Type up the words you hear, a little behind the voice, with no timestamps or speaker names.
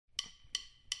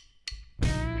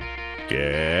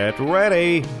Get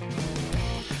ready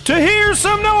to hear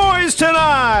some noise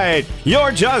tonight.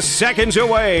 You're just seconds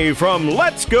away from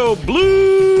Let's Go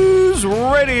Blues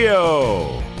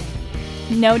Radio.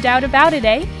 No doubt about it,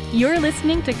 eh? You're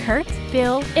listening to Kurt,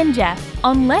 Bill, and Jeff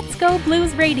on Let's Go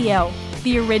Blues Radio,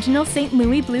 the original St.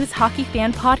 Louis Blues hockey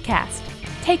fan podcast.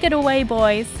 Take it away,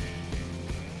 boys.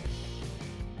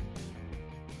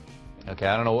 Okay,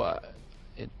 I don't know.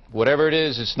 Whatever it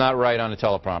is, it's not right on the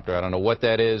teleprompter. I don't know what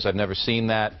that is. I've never seen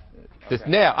that. Okay.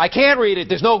 Yeah, I can't read it.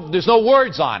 There's no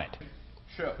words on it.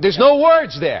 Sure. There's no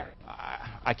words there.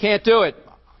 I can't do it.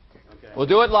 Okay. We'll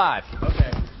do it live.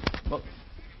 Okay. We'll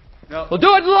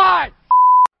do it live.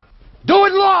 Do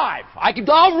it live.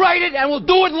 I'll write it and we'll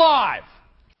do it live.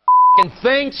 F***ing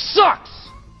thing sucks.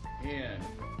 In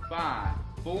 5,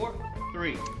 4,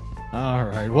 3. All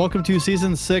right, welcome to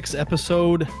Season 6,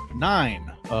 Episode 9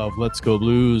 of Let's Go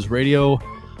Blues Radio.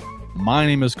 My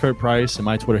name is Kurt Price, and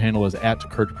my Twitter handle is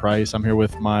 @KurtPrice. I'm here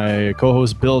with my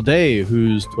co-host Bill Day,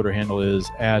 whose Twitter handle is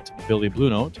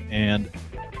 @BillyBlueNote, and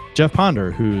Jeff Ponder,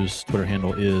 whose Twitter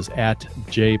handle is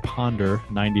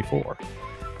 @JPonder94.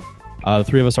 The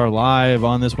three of us are live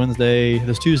on this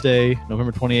Tuesday,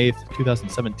 November 28th,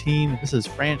 2017. This is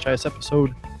franchise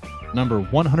episode number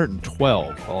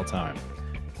 112 all time.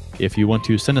 If you want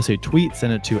to send us a tweet,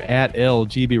 send it to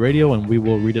 @LGBRadio, and we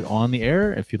will read it on the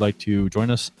air. If you'd like to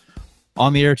join us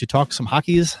on the air to talk some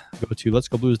hockeys, go to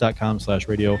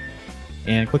letsgoblues.com/radio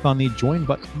and click on the join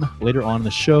button later on in the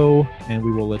show, and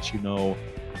we will let you know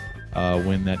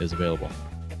when that is available.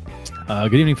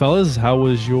 Good evening, fellas. How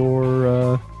was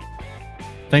your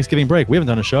Thanksgiving break? We haven't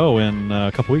done a show in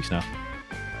a couple weeks now.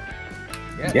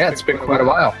 Yeah, it's been quite a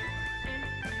while.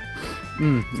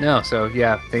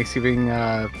 Thanksgiving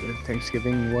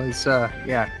was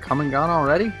come and gone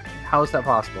already. How is that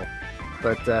possible?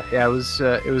 But it was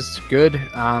good.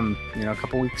 A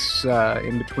couple weeks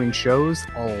in between shows,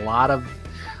 a lot of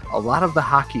the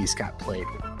hockeys got played.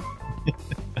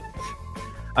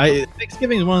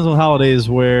 Thanksgiving is one of those holidays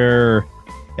where,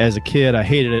 as a kid, I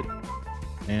hated it,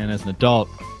 and as an adult,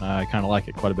 I kind of like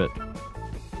it quite a bit.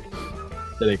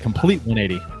 Did a complete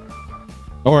 180.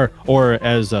 Or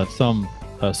as some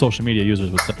social media users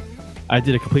would say, I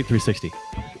did a complete 360.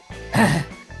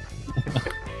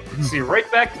 See, right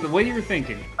back to the way you were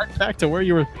thinking. Right back to where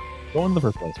you were going in the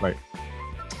first place, right?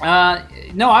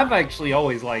 No, I've actually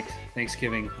always liked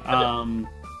Thanksgiving. When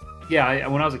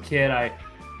I was a kid,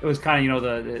 it was kind of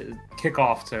the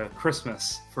kickoff to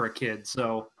Christmas for a kid.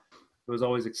 So it was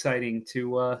always exciting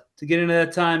to get into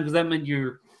that time, because that meant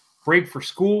your break for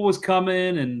school was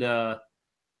coming, and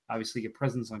obviously get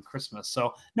presents on Christmas.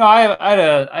 So no, I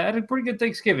had a pretty good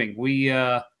Thanksgiving. We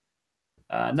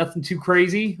nothing too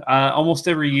crazy. Almost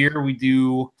every year we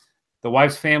do the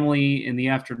wife's family in the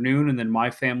afternoon and then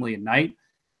my family at night.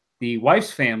 The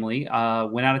wife's family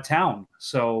went out of town,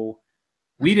 so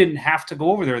we didn't have to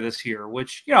go over there this year,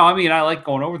 which, I like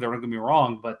going over there, don't get me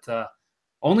wrong, but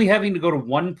only having to go to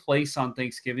one place on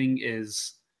Thanksgiving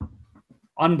is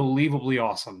unbelievably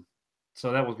awesome.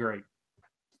 So that was great.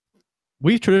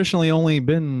 We've traditionally only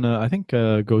been,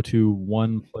 go to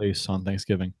one place on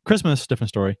Thanksgiving. Christmas, different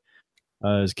story.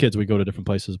 As kids, we go to different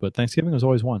places, but Thanksgiving was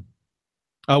always one.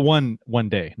 One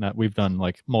day. We've done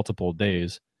like multiple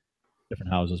days,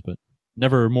 different houses, but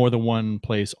never more than one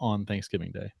place on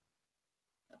Thanksgiving Day.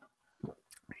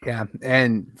 Yeah,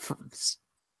 and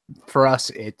for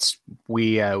us, it's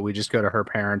we just go to her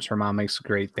parents. Her mom makes a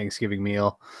great Thanksgiving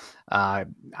meal.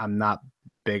 I'm not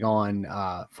big on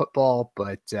football,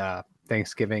 but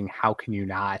Thanksgiving, how can you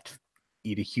not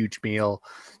eat a huge meal,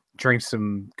 drink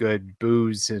some good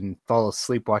booze, and fall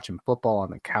asleep watching football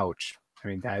on the couch?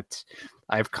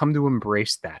 I've come to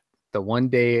embrace that. The one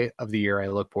day of the year I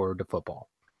look forward to football.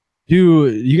 Do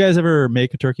you guys ever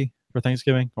make a turkey for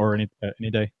Thanksgiving or any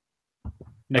day?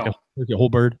 Make a whole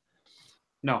bird?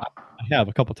 No. I have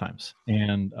a couple times,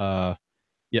 and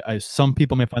some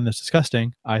people may find this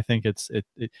disgusting. I think it's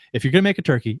if you're gonna make a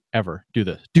turkey, ever do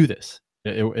this.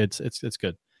 It's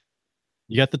good.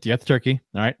 You got the turkey,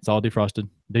 all right? It's all defrosted,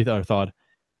 thawed,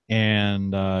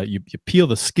 and you peel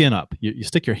the skin up. You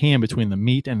stick your hand between the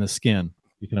meat and the skin.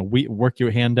 You kind of work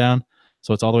your hand down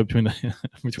so it's all the way between the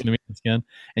between the meat and the skin,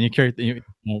 and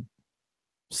you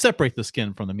separate the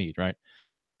skin from the meat, right?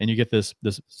 And you get this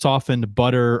softened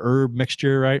butter herb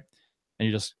mixture, right? And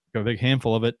you just go a big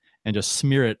handful of it and just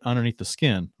smear it underneath the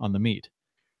skin on the meat.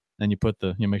 Then you put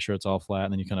make sure it's all flat,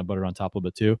 and then you kind of butter on top a little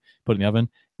bit too. Put it in the oven.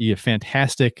 You get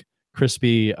fantastic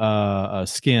crispy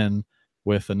skin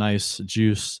with a nice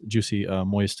juicy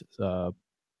moist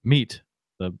meat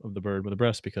of the bird with the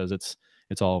breast, because it's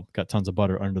all got tons of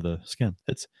butter under the skin.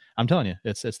 I'm telling you,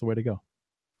 it's the way to go.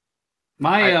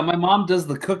 My mom does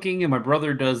the cooking and my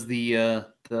brother does the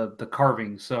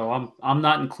carving. So I'm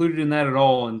not included in that at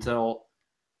all until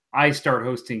I start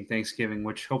hosting Thanksgiving,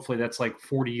 which hopefully that's like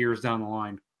 40 years down the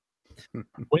line.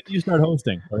 When do you start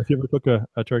hosting? Or if you ever cook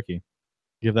a turkey,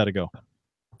 give that a go.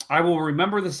 I will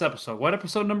remember this episode. What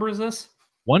episode number is this?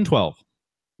 112.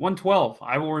 112.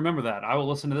 I will remember that. I will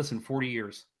listen to this in 40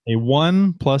 years. A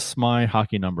 1 plus my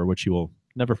hockey number, which you will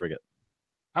never forget.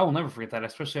 I will never forget that,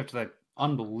 especially after that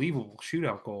unbelievable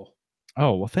shootout goal.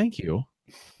 Oh, well, thank you.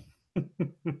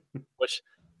 Which,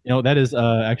 that is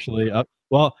actually up.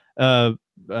 Well,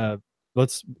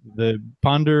 let's the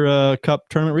Ponder Cup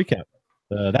tournament recap.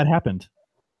 That happened.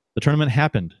 The tournament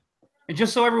happened. And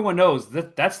just so everyone knows,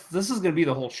 this is going to be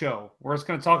the whole show. We're just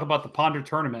going to talk about the Ponder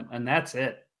tournament, and that's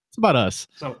it. It's about us.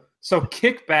 So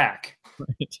kick back.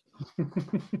 Right.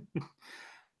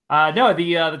 No,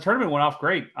 the tournament went off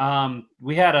great.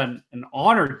 We had an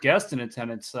honored guest in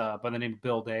attendance by the name of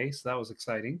Bill Day, so that was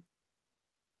exciting.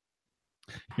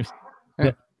 Yeah.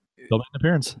 Bill made an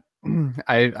appearance.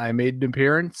 I made an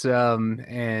appearance, and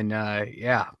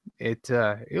it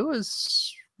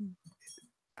was.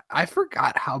 I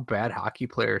forgot how bad hockey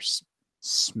players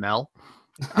smell.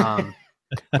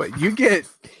 But you get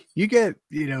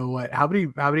what? How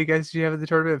many guys do you have in the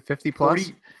tournament? 50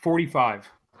 plus? 45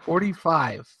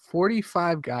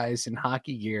 guys in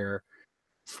hockey gear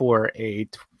for a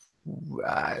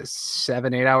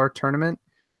 7-8 hour tournament.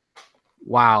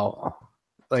 Wow.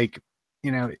 Like,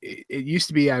 it used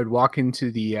to be I would walk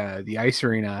into the ice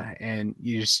arena and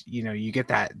you just, you get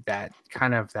that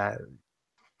kind of the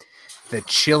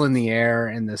chill in the air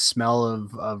and the smell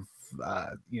of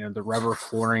the rubber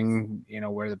flooring,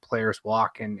 where the players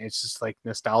walk, and it's just like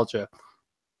nostalgia.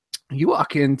 You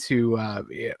walk into a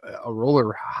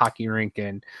roller hockey rink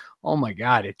and oh my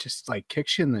God, it just like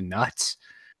kicks you in the nuts.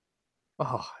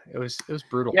 Oh, it was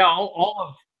brutal. Yeah,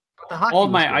 all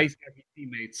of my ice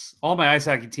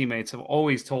hockey teammates have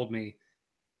always told me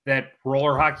that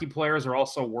roller hockey players are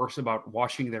also worse about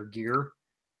washing their gear.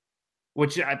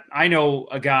 Which I know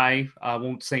a guy,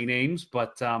 won't say names,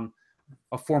 but a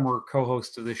former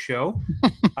co-host of this show,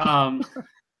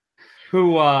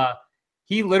 who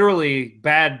he literally,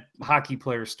 bad hockey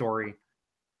player story.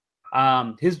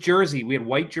 His jersey, we had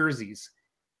white jerseys.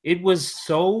 It was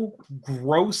so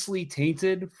grossly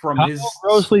tainted from How his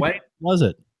grossly sweat. Was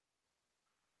it?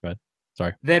 Good.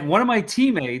 Sorry. That one of my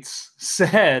teammates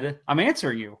said, I'm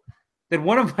answering you, that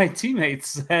one of my teammates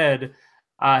said,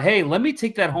 hey, let me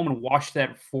take that home and wash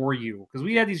that for you. Because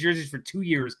we had these jerseys for 2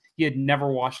 years. He had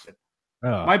never washed it.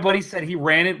 Oh. My buddy said he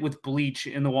ran it with bleach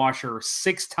in the washer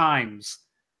 6 times,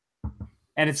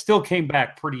 and it still came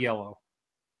back pretty yellow.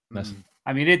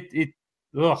 I mean,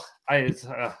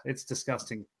 it's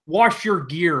disgusting. Wash your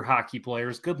gear, hockey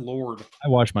players. Good Lord. I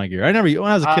wash my gear. I never,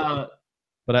 when I was a kid,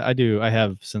 but I do. I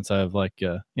have since I've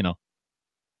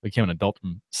became an adult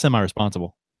and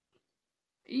semi-responsible.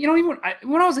 Even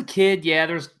when I was a kid, yeah,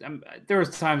 there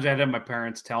was times I had to have my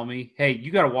parents tell me, "Hey,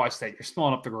 you got to wash that. You're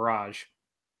smelling up the garage."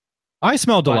 I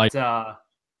smell delightful.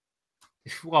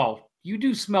 Well, you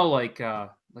do smell like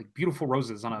beautiful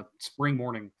roses on a spring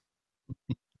morning,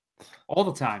 all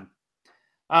the time.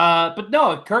 But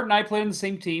no, Kurt and I played in the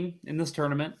same team in this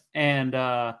tournament, and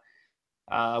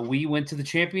we went to the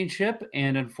championship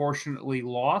and unfortunately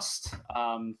lost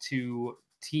to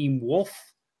Team Wolf.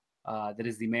 That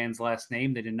is the man's last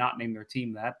name. They did not name their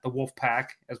team that. The Wolf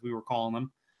Pack, as we were calling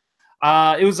them.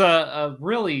 It was a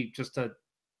really just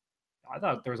I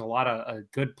thought there was a lot of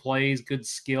good plays, good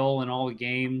skill in all the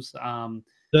games.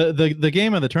 The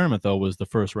game of the tournament, though, was the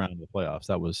first round of the playoffs.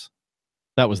 That was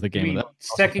the game.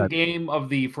 Second game of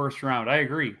the first round. I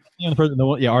agree. Yeah,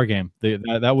 our game.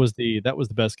 That was the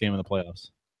best game in the playoffs.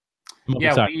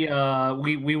 Yeah,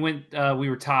 we went. We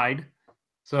were tied.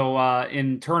 So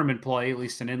in tournament play, at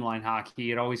least in inline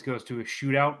hockey, it always goes to a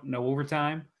shootout, no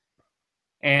overtime.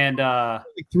 And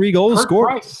 3 goals Kurt scored.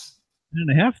 Price.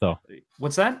 1.5 though.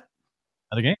 What's that?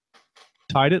 Another game.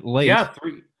 Tied it late. Yeah,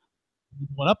 3.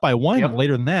 Went up by 1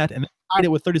 later than that, and then tied it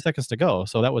with 30 seconds to go.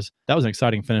 So that was an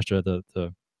exciting finish to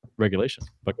the regulation.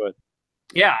 But go ahead.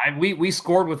 Yeah, we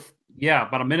scored with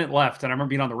about a minute left, and I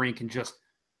remember being on the rink and just,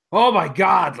 oh my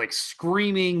God, like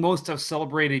screaming, most I've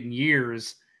celebrated in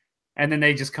years. And then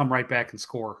they just come right back and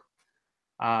score.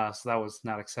 So that was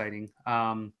not exciting.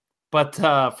 But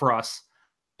for us.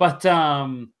 But yeah,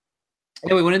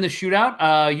 we went in the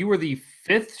shootout. You were the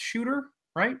 5th shooter,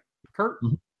 right, Kurt?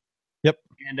 Mm-hmm. Yep.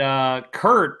 And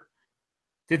Kurt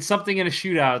did something in a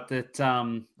shootout that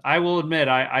I will admit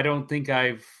I don't think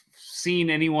I've seen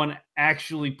anyone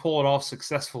actually pull it off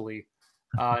successfully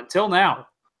until now.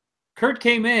 Kurt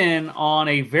came in on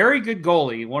a very good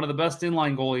goalie, one of the best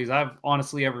inline goalies I've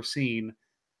honestly ever seen.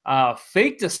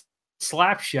 Faked a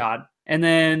slap shot, and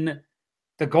then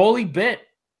the goalie bit.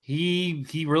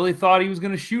 He really thought he was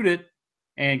going to shoot it,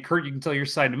 and Kurt, you can tell your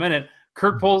side in a minute.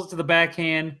 Kurt pulls it to the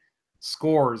backhand,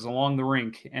 scores along the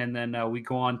rink, and then we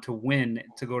go on to win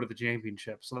to go to the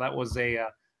championship. So that was a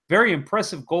very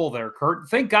impressive goal there, Kurt.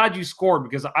 Thank God you scored,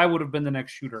 because I would have been the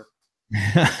next shooter.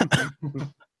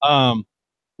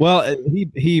 Well,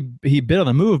 he bit on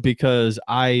the move because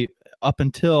up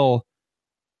until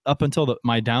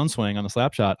my downswing on the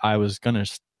slap shot, I was gonna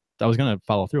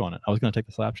follow through on it. I was gonna take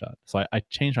the slap shot, so I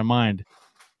changed my mind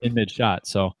in mid shot.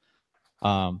 So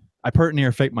I pert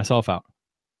near faked myself out.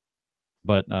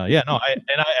 But yeah, no,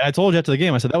 I told you after the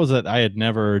game, I said I had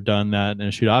never done that in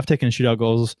a shootout. I've taken shootout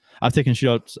goals. I've taken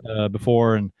shootouts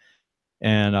before, and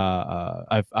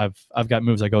I've got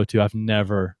moves I go to. I've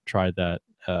never tried that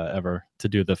ever, to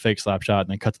do the fake slap shot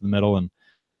and then cut to the middle and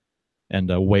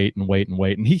wait.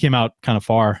 And he came out kind of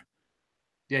far.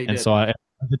 Yeah, he and did. So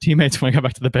the teammates, when I got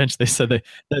back to the bench, they said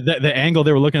the angle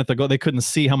they were looking at the goal, they couldn't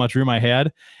see how much room I had,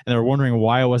 and they were wondering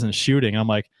why I wasn't shooting. I'm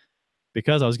like,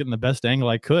 because I was getting the best angle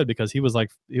I could, because he was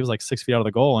like 6 feet out of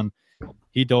the goal and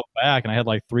he dove back and I had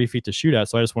like 3 feet to shoot at.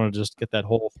 So I just wanted to just get that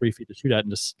whole 3 feet to shoot at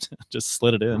and just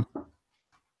slid it in.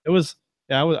 It was,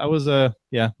 yeah, I was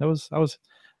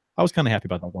kind of happy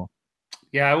about that goal.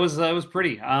 Yeah, it was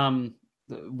pretty. I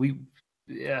was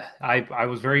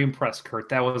very impressed, Kurt.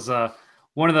 That was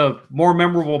one of the more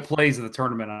memorable plays of the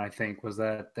tournament, I think, was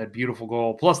that beautiful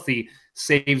goal, plus the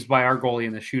saves by our goalie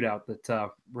in the shootout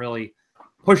that really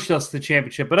pushed us to the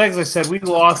championship. But as I said, we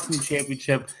lost in the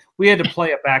championship. We had to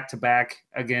play a back-to-back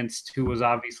against who was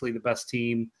obviously the best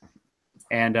team,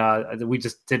 and we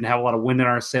just didn't have a lot of wind in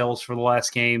our sails for the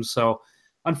last game. So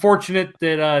unfortunate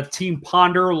that Team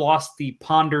Ponder lost the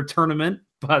Ponder tournament,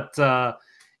 but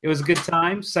it was a good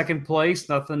time. Second place,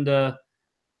 nothing to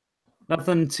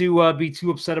be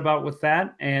too upset about with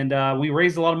that. And we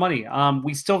raised a lot of money.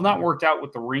 We still have not worked out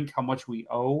with the rink how much we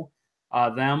owe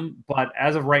them, but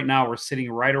as of right now, we're sitting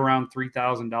right around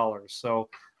 $3,000. So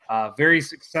very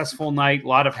successful night. A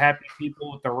lot of happy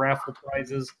people with the raffle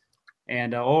prizes,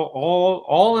 and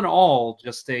all in all,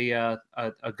 just a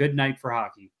good night for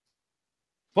hockey.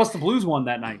 Plus, the Blues won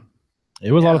that night.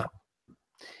 It was a lot of fun.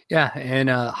 Yeah, and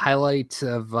highlight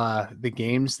of the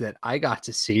games that I got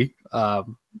to see,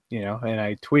 and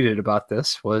I tweeted about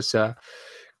this, was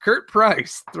Kurt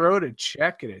Price throwing a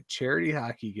check at a charity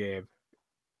hockey game.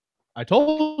 I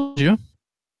told you.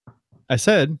 I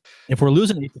said, if we're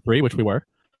losing 8-3, which we were,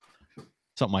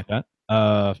 something like that,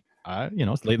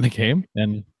 it's late in the game,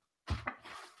 and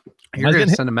you're going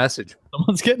to send a message.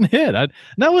 Someone's getting hit. It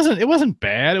wasn't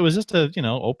bad. It was just a,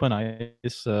 open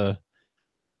ice hit.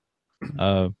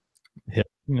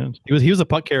 He was a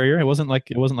puck carrier. It wasn't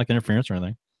like interference or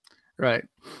anything. Right.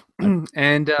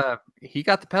 And he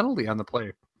got the penalty on the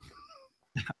play.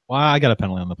 Well, I got a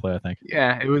penalty on the play, I think.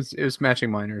 Yeah, it was matching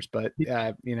minors, but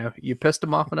you pissed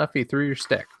him off enough, he threw your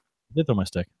stick. I did throw my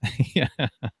stick. Yeah.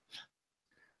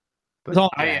 But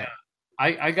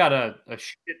I got a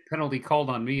shit penalty called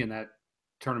on me in that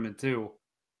tournament too.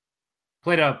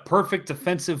 Played a perfect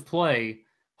defensive play,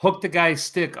 hooked the guy's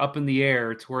stick up in the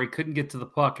air to where he couldn't get to the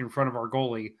puck in front of our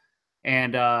goalie,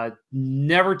 and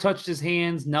never touched his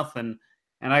hands, nothing.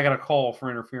 And I got a call for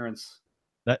interference.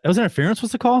 That was interference,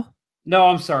 was the call? No,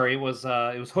 I'm sorry. It was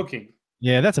hooking.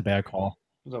 Yeah, that's a bad call.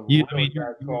 It was a really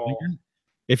bad call.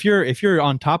 If you're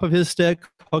on top of his stick,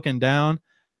 hooking down,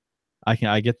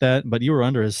 I get that, but you were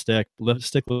under his stick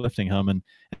lifting him, and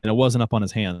it wasn't up on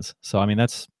his hands. So I mean,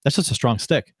 that's just a strong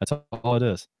stick. That's all it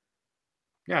is.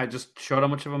 Yeah, I just showed how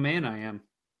much of a man I am.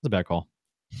 It's a bad call.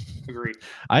 Agreed.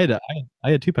 I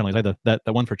had two penalties. I had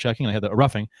the one for checking, and I had a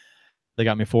roughing. They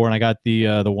got me for, and I got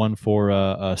the one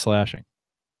for slashing,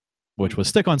 which was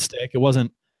stick on stick. It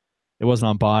wasn't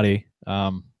on body.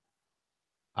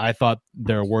 I thought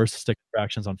there were worse stick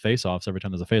infractions on face-offs every time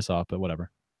there's a face-off, but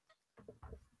whatever.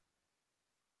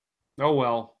 Oh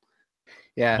well.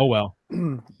 Yeah. Oh well.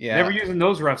 Yeah. Never using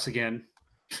those refs again.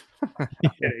 I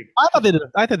thought they did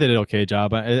an okay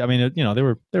job. I mean, they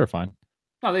were fine.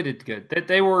 No, they did good.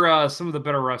 They were some of the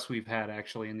better refs we've had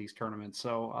actually in these tournaments.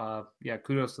 So yeah,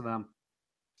 kudos to them.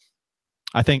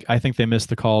 I think they missed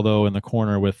the call though in the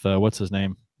corner with what's his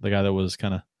name, the guy that was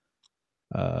kind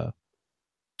of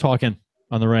talking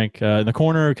on the rink in the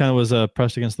corner, kind of was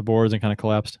pressed against the boards and kind of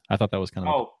collapsed. I thought that was kind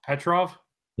of. Oh, Petrov.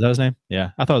 Is that his name? Yeah,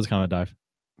 I thought it was kind of a dive.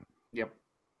 Yep.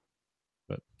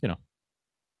 But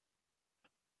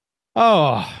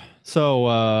Oh,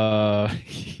 so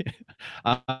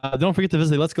don't forget to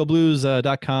visit the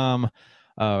letsgoblues.com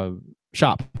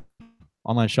shop.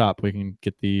 online shop. We can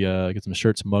get get some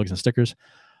shirts, mugs, and stickers.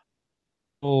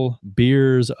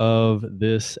 Beers of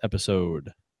this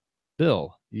episode.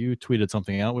 Bill, you tweeted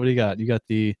something out. What do you got? You got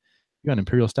an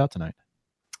Imperial Stout tonight.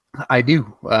 I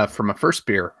do. For my first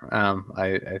beer,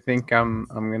 I think I'm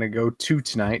gonna go 2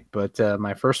 tonight, but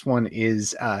my first one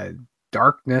is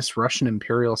Darkness Russian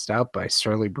Imperial Stout by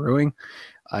Surly Brewing.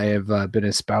 I have been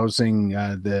espousing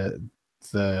the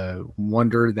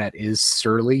wonder that is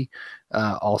Surly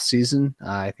all season.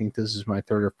 I think this is my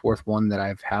 3rd or 4th one that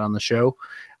I've had on the show.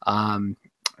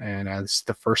 And it's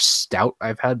the first stout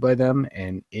I've had by them,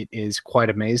 and it is quite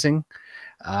amazing.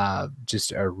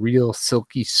 Just a real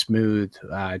silky smooth,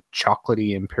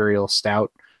 chocolatey imperial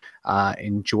stout.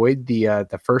 Enjoyed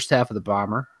the first half of the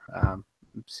bomber.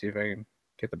 Let's see if I can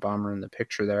get the bomber in the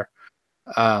picture there.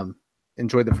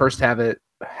 Enjoyed the first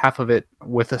half of it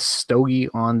with a stogie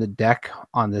on the deck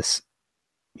on this,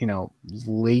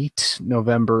 late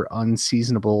November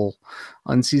unseasonably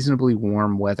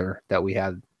warm weather that we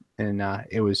had, and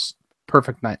it was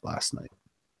perfect night last night.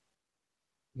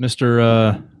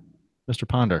 Mr.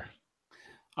 Ponder.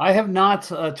 I have not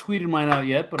tweeted mine out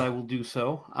yet, but I will do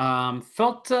so.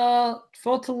 Felt a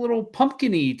little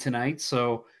pumpkin-y tonight,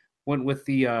 so went with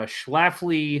the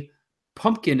Schlafly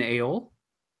Pumpkin Ale,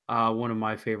 one of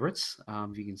my favorites.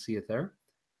 If you can see it there.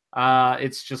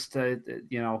 It's just,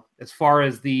 as far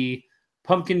as the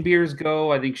pumpkin beers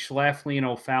go, I think Schlafly and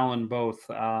O'Fallon both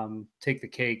take the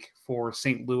cake for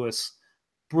St. Louis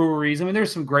breweries. I mean,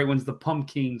 there's some great ones. The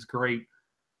Pumpkin's great,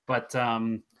 but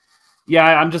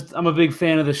yeah, I'm a big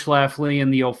fan of the Schlafly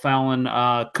and the O'Fallon.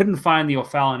 Couldn't find the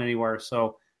O'Fallon anywhere,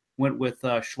 so went with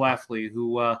Schlafly,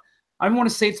 who I want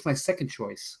to say it's my second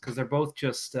choice because they're both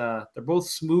just they're both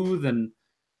smooth and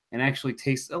actually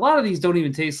taste. A lot of these don't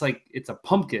even taste like it's a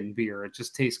pumpkin beer. It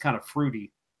just tastes kind of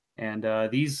fruity, and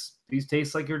these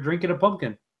taste like you're drinking a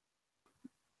pumpkin.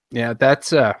 Yeah,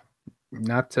 that's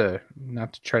not to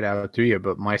try to outdo you,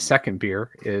 but my second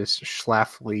beer is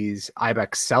Schlafly's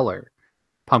Ibex Cellar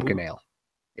Pumpkin Ale.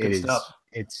 It is stuff.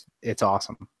 It's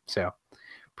awesome. So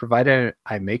provided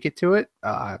I make it to it,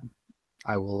 I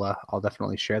will I'll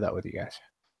definitely share that with you guys.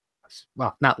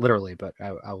 Well, not literally, but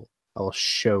I will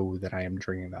show that I am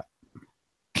drinking that.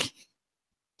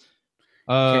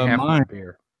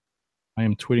 Beer. I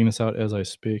am tweeting this out as I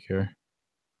speak here.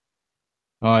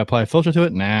 Oh, I apply a filter to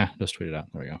it? Nah, just tweet it out.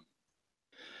 There we go.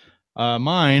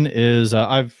 Mine is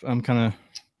I'm kind of,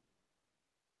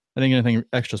 I think anything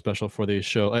extra special for the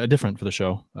show, different for the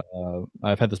show.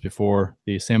 I've had this before,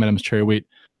 the Sam Adams Cherry Wheat,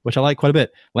 which I like quite a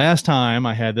bit. Last time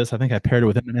I had this, I think I paired it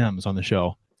with M&M's on the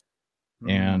show,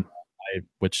 and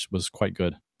which was quite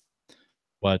good.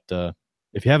 But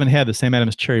if you haven't had the Sam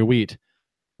Adams Cherry Wheat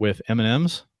with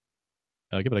M&M's,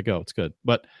 give it a go. It's good.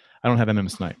 But I don't have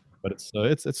M&M's tonight. But it's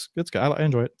good. I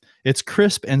enjoy it. It's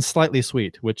crisp and slightly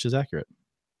sweet, which is accurate.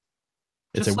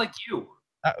 Just like you.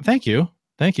 Thank you.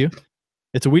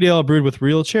 It's a wheat ale brewed with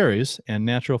real cherries and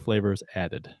natural flavors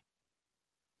added.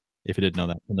 If you didn't know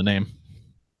that from the name.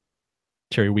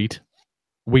 Cherry wheat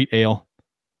ale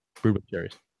brewed with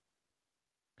cherries.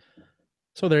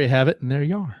 So there you have it, and there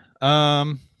you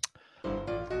are.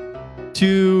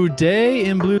 Today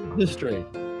in Blues history.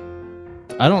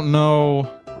 I don't know.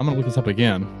 I'm going to look this up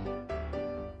again.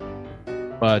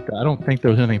 But I don't think there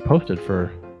was anything posted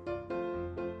for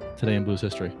today in Blues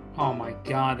history. Oh my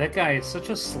God, that guy is such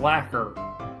a slacker.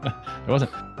 It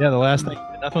wasn't. Yeah, the last thing,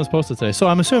 nothing was posted today. So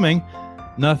I'm assuming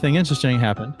nothing interesting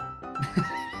happened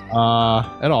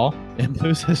at all in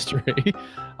Blues history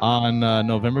on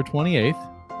November 28th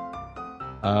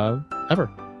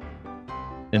ever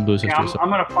in Blues history. I'm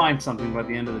going to find something by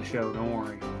the end of the show. Don't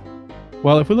worry.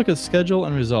 Well, if we look at schedule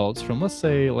and results from, let's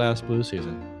say, last Blues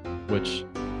season,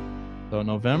 so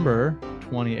November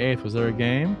 28th, was there a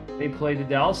game? They played the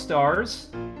Dallas Stars.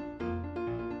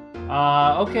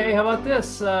 Okay, how about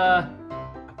this?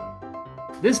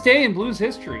 This day in Blues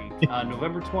history,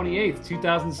 November 28th,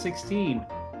 2016.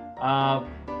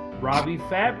 Robbie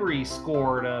Fabry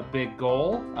scored a big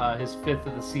goal, his 5th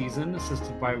of the season,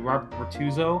 assisted by Robert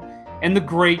Bertuzzo and the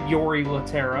great Yori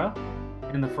Laterra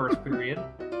in the first period.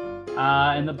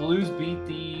 And the Blues beat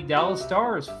the Dallas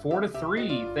Stars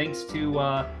 4-3, thanks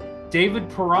to David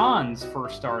Perron's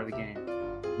first star of the game.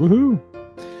 Woohoo!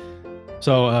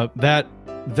 So that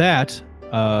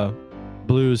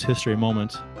Blues history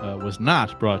moment was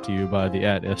not brought to you by the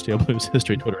 @STL Blues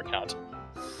History Twitter account.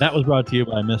 That was brought to you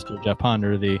by Mr. Jeff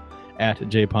Ponder, the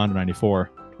 @JPonder94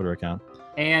 Twitter account.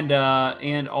 And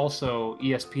also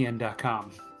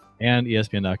ESPN.com. And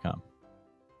ESPN.com.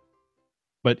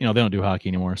 But, they don't do hockey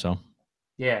anymore, so.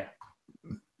 Yeah.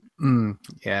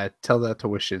 Yeah, tell that to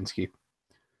Wyshynski.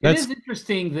 It is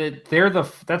interesting that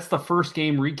that's the first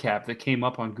game recap that came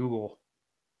up on Google.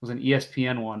 It was an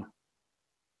ESPN one.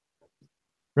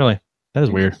 Really, that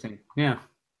is weird. Yeah.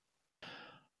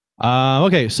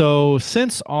 Okay, so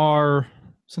since our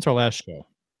last show,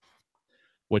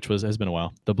 which has been a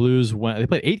while, the Blues they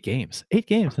played 8 games. 8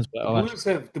 games since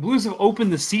the Blues have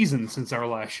opened the season since our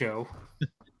last show.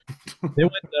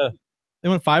 They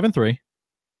went 5-3,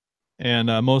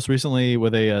 and most recently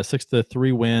with a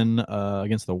 6-3 win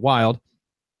against the Wild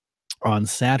on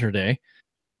Saturday,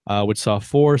 which saw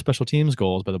 4 special teams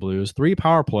goals by the Blues, 3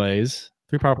 power play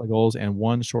goals, and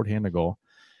 1 shorthanded goal.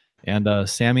 And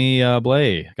Sammy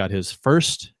Blais got his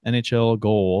first NHL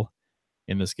goal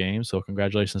in this game, so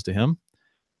congratulations to him.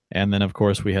 And then, of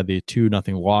course, we had the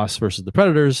 2-0 loss versus the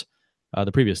Predators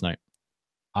the previous night.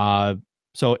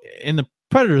 So in the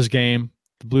Predators game,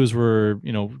 the Blues were,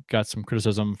 got some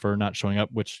criticism for not showing up,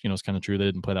 which, is kind of true. They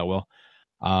didn't play that well.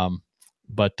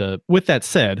 But with that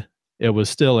said, it was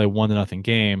still a 1-0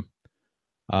 game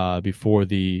before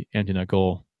the empty net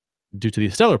goal due to the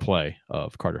stellar play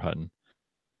of Carter Hutton,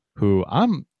 who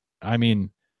remember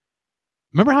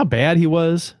how bad he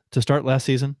was to start last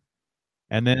season?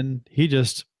 And then he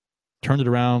just turned it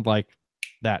around like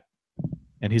that.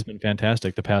 And he's been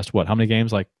fantastic the past, how many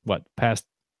games? Was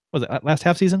it last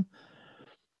half season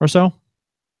or so?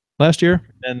 Last year?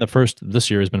 And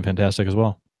this year has been fantastic as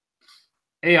well.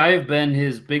 Hey, I have been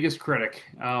his biggest critic.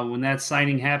 When that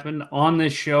signing happened on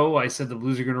this show, I said the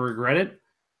Blues are going to regret it.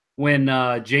 When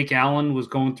Jake Allen was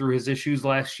going through his issues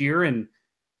last year and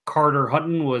Carter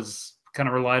Hutton was kind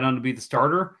of relied on to be the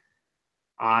starter,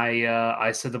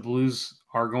 I said the Blues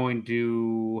are going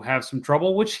to have some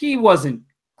trouble, which he wasn't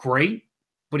great,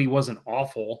 but he wasn't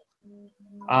awful.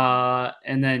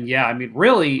 And then,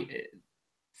 really,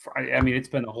 it's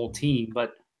been the whole team,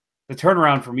 but the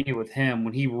turnaround for me with him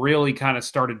when he really kind of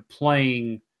started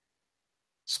playing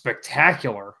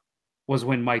spectacular was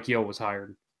when Mike Yeo was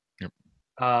hired. Yep.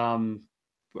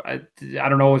 I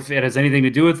don't know if it has anything to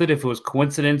do with it, if it was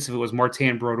coincidence, if it was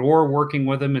Martin Brodeur working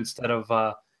with him instead of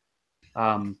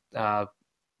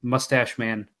Mustache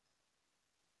Man.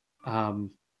 The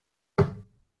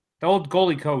old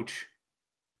goalie coach.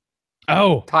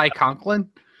 Oh, Ty Conklin?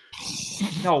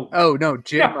 No. Oh no,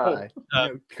 Jim. No.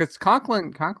 Because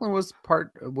Conklin was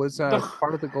part of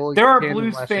the goalie. There are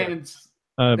Blues fans.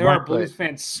 There are Blues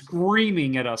fans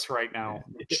screaming at us right now.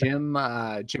 Jim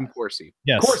Corsi.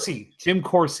 Yes. Jim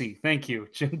Corsi. Thank you,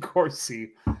 Jim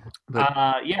Corsi.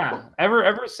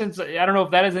 Ever since, I don't know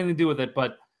if that has anything to do with it,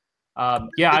 but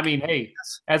hey,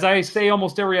 as I say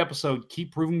almost every episode,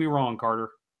 keep proving me wrong, Carter.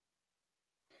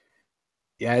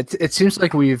 Yeah, it seems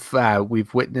like we've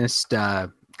witnessed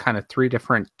kind of 3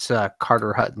 different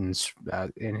Carter Huttons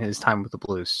in his time with the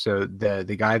Blues. So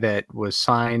the guy that was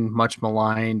signed, much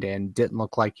maligned, and didn't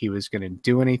look like he was going to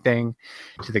do anything,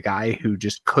 to the guy who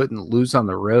just couldn't lose on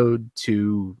the road,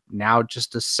 to now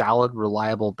just a solid,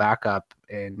 reliable backup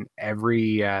in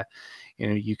every.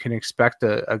 You can expect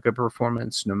a good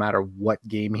performance no matter what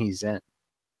game he's in.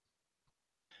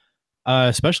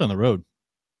 Especially on the road,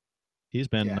 he's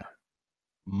been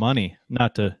money.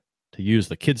 Not to use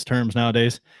the kids' terms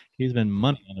nowadays, he's been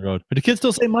money on the road. But do kids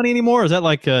still say money anymore? Or is that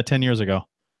like 10 years ago?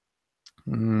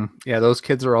 Yeah, those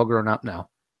kids are all grown up now.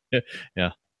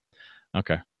 Yeah.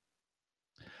 Okay.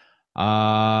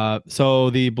 So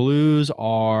the Blues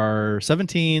are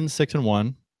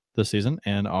 17-6-1 this season,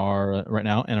 and are right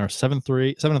now and are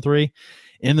 7-3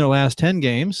 in their last 10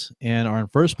 games, and are in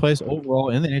first place overall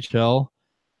in the NHL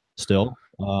still.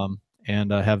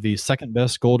 And have the second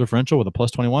best goal differential with a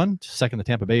 +21, second to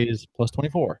Tampa Bay's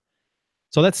 +24.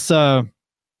 So that's and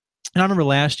I remember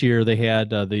last year they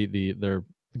had their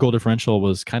goal differential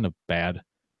was kind of bad,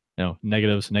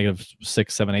 negatives,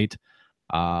 -6, 7, 8,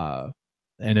 and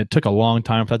it took a long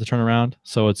time for that to turn around.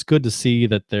 So it's good to see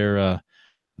that their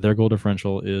goal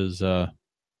differential is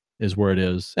where it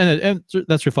is, and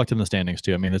that's reflected in the standings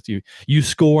too. I mean, you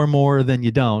score more than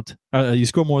you don't, you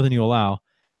score more than you allow.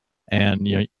 And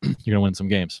you're gonna win some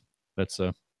games. That's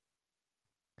at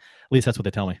least that's what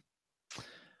they tell me.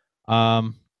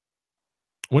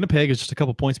 Winnipeg is just a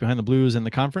couple points behind the Blues in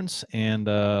the conference, and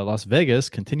Las Vegas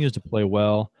continues to play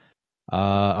well. They're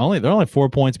only 4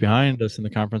 points behind us in the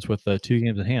conference with 2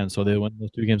 games in hand. So they win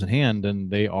those 2 games in hand,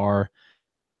 and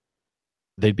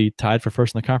they'd be tied for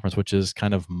first in the conference, which is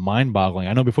kind of mind-boggling.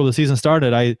 I know before the season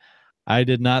started, I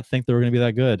did not think they were going to be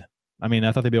that good. I mean,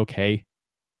 I thought they'd be okay,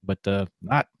 but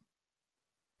not.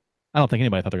 I don't think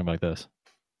anybody thought they were going to be like this.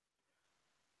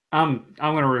 I'm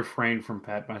going to refrain from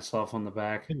patting myself on the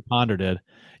back. Ponder did.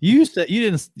 You said you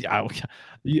didn't.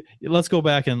 Let's go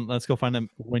back and let's go find them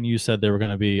when you said they were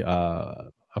going to be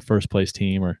a first place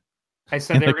team or. I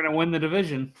said they were going to win the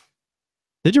division.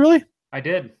 Did you really? I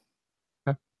did.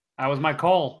 Okay. That was my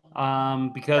call.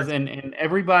 Because and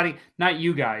everybody, not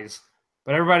you guys,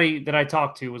 but everybody that I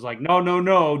talked to was like,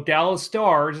 no, Dallas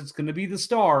Stars. It's going to be the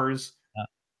Stars.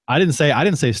 I didn't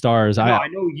say Stars. No, I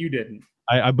know you didn't.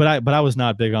 But I was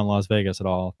not big on Las Vegas at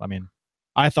all. I mean,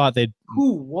 I thought they'd.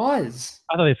 Who was?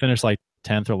 I thought they finished like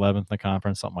 10th or 11th in the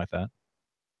conference, something like that.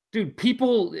 Dude,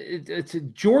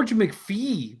 George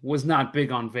McPhee was not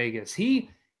big on Vegas.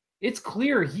 It's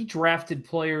clear he drafted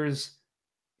players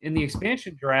in the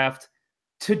expansion draft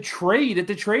to trade at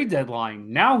the trade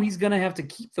deadline. Now he's going to have to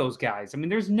keep those guys. I mean,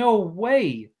 there's no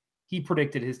way he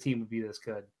predicted his team would be this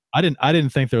good. I didn't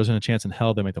think there was a chance in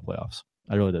hell they make the playoffs.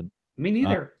 I really didn't. Me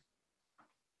neither.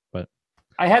 But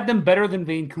I had them better than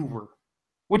Vancouver,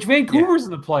 which Vancouver's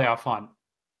in the playoff hunt.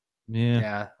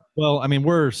 Yeah. Well, I mean,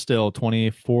 we're still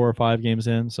 24 or 5 games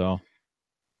in, so.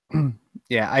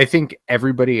 Yeah, I think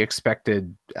everybody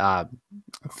expected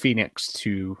Phoenix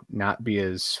to not be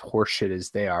as horseshit as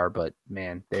they are, but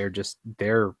man, they're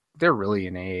really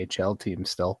an AHL team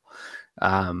still.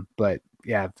 But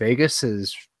yeah, Vegas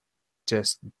has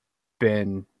just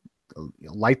been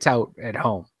lights out at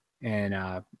home,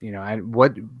 and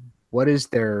what is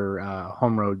their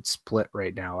home road split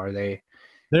right now? Are they?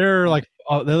 They're like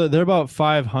they're about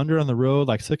 500 on the road,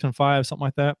 like 6-5, something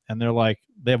like that, and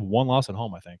they have 1 loss at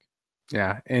home, I think.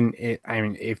 Yeah, and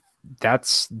if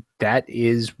that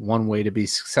is one way to be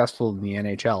successful in the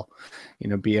NHL,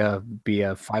 be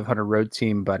a 500 road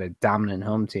team but a dominant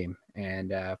home team,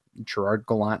 and Gerard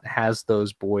Gallant has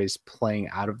those boys playing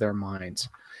out of their minds,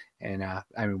 and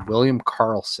William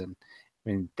Karlsson,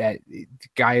 that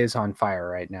guy is on fire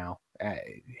right now.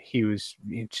 He was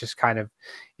just kind of,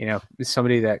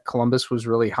 somebody that Columbus was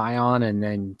really high on and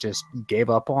then just gave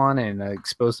up on and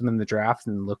exposed him in the draft,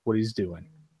 and look what he's doing.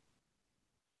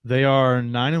 They are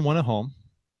 9-1 at home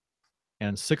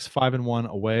and 6-5-1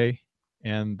 away,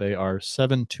 and they are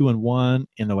 7-2-1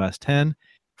 in the last 10,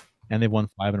 and they've won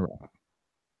 5 in a row.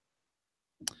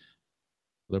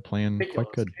 They're playing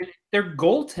quite good. Their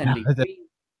goaltending.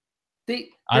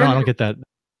 I don't get that.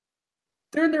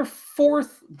 They're in their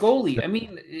 4th goalie. I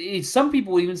mean, some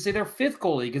people even say their 5th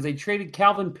goalie because they traded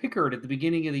Calvin Pickard at the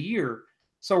beginning of the year.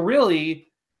 So really,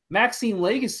 Maxime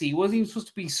Legacy wasn't even supposed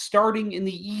to be starting in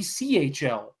the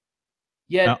ECHL.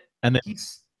 Yet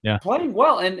he's playing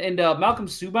well. And Malcolm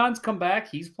Subban's come back.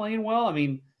 He's playing well. I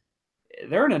mean,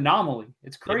 they're an anomaly.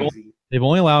 It's crazy. They've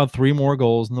only allowed 3 more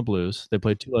goals than the Blues. They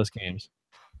played 2 less games.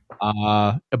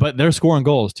 But they're scoring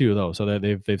goals too, though. So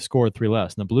they've scored 3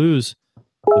 less. And the Blues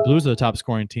are the top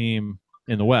scoring team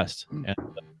in the West, and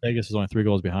Vegas is only 3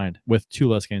 goals behind with 2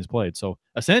 less games played. So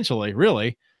essentially,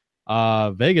 really,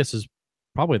 Vegas is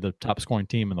probably the top scoring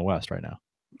team in the West right now.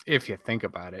 If you think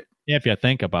about it. If you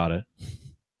think about it.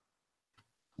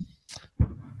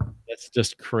 That's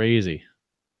just crazy.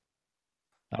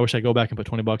 I wish I'd go back and put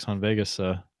 $20 on Vegas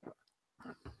before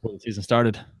the season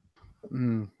started.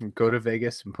 Go to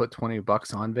Vegas and put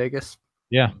 $20 on Vegas?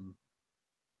 Yeah.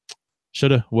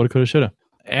 Shoulda, woulda, coulda, shoulda.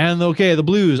 And okay, the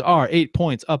Blues are 8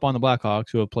 points up on the Blackhawks,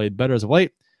 who have played better as of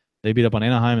late. They beat up on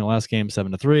Anaheim in the last game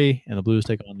 7-3, and the Blues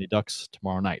take on the Ducks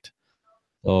tomorrow night.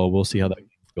 So we'll see how that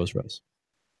goes for us.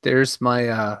 There's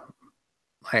my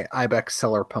my Ibex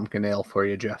Cellar Pumpkin Ale for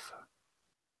you, Jeff.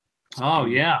 Oh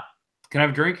yeah, can I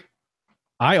have a drink?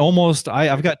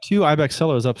 I've got 2 Ibex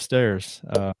Cellars upstairs,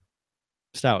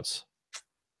 stouts.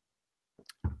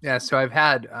 Yeah, so I've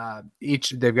had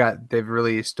they've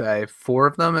released 4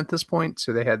 of them at this point.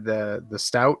 So they had the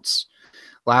stouts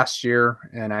last year,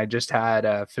 and I just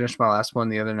had finished my last one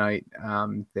the other night.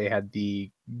 They had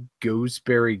the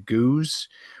Gooseberry Goose,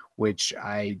 which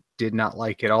I did not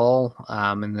like at all,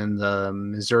 and then the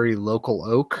Missouri Local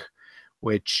Oak,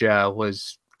 which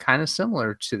was kind of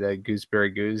similar to the Gooseberry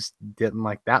Goose. Didn't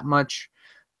like that much,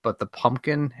 but the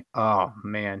pumpkin, oh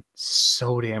man,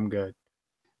 so damn good.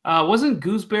 Wasn't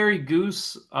Gooseberry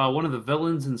Goose one of the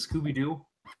villains in Scooby-Doo?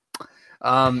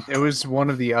 It was one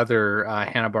of the other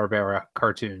Hanna-Barbera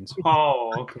cartoons.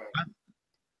 Oh, okay.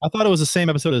 I thought it was the same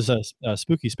episode as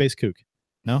Spooky Space Kook.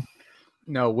 No?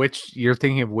 No, which you're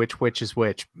thinking of which is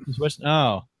which?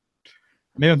 Oh.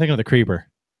 Maybe I'm thinking of the Creeper.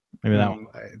 Maybe that one.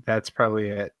 That's probably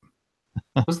it.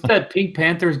 Wasn't that Pink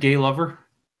Panther's gay lover?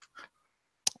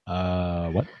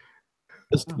 What?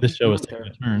 This show is taking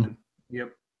a turn.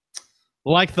 Yep.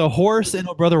 Like the horse in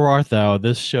O Brother Where Art Thou,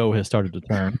 this show has started to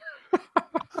turn.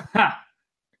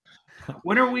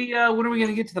 When are we going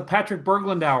to get to the Patrick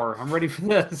Berglund hour? I'm ready for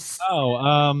this.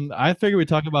 I figured we'd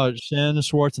talk about Shen,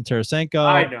 Schwartz, and Tarasenko.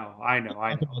 I know.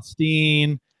 Talk about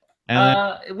Steen.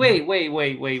 And Wait.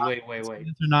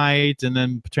 then tonight, and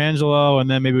then Petrangelo, and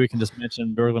then maybe we can just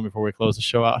mention Berglund before we close the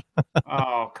show out.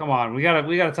 Oh, come on. We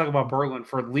gotta talk about Berglund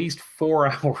for at least 4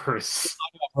 hours.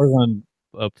 Berglund,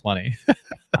 plenty.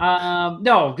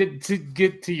 No,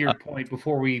 get to your point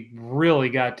before we really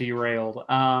got derailed.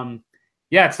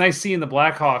 Yeah, it's nice seeing the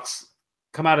Blackhawks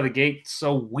come out of the gate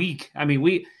so weak. I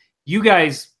mean, you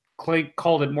guys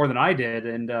called it more than I did,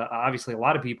 and obviously a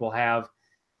lot of people have,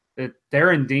 that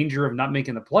they're in danger of not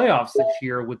making the playoffs this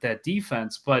year with that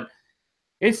defense. But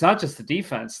it's not just the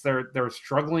defense; they're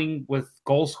struggling with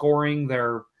goal scoring.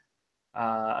 Their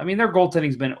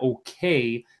goaltending's been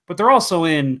okay, but they're also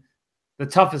in the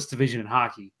toughest division in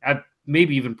hockey,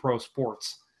 maybe even pro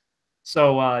sports.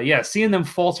 So, yeah, seeing them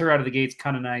falter out of the gate's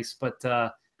kind of nice. But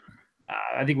I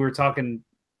think we were talking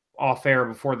off air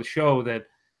before the show that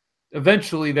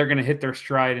eventually they're going to hit their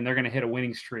stride and they're going to hit a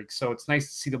winning streak. So it's nice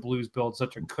to see the Blues build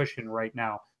such a cushion right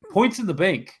now. Points in the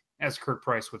bank, as Kurt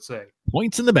Price would say.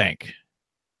 Points in the bank.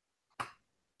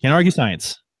 Can't argue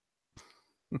science.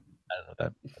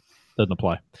 That doesn't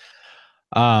apply.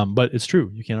 But it's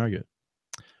true. You can't argue it.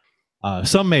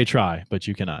 Some may try, but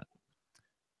you cannot.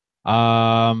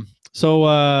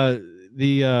 So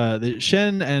the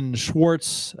Shen and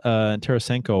Schwartz and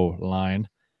Tarasenko line,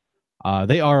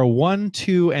 they are 1,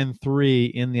 2, and 3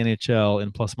 in the NHL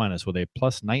in plus minus, with a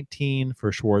plus 19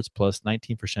 for Schwartz, plus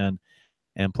 19 for Shen,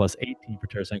 and plus 18 for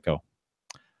Tarasenko.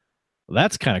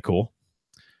 That's kind of cool.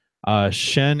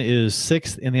 Shen is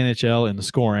 6th in the NHL in the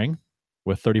scoring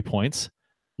with 30 points.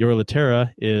 Jori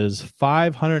Lehtera is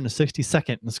 562nd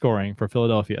in the scoring for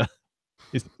Philadelphia.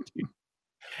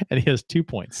 And he has 2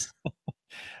 points.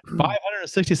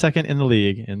 562nd in the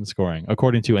league in scoring,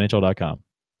 according to NHL.com.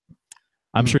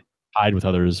 I'm sure he's tied with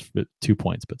others with 2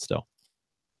 points, but still.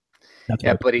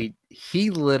 Yeah, but he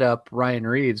lit up Ryan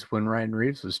Reeves when Ryan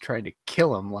Reeves was trying to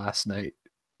kill him last night.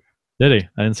 Did he?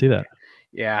 I didn't see that.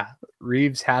 Yeah,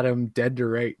 Reeves had him dead to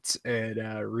rights, and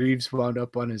Reeves wound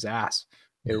up on his ass.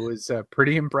 It was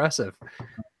pretty impressive.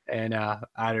 And I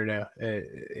don't know.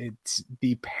 It's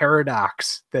the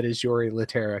paradox that is Jori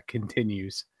Lehtera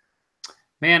continues.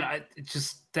 Man,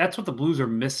 that's what the Blues are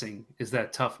missing, is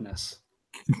that toughness.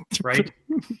 Right?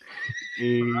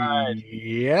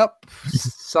 Yep.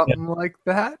 Something like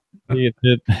that.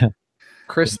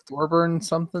 Chris Thorburn,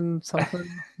 something.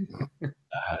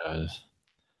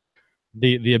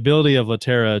 The ability of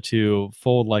Lehtera to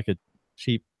fold like a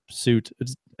cheap suit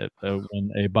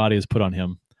when a body is put on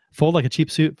him. Fold like a cheap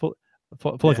suit. Fold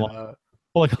like a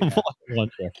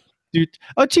lunch. Dude,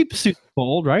 a cheap suit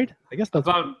fold, right? I guess that's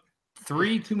about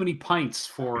 3 too many pints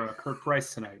for Kurt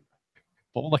Price tonight.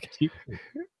 Fold like a cheap suit.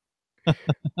 That's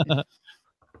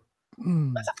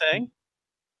a thing.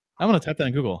 I'm gonna type that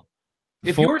in Google.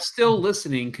 If you're still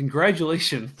listening,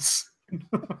 congratulations.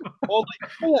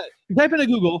 Type into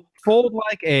Google, fold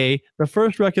like a. The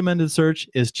first recommended search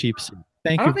is cheap suit.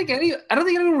 Thank you. I don't think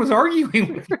anyone was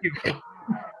arguing with you.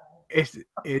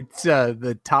 It's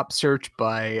the top search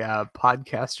by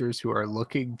podcasters who are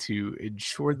looking to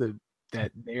ensure that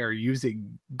they are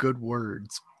using good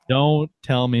words. Don't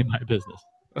tell me my business.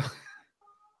 Is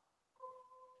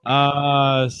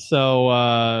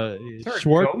there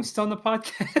Schwartz a ghost on the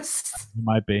podcast?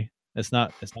 might be. It's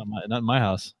not my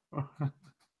house.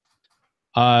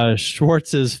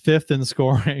 Schwartz is 5th in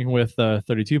scoring with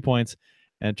 32 points,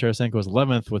 and Tarasenko is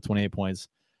 11th with 28 points.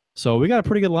 So we got a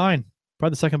pretty good line.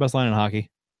 Probably the second best line in hockey.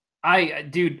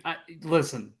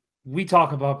 Listen, we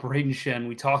talk about Braden Shen.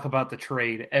 We talk about the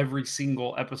trade every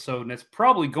single episode, and it's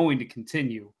probably going to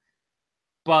continue.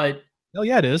 But oh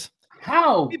yeah, it is.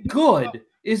 How good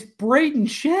is Braden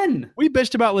Shen? We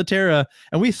bitched about Lehtera,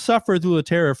 and we suffered through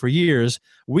Lehtera for years.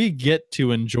 We get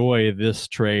to enjoy this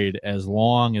trade as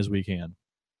long as we can.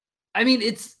 I mean,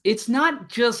 it's not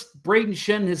just Braden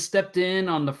Shen has stepped in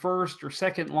on the first or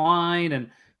second line and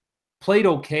played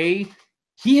okay.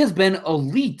 He has been an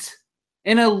elite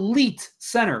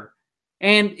center.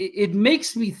 And it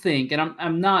makes me think, and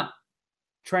I'm not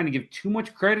trying to give too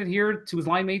much credit here to his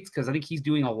line mates, because I think he's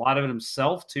doing a lot of it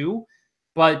himself too.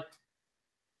 But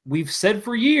we've said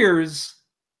for years,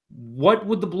 what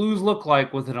would the Blues look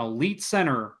like with an elite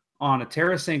center on a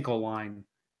Tarasenko line?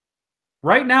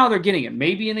 Right now, they're getting it.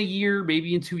 Maybe in a year,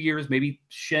 maybe in 2 years, maybe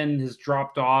Shen has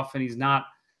dropped off and he's not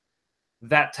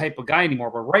that type of guy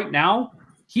anymore. But right now,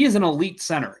 he is an elite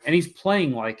center, and he's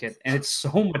playing like it. And it's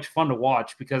so much fun to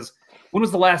watch, because when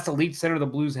was the last elite center the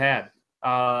Blues had?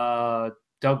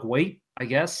 Doug Waite, I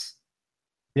guess.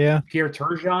 Yeah. Pierre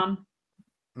Turgeon.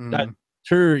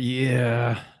 Sure.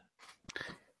 Yeah.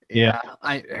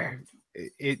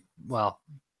 Well,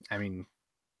 I mean,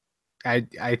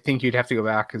 I think you'd have to go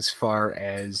back as far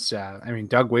as I mean,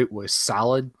 Doug Waite was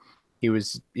solid. He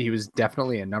was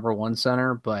definitely a number one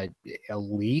center, but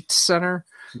elite center.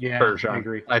 Yeah, Turgeon. I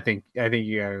agree. I think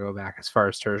you got to go back as far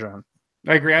as Turgeon.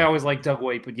 I agree. I always like Doug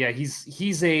Waite, but yeah,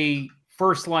 he's a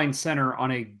first line center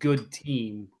on a good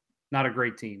team, not a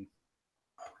great team,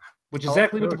 which is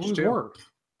exactly what the Blues were.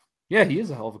 Yeah, he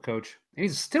is a hell of a coach, and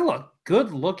he's still a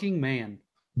good looking man.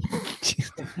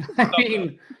 I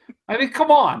mean,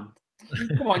 come on.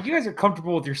 Come on, you guys are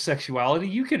comfortable with your sexuality.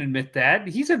 You can admit that.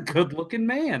 He's a good-looking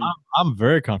man. I'm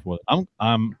very comfortable with it.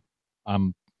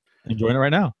 I'm enjoying it right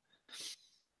now.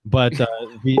 But I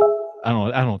don't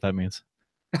know what that means.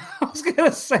 I was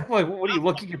gonna say, like, what are you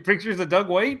looking at pictures of Doug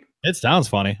Waite? It sounds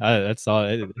funny. That's all.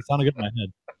 It sounded good in my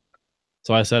head,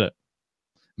 so I said it.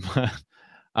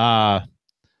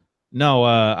 No,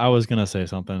 I was gonna say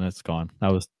something. It's gone.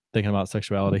 I was thinking about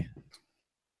sexuality.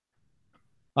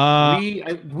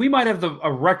 We might have a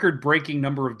record-breaking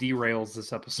number of derails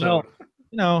this episode.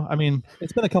 I mean,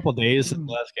 it's been a couple of days since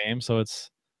the last game, so it's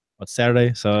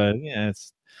Saturday. So yeah,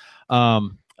 it's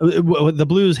the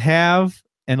Blues have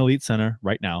an elite center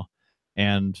right now,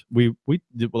 and we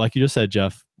like you just said,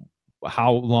 Jeff.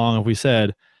 How long have we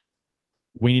said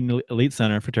we need an elite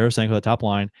center for Tarasenko, the top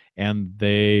line, and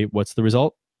what's the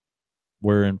result?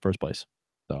 We're in first place,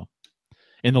 so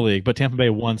in the league. But Tampa Bay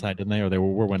won tonight, didn't they? Or they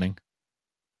were winning.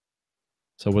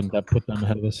 So wouldn't that put them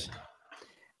ahead of us?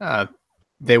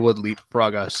 They would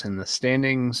leapfrog us in the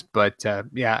standings, but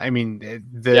yeah, I mean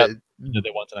they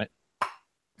won tonight.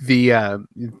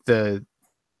 The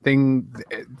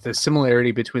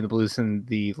similarity between the Blues and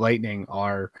the Lightning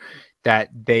are that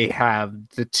they have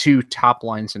the two top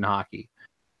lines in hockey.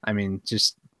 I mean,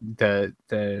 just the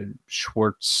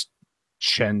Schwartz,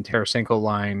 Chen, Tarasenko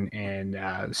line, and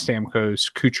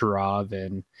Stamkos, Kucherov,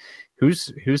 and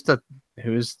who's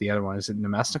the other one? Is it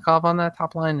Nemesnikov on that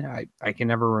top line? I can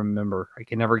never remember. I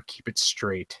can never keep it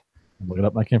straight. Look it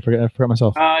up. I forgot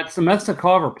myself. It's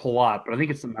Nemesnikov or Palat, but I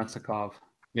think it's Nemesnikov.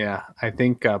 Yeah, I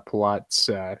think Palat's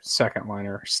second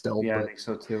liner still. Yeah, I think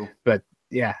so too. But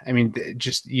yeah, I mean,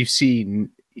 just you see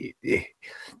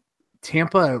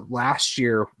Tampa last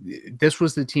year, this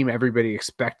was the team everybody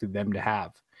expected them to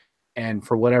have. And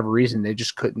for whatever reason, they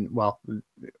just couldn't. Well,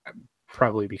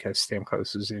 probably because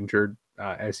Stamkos is injured,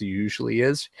 as he usually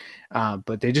is.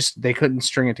 But they couldn't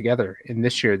string it together. And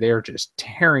this year, they are just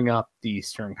tearing up the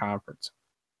Eastern Conference.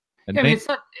 And yeah, I mean,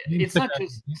 it's not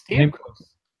just Stamkos.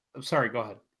 I'm sorry, go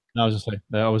ahead. No, I was just saying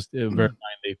that was very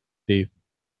the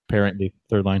parent, the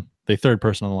third line, the third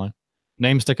person on the line.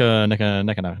 Name Stikka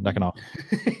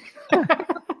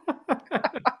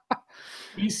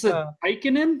Issa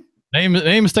Heikkinen? Name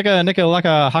Stikka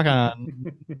Nikalaka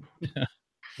Hakan.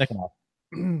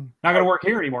 Not gonna work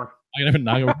here anymore.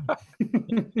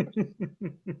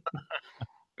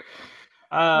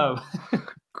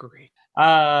 Great.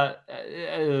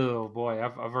 Oh boy,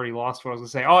 I've already lost what I was gonna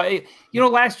say. Oh,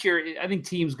 last year I think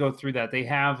teams go through that. They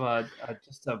have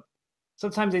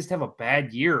sometimes they just have a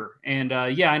bad year, and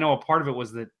yeah, I know a part of it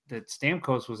was that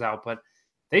Stamkos was out, but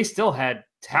they still had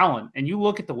talent. And you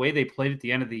look at the way they played at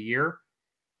the end of the year.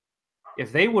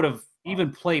 If they would have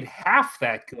even played half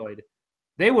that good,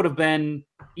 they would have been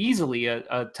easily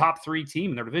a top 3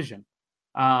 team in their division.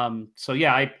 So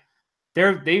yeah,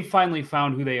 they've finally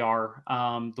found who they are.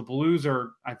 The Blues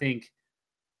are, I think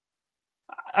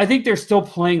they're still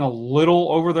playing a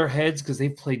little over their heads because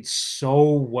they've played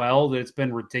so well that it's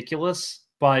been ridiculous.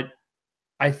 But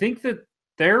I think that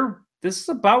this is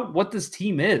about what this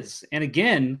team is. And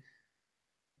again,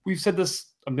 we've said this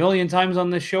a million times on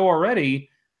this show already.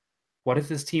 What if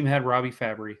this team had Robbie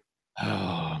Fabry?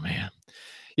 Oh man.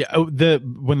 Yeah,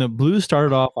 when the Blues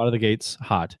started off out of the gates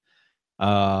hot, we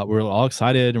were all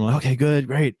excited and we're like, okay, good,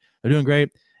 great, they're doing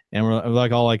great, and we're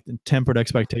like all like tempered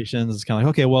expectations. It's kind of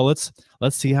like, okay, well let's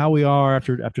see how we are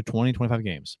after 20, 25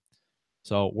 games.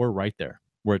 So we're right there.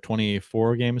 We're at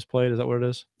 24 games played. Is that what it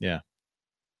is? Yeah.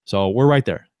 So we're right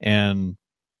there, and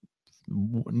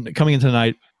coming into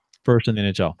tonight, first in the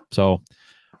NHL. So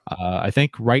I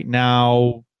think right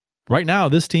now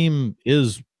this team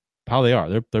is how they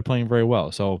are. They're playing very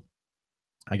well. So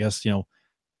I guess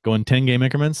go in 10 game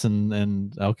increments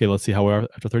and okay, let's see how we are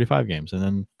after 35 games and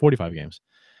then 45 games.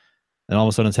 And all of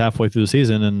a sudden it's halfway through the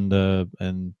season and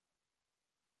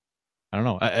I don't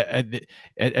know.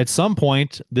 At some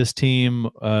point this team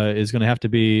is going to have to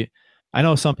be, I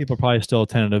know some people are probably still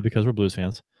tentative because we're Blues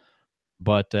fans,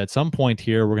 but at some point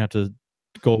here we're going to have to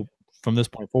go from this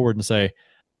point forward and say,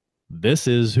 this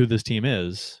is who this team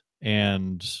is,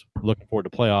 and looking forward to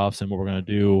playoffs and what we're going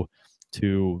to do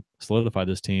to solidify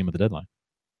this team at the deadline.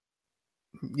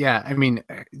 Yeah, I mean,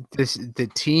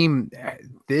 the team.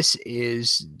 This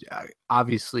is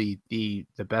obviously the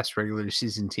best regular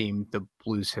season team the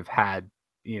Blues have had,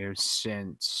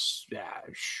 since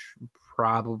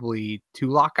probably 2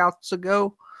 lockouts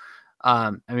ago.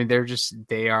 I mean, they're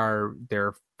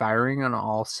firing on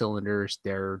all cylinders.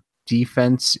 Their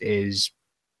defense is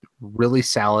really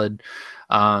solid.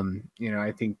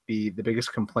 I think the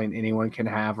biggest complaint anyone can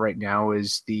have right now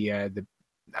is the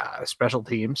special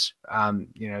teams.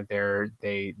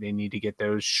 They need to get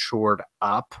those shored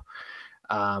up.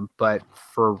 But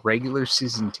for a regular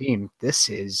season team, this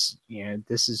is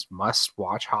must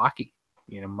watch hockey.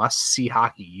 Must see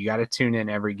hockey. You got to tune in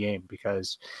every game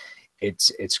because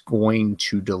it's going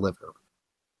to deliver.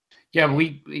 Yeah,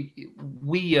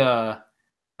 we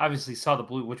obviously saw the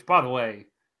Blue, which, by the way,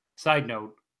 side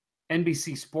note,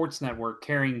 NBC Sports Network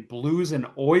carrying Blues and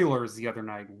Oilers the other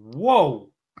night.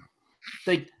 Whoa!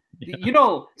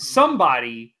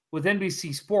 Somebody with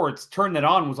NBC Sports turned that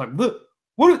on and was like,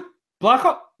 what?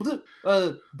 Blackhawk?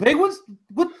 Big ones?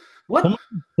 What?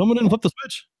 Someone didn't flip the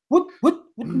switch. What?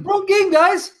 Wrong game,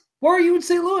 guys. Why are you in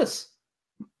St. Louis?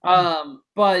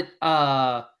 But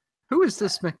who is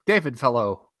this McDavid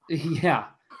fellow? Yeah.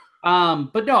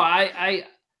 But no, I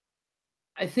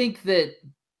think that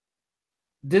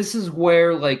this is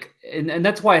where, and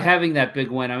that's why having that big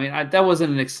win, I mean, that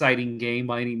wasn't an exciting game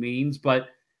by any means, but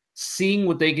seeing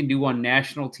what they can do on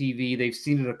national TV, they've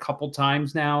seen it a couple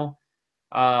times now.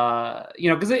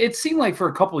 Because it seemed like for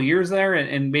a couple of years there,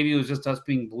 and maybe it was just us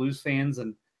being Blues fans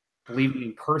and believing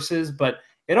in curses, but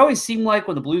it always seemed like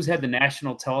when the Blues had the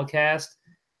national telecast,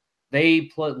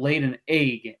 they laid an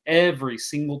egg every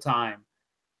single time.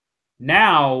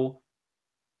 Now,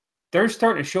 they're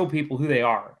starting to show people who they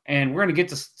are. And we're going to get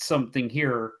to something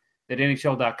here that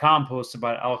NHL.com posts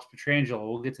about Alex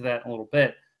Pietrangelo. We'll get to that in a little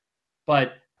bit.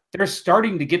 But they're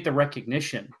starting to get the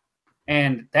recognition.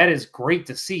 And that is great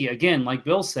to see. Again, like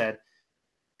Bill said,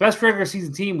 best regular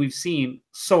season team we've seen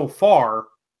so far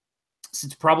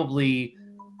since probably,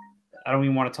 I don't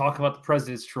even want to talk about the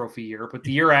President's Trophy year, but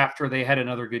the year after they had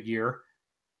another good year.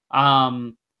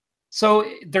 So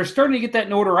they're starting to get that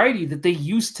notoriety that they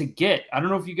used to get. I don't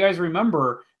know if you guys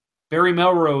remember Barry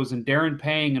Melrose and Darren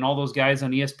Pang and all those guys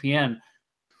on ESPN.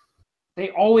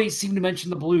 They always seem to mention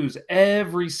the Blues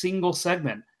every single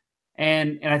segment.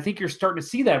 And I think you're starting to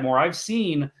see that more. I've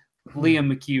seen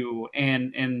Liam McHugh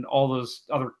and all those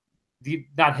other,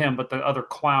 not him, but the other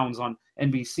clowns on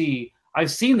NBC.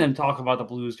 I've seen them talk about the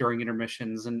Blues during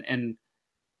intermissions, and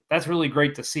that's really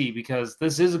great to see because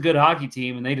this is a good hockey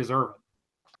team and they deserve it.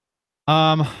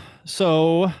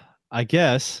 So I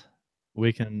guess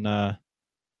we can,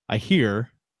 I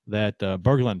hear that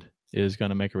Berglund is going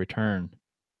to make a return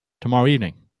tomorrow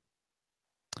evening.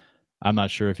 I'm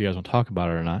not sure if you guys want to talk about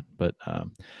it or not, but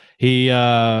he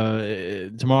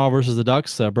tomorrow versus the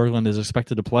Ducks, Berglund is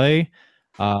expected to play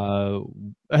ahead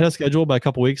of schedule by a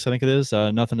couple weeks. I think it is.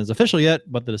 Nothing is official yet,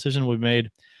 but the decision will be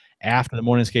made after the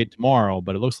morning skate tomorrow.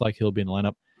 But it looks like he'll be in the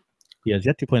lineup. He has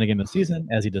yet to play in a game this season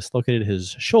as he dislocated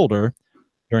his shoulder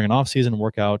during an off-season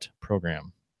workout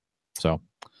program. So,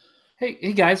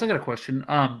 hey guys, I got a question.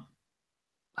 How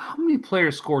many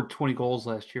players scored 20 goals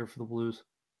last year for the Blues?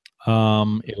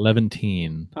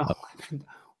 11. Oh,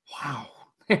 wow.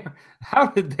 How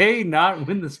did they not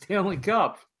win the Stanley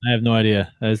Cup? I have no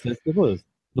idea. It's the Blues.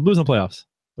 The Blues in the playoffs.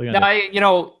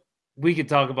 Now, we could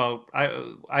talk about.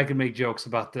 I could make jokes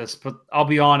about this, but I'll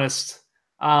be honest.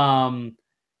 Berglund's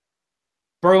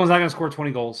not going to score 20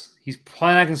 goals. He's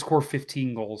probably not going to score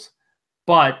 15 goals.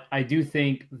 But I do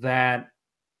think that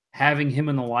having him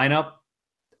in the lineup,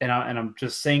 and I'm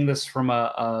just saying this from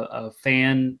a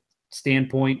fan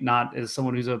standpoint, not as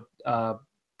someone who's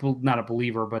not a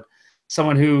believer, but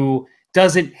someone who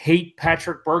doesn't hate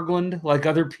Patrick Berglund like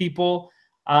other people.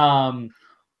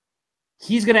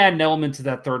 He's going to add an element to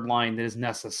that third line that is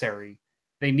necessary.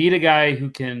 They need a guy who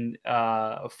can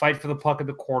fight for the puck at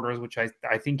the quarters, which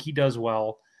I think he does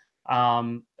well.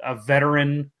 A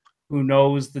veteran who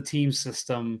knows the team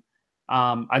system.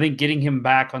 I think getting him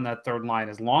back on that third line,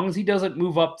 as long as he doesn't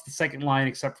move up to the second line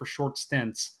except for short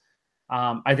stints,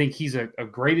 I think he's a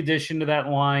great addition to that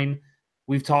line.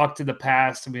 We've talked in the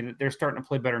past. I mean, they're starting to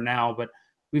play better now, but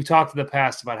we've talked in the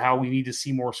past about how we need to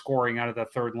see more scoring out of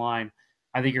that third line.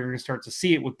 I think you're going to start to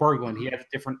see it with Berglund. He has a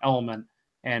different element.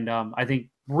 And I think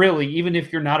really, even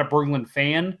if you're not a Berglund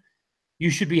fan, you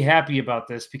should be happy about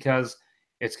this because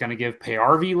it's going to give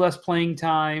Pay-RV less playing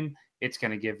time. It's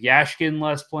going to give Yashkin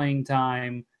less playing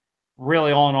time.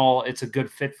 Really, all in all, it's a good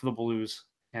fit for the Blues.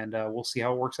 And we'll see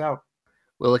how it works out.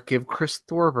 Will it give Chris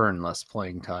Thorburn less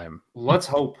playing time? Let's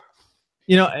hope.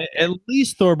 At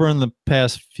least Thorburn the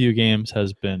past few games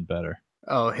has been better.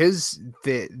 Oh,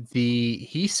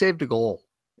 he saved a goal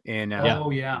in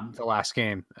the last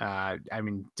game.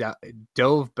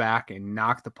 Dove back and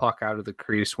knocked the puck out of the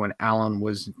crease when Allen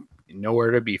was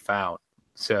nowhere to be found.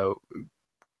 So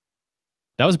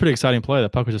that was a pretty exciting play. The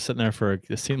puck was just sitting there for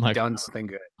it seemed like done something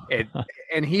good.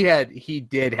 And he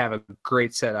did have a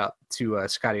great setup to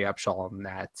Scotty Upshaw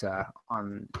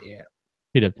on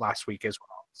he did last week as well.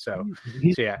 So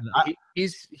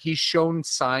he's shown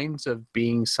signs of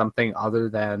being something other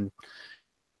than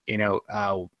eat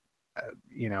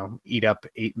up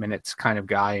 8 minutes kind of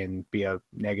guy and be a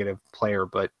negative player.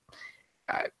 But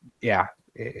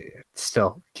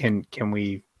still, can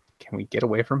we get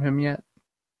away from him yet?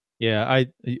 Yeah,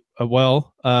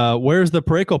 where's the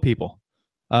Parayko people?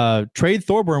 Trade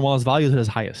Thorburn while his value is at his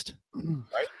highest.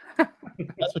 Right?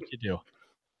 That's what you do.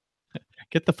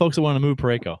 Get the folks that want to move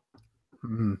Parayko.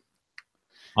 Mm-hmm.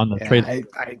 On the trade.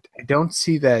 I don't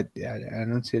see that. I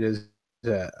don't see it as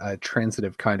a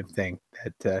transitive kind of thing.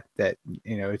 That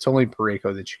it's only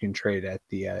Parayko that you can trade at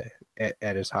the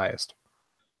at his highest.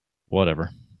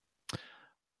 Whatever.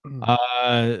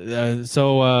 As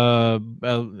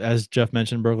Jeff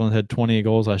mentioned, Berglund had 20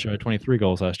 goals last year, 23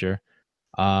 goals last year.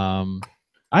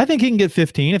 I think he can get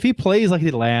 15 if he plays like he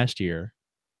did last year.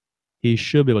 He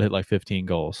should be able to hit like 15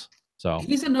 goals. So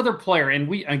he's another player, and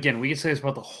we can say this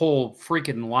about the whole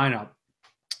freaking lineup.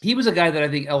 He was a guy that I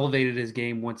think elevated his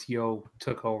game once Yo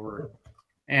took over,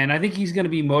 and I think he's going to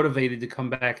be motivated to come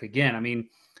back again. I mean,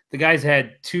 the guy's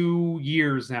had 2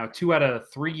 years now, 2 out of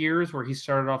 3 years where he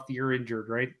started off the year injured,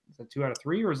 right? Is that 2 out of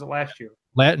 3, or is it last year?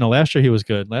 Last year he was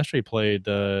good. Last year he played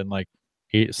in like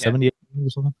 78 or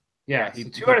something. Yeah, he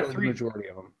 2 out of 3. Majority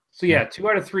of them. So 2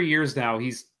 out of 3 years now.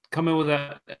 He's coming with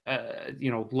a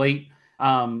late.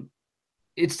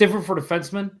 It's different for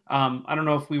defensemen. I don't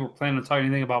know if we were planning on talking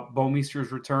anything about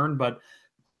Bouwmeester's return, but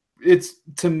it's,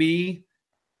 to me,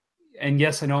 and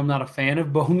yes, I know I'm not a fan of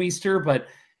Bouwmeester, but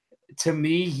to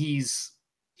me, he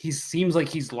seems like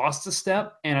he's lost a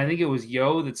step. And I think it was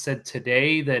Yo that said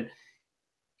today that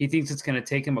he thinks it's going to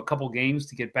take him a couple games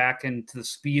to get back into the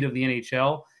speed of the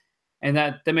NHL. And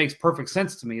that makes perfect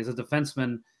sense to me. As a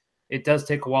defenseman, it does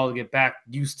take a while to get back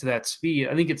used to that speed.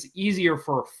 I think it's easier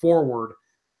for a forward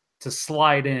to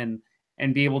slide in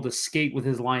and be able to skate with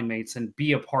his line mates and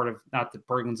be a part of, not that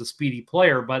Berglund's a speedy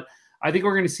player, but I think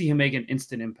we're going to see him make an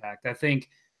instant impact. I think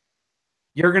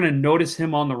you're going to notice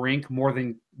him on the rink more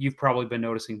than you've probably been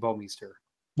noticing Bouwmeester.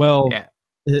 Well,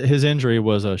 his injury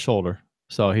was a shoulder,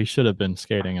 so he should have been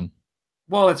skating. And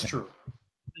well, that's true.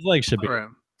 His legs should be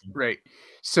right.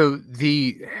 So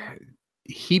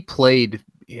he played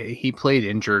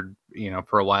injured,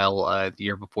 for a while the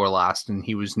year before last, and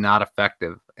he was not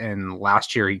effective. And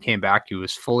last year he came back, he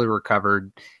was fully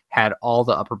recovered, had all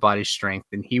the upper body strength,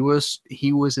 and he was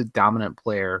a dominant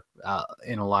player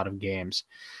in a lot of games.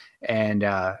 And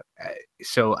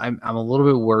so I'm a little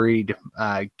bit worried,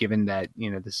 given that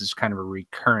this is kind of a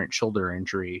recurrent shoulder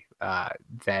injury,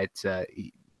 that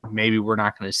maybe we're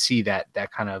not going to see that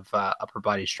kind of upper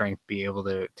body strength be able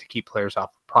to keep players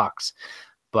off the pucks.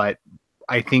 But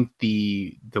I think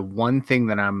the one thing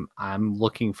that I'm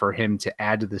looking for him to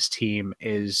add to this team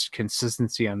is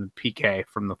consistency on the PK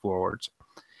from the forwards.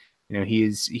 He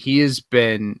has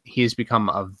become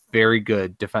a very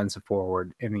good defensive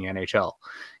forward in the NHL.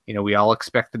 We all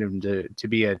expected him to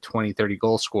be a 20, 30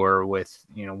 goal scorer with,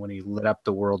 when he lit up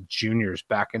the World Juniors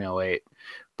back in 2008.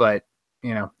 But,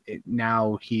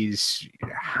 now he's,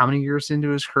 how many years into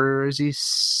his career is he?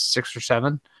 6 or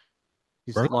 7?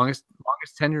 He's the longest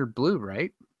tenured Blue,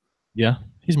 right? Yeah,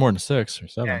 he's more than 6 or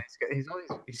 7. Yeah,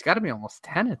 he's got to be almost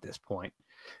 10 at this point.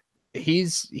 He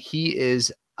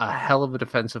is a hell of a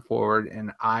defensive forward,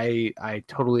 and I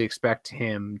totally expect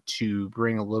him to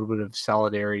bring a little bit of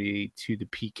solidarity to the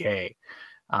PK.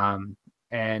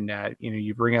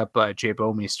 You bring up Jay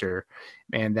Bouwmeester,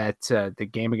 and that the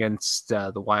game against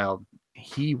the Wild,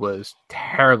 he was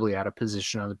terribly out of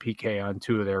position on the PK on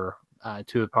 2 of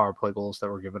the power play goals that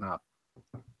were given up.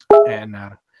 And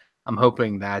I'm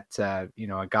hoping that a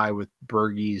guy with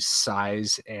Bergey's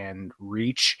size and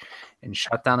reach and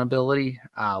shutdown ability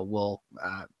will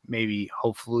maybe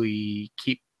hopefully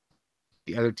keep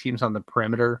the other teams on the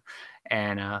perimeter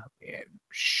and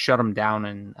shut them down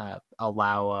and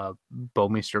allow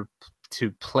Bouwmeester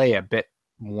to play a bit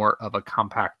more of a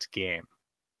compact game.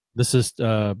 This is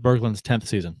Berglund's 10th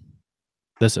season.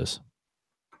 This is.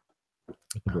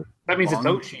 That means it's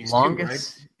Ochi's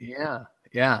longest, too, right?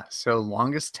 Yeah. So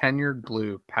longest tenured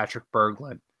Blue, Patrick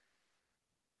Berglund.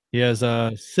 He has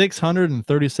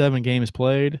 637 games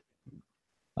played.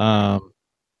 Let's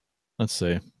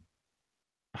see.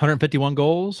 151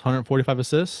 goals, 145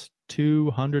 assists,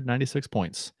 296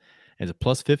 points. He's a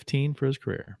plus 15 for his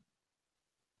career.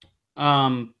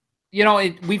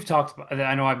 We've talked about.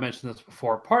 I know I've mentioned this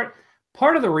before. Part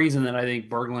of the reason that I think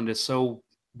Berglund is so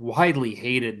widely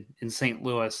hated in St.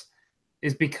 Louis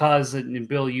is because, and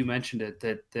Bill, you mentioned it,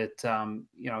 that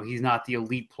he's not the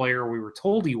elite player we were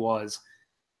told he was.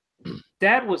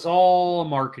 That was all a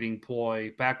marketing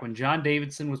ploy back when John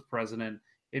Davidson was president.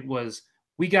 It was,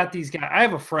 we got these guys. I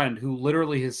have a friend who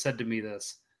literally has said to me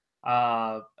this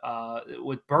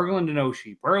with Berglund and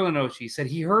Oshie. He said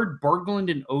he heard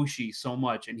Berglund and Oshie so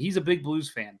much, and he's a big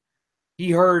Blues fan. He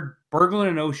heard Berglund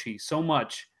and Oshie so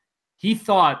much, he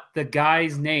thought the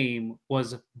guy's name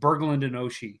was Berglund and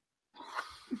Oshie.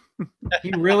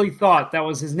 He really thought that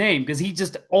was his name because he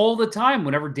just all the time,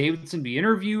 whenever Davidson be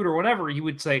interviewed or whatever, he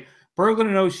would say Berglund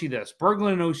and Oshie this,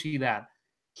 Berglund and Oshie that.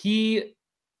 He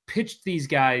pitched these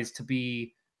guys to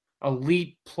be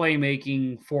elite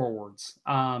playmaking forwards.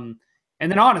 And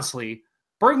then honestly,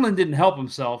 Berglund didn't help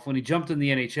himself when he jumped in the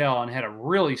NHL and had a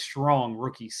really strong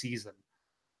rookie season.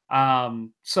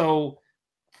 So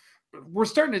we're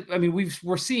starting to,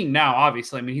 we're seeing now,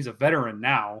 obviously, he's a veteran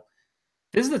now.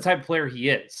 This is the type of player he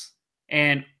is.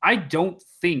 And I don't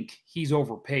think he's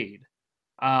overpaid.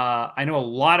 I know a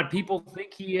lot of people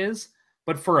think he is,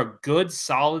 but for a good,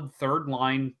 solid third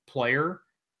line player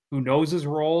who knows his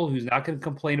role, who's not going to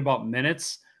complain about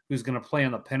minutes, who's going to play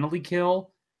on the penalty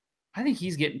kill, I think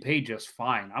he's getting paid just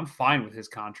fine. I'm fine with his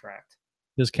contract.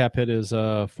 His cap hit is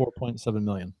 $4.7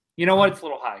 million. You know what? It's a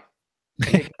little high.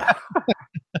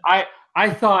 I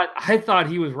thought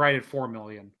he was right at $4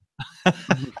 million.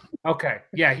 Okay,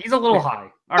 yeah, he's a little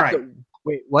high. All right.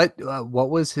 Wait, what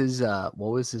was his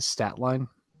stat line?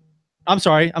 I'm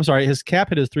sorry. His cap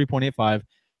hit is 3.85.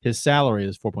 His salary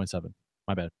is 4.7.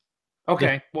 My bad.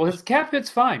 Okay. Well, his cap hit's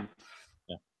fine.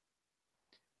 Yeah.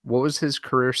 What was his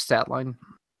career stat line?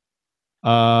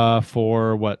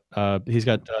 For what? He's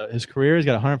got his career. He's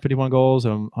got 151 goals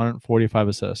and 145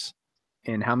 assists.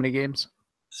 In how many games?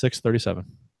 637.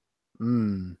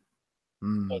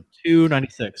 So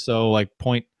 296. So like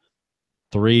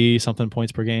 0.3 something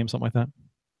points per game, something like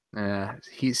that.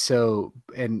 He's so,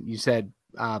 and you said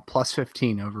plus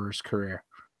 15 over his career.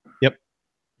 Yep.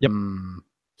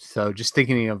 So just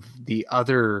thinking of the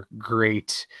other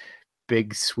great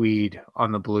big Swede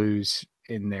on the Blues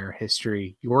in their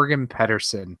history, Jorgen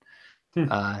Pettersson.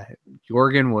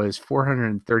 Jorgen was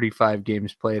 435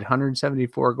 games played,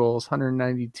 174 goals,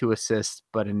 192 assists,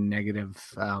 but a negative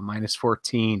minus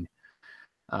 14.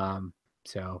 Plus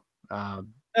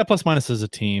minus is a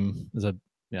team. It's a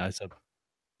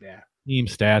team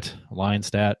stat, line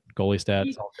stat, goalie stat.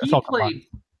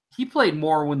 He played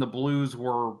more when the Blues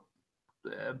were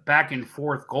back and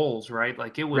forth goals, right?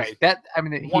 Like it was right. That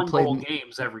he played goal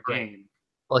games every game.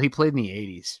 Well, he played in the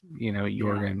 80s,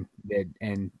 Jorgen did,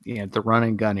 and the run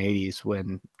and gun 80s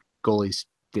when goalies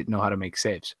didn't know how to make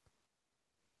saves.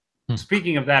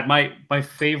 Speaking of that, my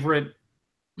favorite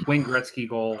Wayne Gretzky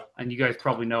goal, and you guys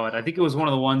probably know it. I think it was one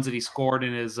of the ones that he scored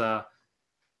in his one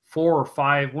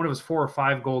of his 4 or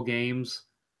 5 goal games.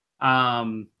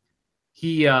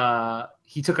 He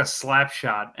took a slap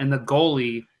shot, and the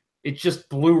goalie, it just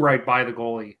blew right by the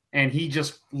goalie, and he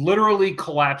just literally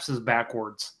collapses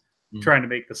backwards trying to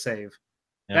make the save.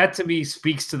 Yep. That to me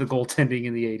speaks to the goaltending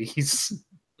in the 80s.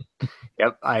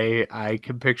 Yep, I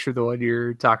can picture the one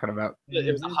you're talking about.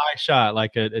 It was a high shot,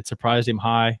 like it surprised him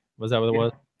high. Was that what it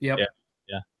was? Yep.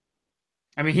 Yeah.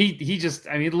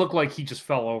 It looked like he just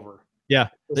fell over. Yeah.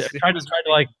 Tried to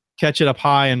like catch it up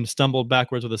high and stumbled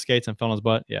backwards with the skates and fell on his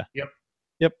butt. Yeah.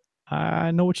 Yep.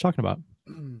 I know what you're talking about.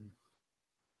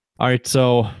 All right,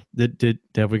 so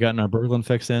have we gotten our Berglund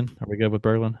fix in? Are we good with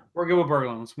Berglund? We're good with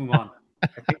Berglund. Let's move on.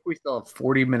 I think we still have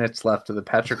 40 minutes left of the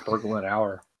Patrick Berglund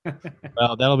hour.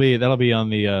 Well, that'll be on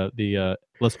the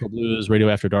Let's Go Blues Radio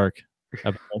After Dark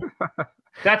episode.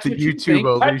 That's the YouTube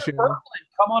only show.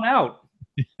 Come on out.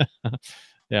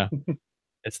 Yeah,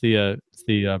 it's the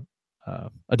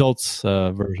adults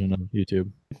version of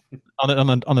YouTube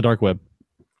on the dark web.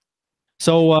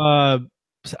 So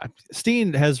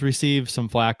Steen has received some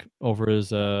flack over his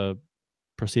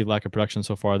perceived lack of production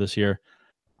so far this year.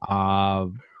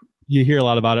 You hear a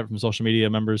lot about it from social media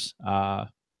members.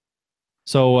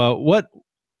 So what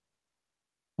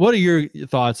are your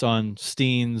thoughts on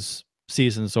Steen's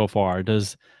season so far?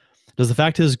 Does the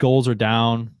fact his goals are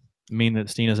down mean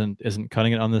that Steen isn't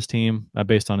cutting it on this team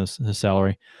based on his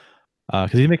salary?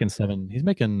 Because he's making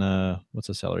what's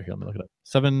his salary here? Let me look it up.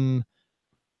 7.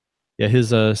 Yeah, his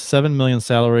 7 million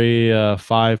salary,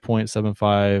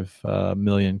 5.75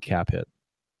 million cap hit.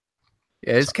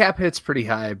 Yeah, his cap hit's pretty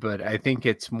high, but I think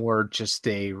it's more just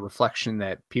a reflection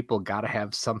that people got to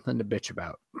have something to bitch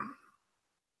about.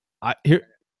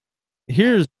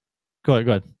 Here's go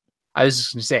ahead. I was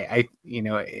just gonna say,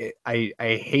 I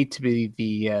hate to be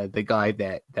the guy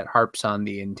that harps on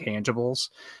the intangibles,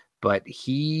 but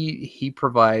he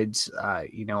provides a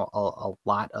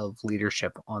lot of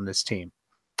leadership on this team,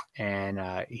 and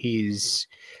I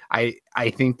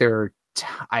think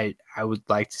I would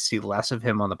like to see less of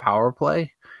him on the power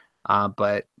play.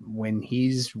 But when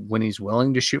he's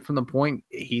willing to shoot from the point,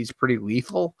 he's pretty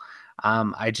lethal.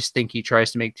 I just think he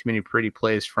tries to make too many pretty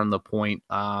plays from the point.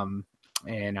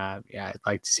 Yeah, I'd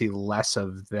like to see less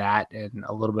of that and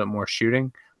a little bit more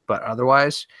shooting. But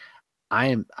otherwise,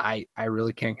 I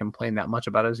really can't complain that much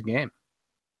about his game.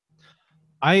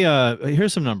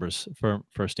 Here's some numbers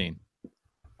for Steen.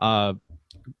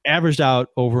 Averaged out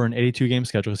over an 82 game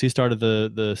schedule because he started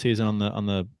the season on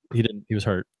the he was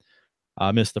hurt.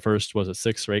 Missed the first, was it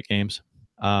 6 or 8 games.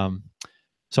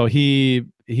 So he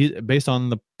based on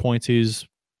the points he's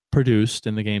produced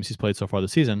in the games he's played so far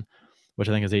this season, which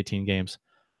I think is 18 games.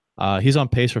 He's on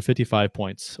pace for 55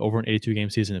 points over an 82 game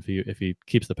season if he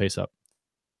keeps the pace up.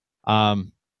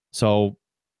 So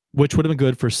which would have been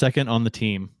good for second on the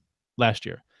team last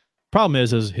year. Problem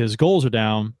is his goals are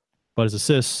down, but his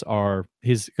assists are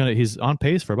he's on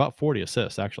pace for about 40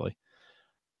 assists actually.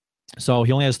 So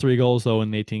he only has 3 goals though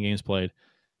in the 18 games played,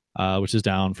 which is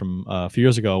down from a few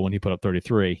years ago when he put up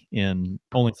 33 in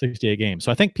only 68 games.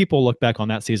 So I think people look back on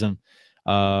that season,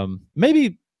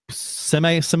 maybe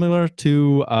similar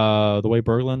to the way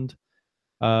Berglund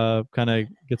kind of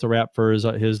gets a rap for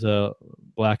his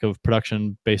lack of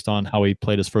production based on how he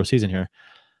played his first season here.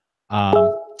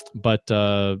 So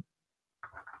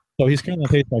he's currently on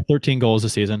pace by 13 goals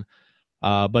this season.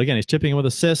 But again, he's chipping in with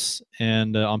assists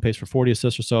and on pace for 40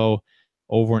 assists or so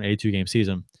over an 82 game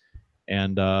season.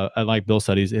 And like Bill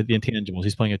said, he's the intangibles.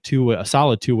 He's playing a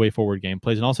solid two-way forward game,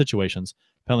 plays in all situations,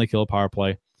 penalty kill, power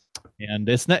play. And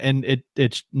it's not, and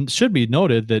it should be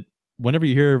noted that whenever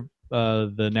you hear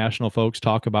the national folks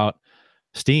talk about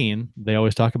Steen, they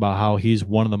always talk about how he's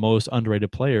one of the most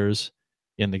underrated players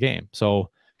in the game. So,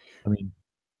 I mean,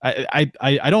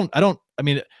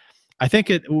 I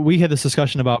think we had this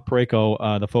discussion about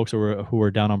Parayko. The folks who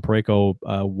were down on Parayko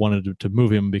wanted to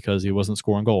move him because he wasn't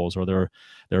scoring goals, or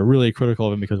they're really critical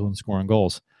of him because he wasn't scoring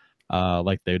goals,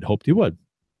 like they'd hoped he would.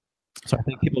 So I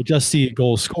think people just see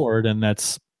goals scored, and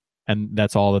that's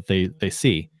all that they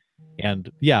see.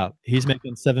 And yeah, he's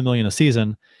making $7 million a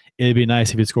season. It'd be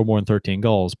nice if he'd score more than 13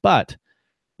 goals. But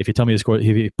if you tell me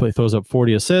he throws up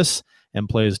 40 assists and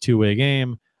plays a two-way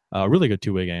game, a really good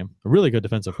two-way game, a really good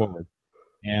defensive forward,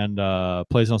 and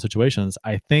plays in all situations,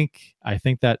 I think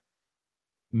that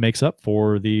makes up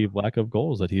for the lack of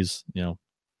goals that he's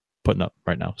putting up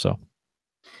right now. So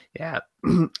yeah,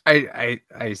 I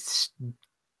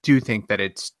do think that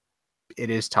it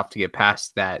is tough to get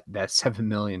past that 7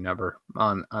 million number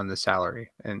on the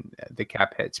salary, and the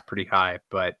cap hit's pretty high.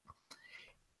 But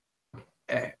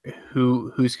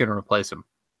who's going to replace him?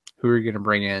 Who are you going to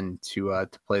bring in to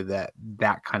play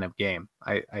that kind of game?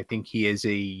 I think he is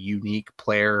a unique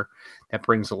player that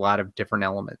brings a lot of different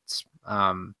elements.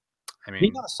 I mean,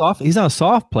 he's not a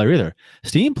soft player either.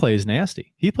 Steen plays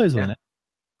nasty. He plays with it,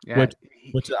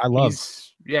 which I love.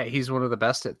 He's one of the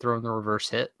best at throwing the reverse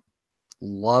hit.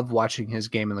 Love watching his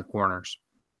game in the corners.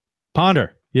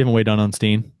 Ponder, you haven't weighed on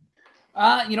Steen.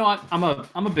 I'm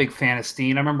a big fan of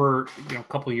Steen. I remember a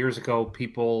couple of years ago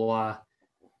people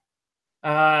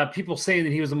saying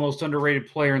that he was the most underrated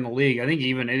player in the league. I think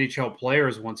even NHL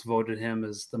players once voted him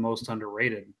as the most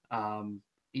underrated.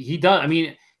 He does. I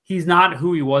mean, he's not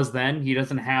who he was then. He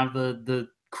doesn't have the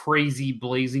crazy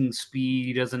blazing speed.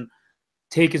 He doesn't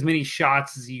take as many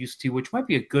shots as he used to, which might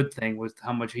be a good thing with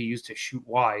how much he used to shoot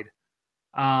wide.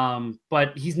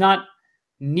 But he's not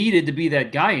needed to be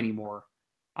that guy anymore.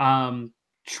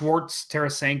 Schwartz,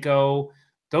 Tarasenko,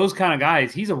 those kind of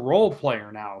guys, he's a role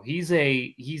player now. He's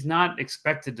not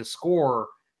expected to score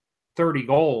 30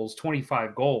 goals,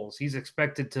 25 goals. He's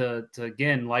expected to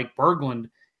again, like Berglund,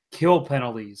 kill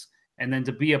penalties, and then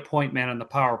to be a point man on the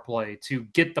power play, to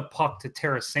get the puck to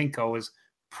Tarasenko is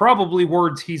probably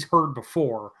words he's heard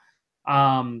before.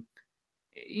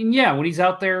 And yeah, when he's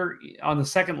out there on the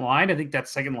second line, I think that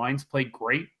second line's played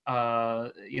great.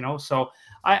 So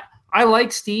I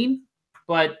like Steen,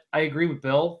 but I agree with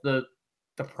Bill. The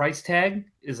price tag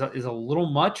is a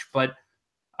little much, but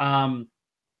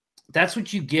that's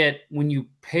what you get when you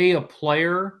pay a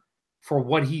player for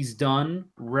what he's done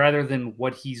rather than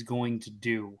what he's going to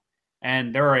do.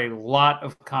 And there are a lot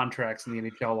of contracts in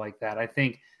the NHL like that. I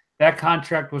think that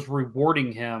contract was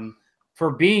rewarding him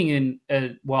for being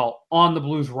on the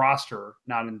Blues roster,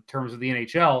 not in terms of the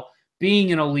NHL,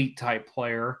 being an elite type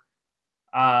player,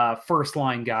 first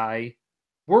line guy.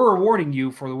 We're rewarding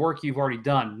you for the work you've already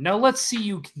done. Now let's see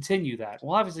you continue that.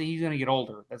 Well, obviously he's going to get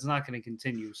older. That's not going to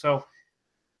continue. So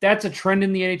that's a trend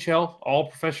in the NHL, all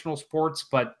professional sports,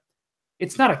 but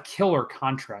it's not a killer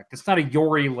contract. It's not a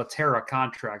Yori Laterra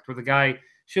contract where the guy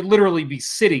should literally be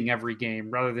sitting every game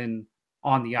rather than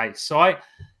on the ice. So I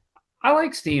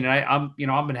like Steen. I've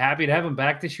been happy to have him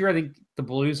back this year. I think the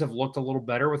Blues have looked a little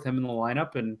better with him in the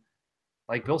lineup. And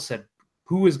like Bill said,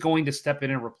 who is going to step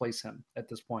in and replace him at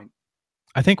this point?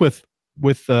 I think with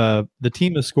the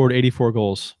team has scored 84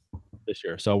 goals this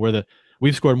year. So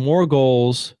we've scored more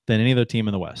goals than any other team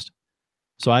in the West.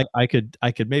 So I could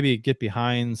maybe get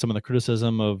behind some of the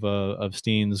criticism of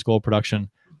Steen's goal production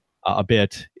a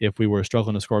bit if we were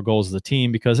struggling to score goals as a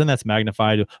team, because then that's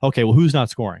magnified. Okay, well, who's not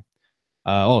scoring?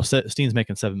 Steen's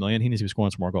making $7 million. He needs to be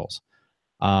scoring some more goals.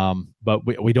 But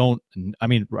we don't. I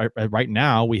mean, right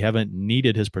now we haven't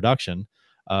needed his production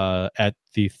at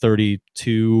the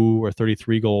 32 or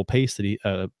 33 goal pace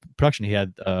that production he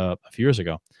had a few years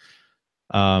ago.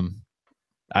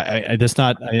 It's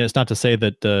not to say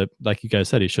that like you guys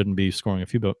said, he shouldn't be scoring a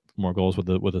few more goals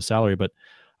with a salary, but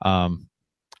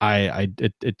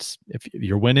it's if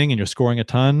you're winning and you're scoring a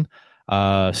ton,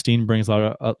 Steen brings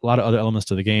a lot of other elements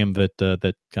to the game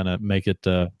that kind of make it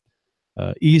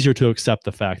easier to accept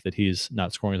the fact that he's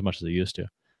not scoring as much as he used to.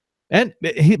 And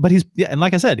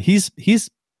like I said, he's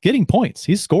getting points.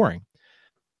 He's scoring.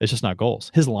 It's just not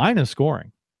goals. His line is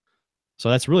scoring. So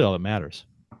that's really all that matters,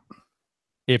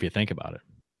 if you think about it.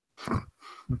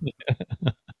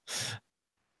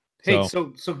 Hey,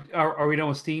 so are we done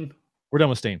with Steen? We're done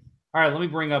with Steen. All right, let me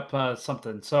bring up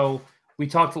something. So we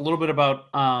talked a little bit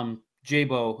about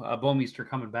Bouwmeester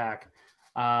coming back.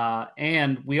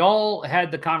 And we all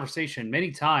had the conversation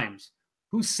many times.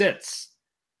 Who sits?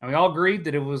 And we all agreed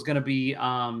that it was going to be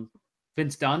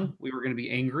Vince Dunn. We were going to be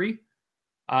angry.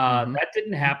 That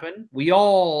didn't happen. We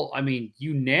all,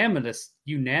 unanimously.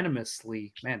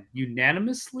 Humanistically.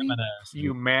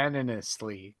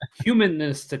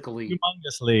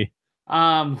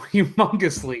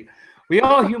 Humongously. We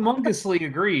all humongously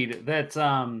agreed that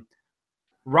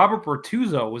Robert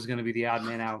Bortuzzo was going to be the odd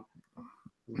man out.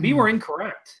 We were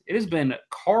incorrect. It has been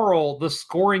Carl, the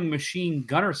scoring machine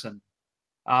Gunnarsson.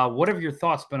 What have your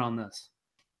thoughts been on this?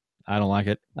 I don't like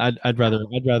it. I'd rather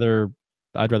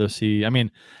see. I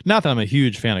mean, not that I'm a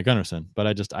huge fan of Gunnarsson, but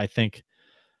I think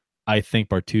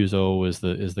Bortuzzo is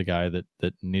the guy that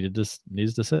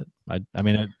needs to sit. I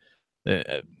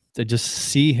just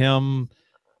see him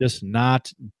just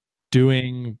not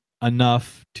doing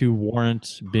enough to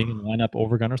warrant being in the lineup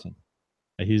over Gunnarsson.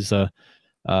 He's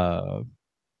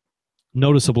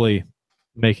noticeably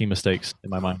making mistakes in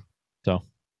my mind. So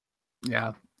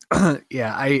yeah.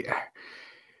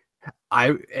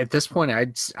 I at this point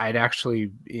I'd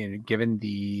actually, given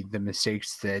the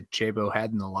mistakes that Jabo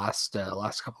had in the last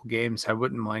couple games, I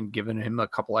wouldn't mind giving him a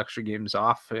couple extra games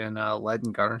off and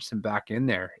letting Gunnarsson back in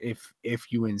there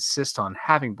if you insist on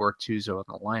having Bortuzzo in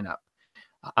the lineup.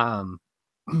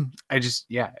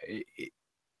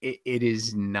 It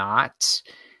is not.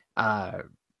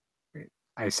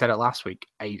 I said it last week.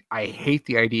 I hate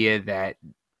the idea that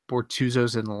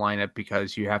Bortuzzo's in the lineup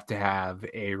because you have to have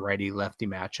a righty-lefty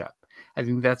matchup. I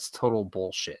think that's total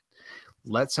bullshit.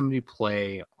 Let somebody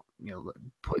play,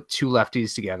 put two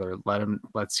lefties together.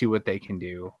 Let's see what they can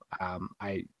do.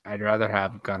 I'd rather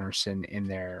have Gunnarsson in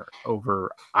there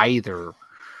over either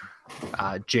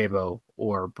Jabo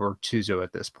or Bortuzzo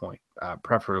at this point,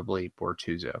 preferably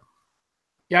Bortuzzo.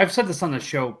 Yeah, I've said this on the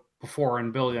show before,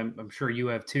 and Billy, I'm sure you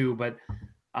have too, but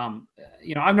I've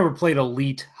never played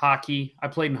elite hockey. I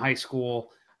played in high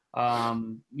school,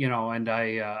 and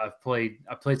I've played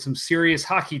some serious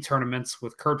hockey tournaments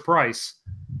with Kurt Price,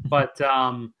 but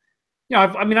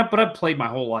I've played my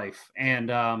whole life,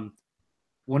 and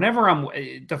whenever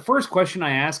the first question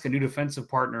I ask a new defensive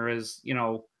partner is,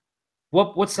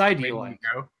 what side do you like?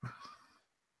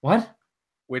 What?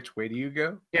 Which way do you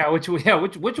go? Yeah, which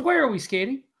way are we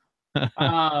skating?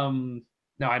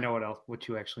 No, I know what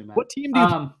you actually meant. What team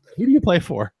who do you play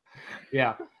for?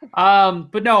 Yeah.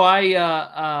 But no,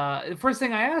 the first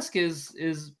thing I ask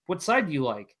is what side do you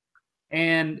like?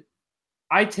 And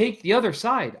I take the other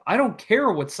side. I don't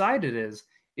care what side it is.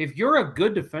 If you're a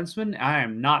good defenseman, I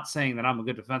am not saying that I'm a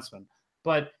good defenseman,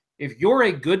 but if you're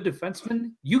a good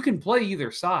defenseman, you can play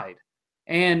either side.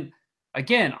 And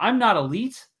again, I'm not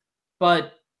elite,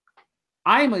 but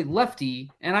I'm a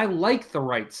lefty and I like the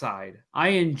right side. I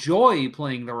enjoy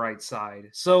playing the right side.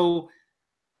 So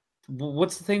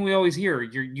what's the thing we always hear?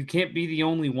 You can't be the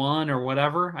only one or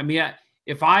whatever. I mean,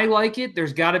 if I like it,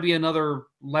 there's got to be another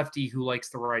lefty who likes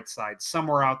the right side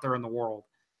somewhere out there in the world.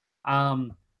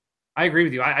 I agree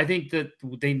with you. I think that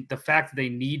the fact that they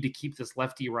need to keep this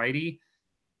lefty righty,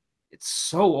 it's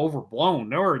so overblown.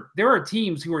 There are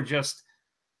teams who are just,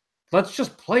 let's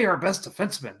just play our best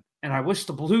defenseman, and I wish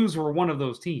the Blues were one of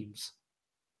those teams.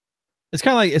 It's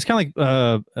kind of like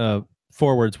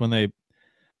forwards when they,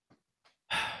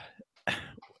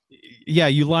 yeah,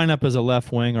 you line up as a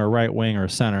left wing or right wing or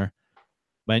center,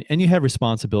 and you have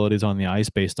responsibilities on the ice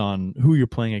based on who you're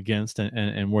playing against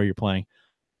and where you're playing.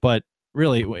 But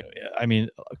really, I mean,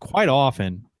 quite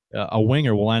often a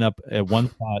winger will line up at one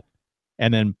spot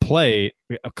and then play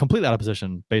completely out of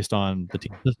position based on the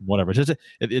team system, whatever.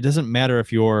 It doesn't matter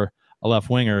if you're a left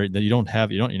winger that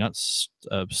you're not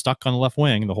stuck on the left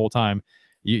wing the whole time.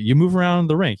 You move around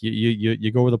the rink.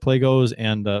 You go where the play goes,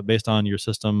 and based on your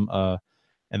system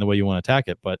and the way you want to attack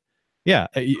it. But yeah,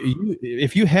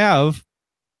 if you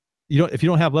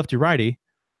don't have lefty righty,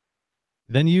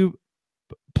 then you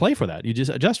play for that. You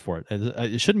just adjust for it.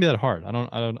 It shouldn't be that hard. I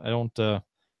don't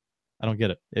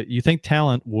get it. You think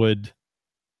talent would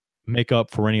make up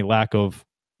for any lack of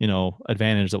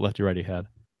advantage that lefty righty had?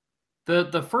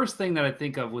 The first thing that I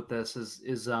think of with this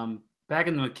is back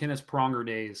in the McInnes Pronger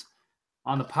days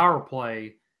on the power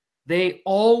play, they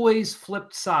always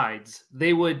flipped sides.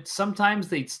 Sometimes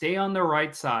they'd stay on their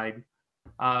right side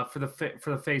for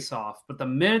the face off, but the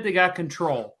minute they got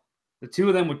control, the two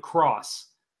of them would cross.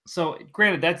 So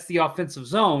granted, that's the offensive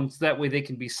zone, so that way they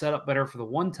can be set up better for the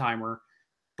one-timer.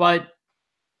 But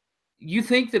you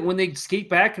think that when they skate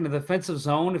back into the defensive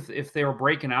zone, if they were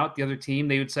breaking out the other team,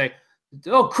 they would say,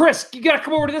 "Oh, Chris, you got to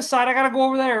come over to this side. I got to go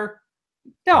over there."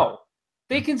 No,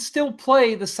 they can still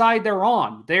play the side they're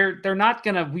on. They're not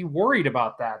going to be worried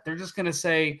about that. They're just going to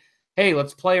say, "Hey,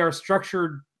 let's play our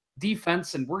structured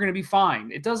defense, and we're going to be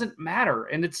fine." It doesn't matter,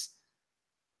 and it's.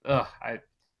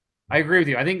 I agree with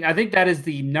you. I think that is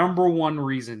the number one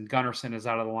reason Gunnarsson is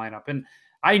out of the lineup, and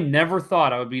I never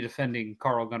thought I would be defending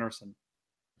Carl Gunnarsson.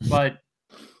 But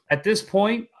at this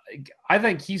point, I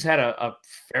think he's had a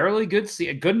fairly good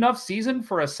enough season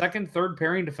for a second, third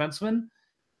pairing defenseman.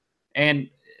 And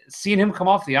seeing him come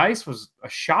off the ice was a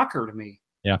shocker to me.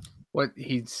 Yeah. What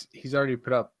he's already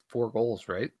put up 4 goals,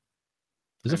 right?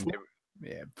 Is it 4?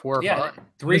 Yeah, 4 or 5.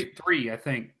 Three, I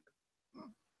think.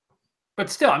 But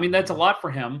still, I mean, that's a lot for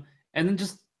him. And then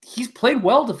he's played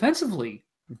well defensively.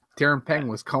 Darren Peng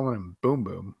was calling him Boom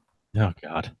Boom. Oh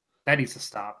God, that needs to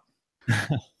stop.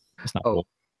 That's not cool.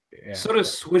 Yeah. So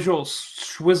does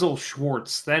Swizzle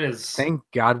Schwartz. That is. Thank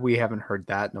God we haven't heard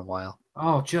that in a while.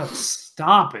 Oh, just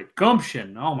stop it,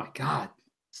 Gumption. Oh my God,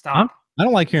 stop. I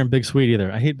don't like hearing Big Swede either.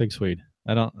 I hate Big Swede.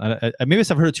 I don't. Maybe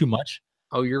I've heard it too much.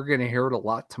 Oh, you're gonna hear it a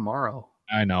lot tomorrow.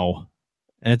 I know.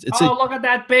 And look at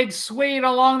that Big Swede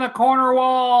along the corner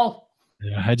wall.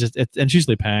 Yeah, it's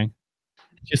usually Pang.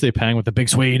 It's usually Pang with the Big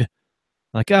Swede.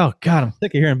 Like, oh God, I'm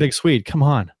sick of hearing Big Swede. Come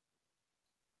on.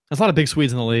 There's a lot of Big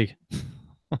Swedes in the league.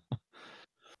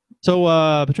 So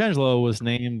Pietrangelo was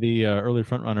named the early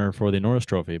frontrunner for the Norris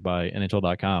Trophy by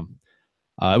NHL.com.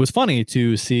 It was funny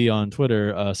to see on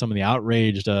Twitter some of the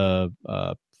outraged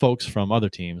folks from other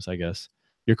teams, I guess.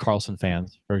 Your Carlson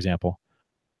fans, for example.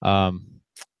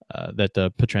 That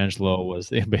Pietrangelo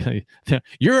was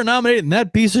you're nominating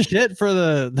that piece of shit for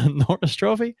the Norris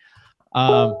Trophy.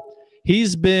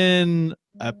 He's been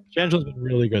Pietrangelo's been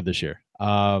really good this year.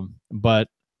 But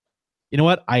you know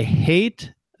what? I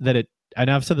hate that it. And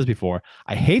I've said this before.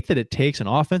 I hate that it takes an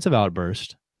offensive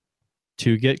outburst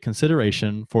to get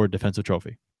consideration for a defensive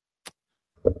trophy.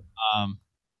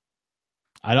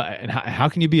 I don't. And how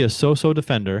can you be a so-so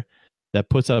defender that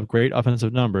puts up great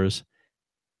offensive numbers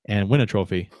and win a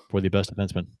trophy for the best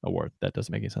defenseman award? That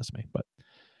doesn't make any sense to me. But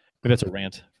maybe that's a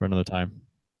rant for another time.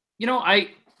 You know, I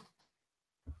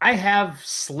have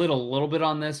slid a little bit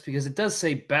on this because it does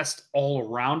say best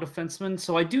all-around defenseman.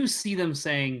 So I do see them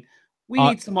saying we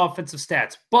need some offensive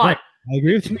stats. But right. I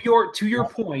agree with you. To your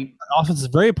point, offense is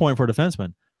very important for a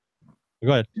defenseman.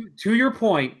 Go ahead. To your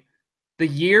point, the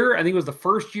year, I think it was the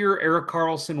first year Erik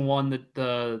Karlsson won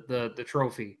the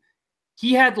trophy.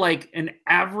 He had like an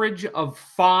average of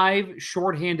 5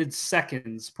 shorthanded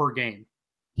seconds per game.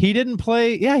 He didn't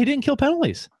play. Yeah, he didn't kill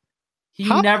penalties. He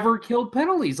never killed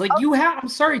penalties. Like I'm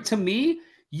sorry, to me,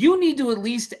 you need to at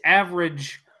least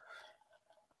average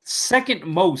second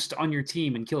most on your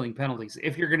team in killing penalties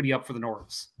if you're going to be up for the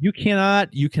Norris. You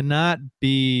cannot, in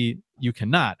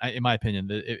my opinion,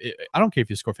 I don't care if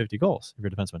you score 50 goals if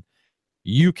you're a defenseman.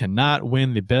 You cannot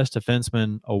win the best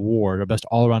defenseman award or best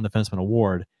all-around defenseman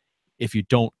award if you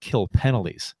don't kill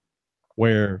penalties.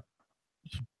 Where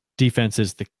defense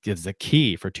is the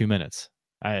key for 2 minutes.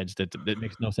 It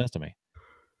makes no sense to me.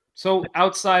 So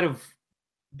outside of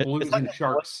It's Blues like and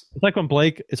Sharks, It's like when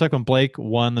Blake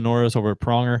won the Norris over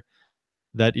Pronger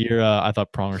that year. I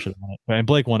thought Pronger should have won it, and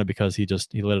Blake won it because he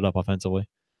lit it up offensively.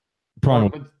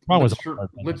 Pronger was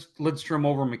Lidstrom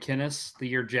over McInnes the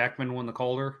year Jackman won the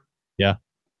Calder. Yeah,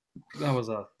 that was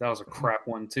a crap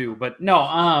one too. But no,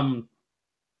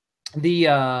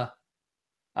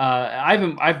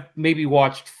 I've maybe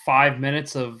watched 5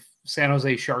 minutes of San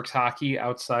Jose Sharks hockey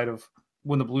outside of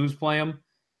when the Blues play them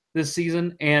this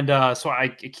season, and so I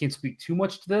can't speak too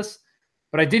much to this.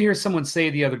 But I did hear someone say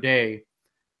the other day,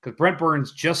 because Brent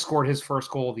Burns just scored his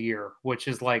first goal of the year, which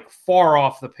is like far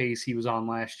off the pace he was on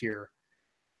last year.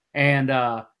 And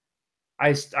I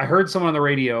heard someone on the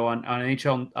radio on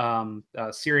NHL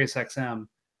Sirius XM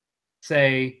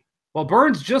say, well,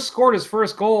 Burns just scored his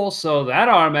first goal, so that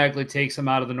automatically takes him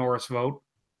out of the Norris vote.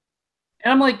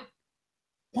 And I'm like,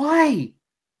 why?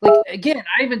 Like, again,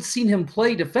 I haven't seen him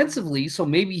play defensively, so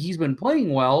maybe he's been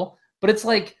playing well. But it's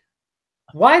like,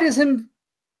 why does him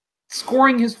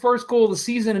scoring his first goal of the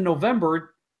season in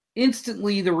November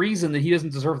instantly the reason that he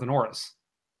doesn't deserve the Norris?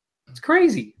 It's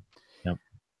crazy. Yep.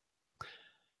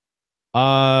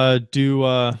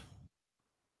 The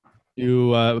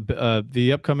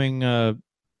upcoming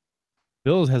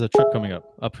Bills has a trip coming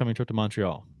up. Upcoming trip to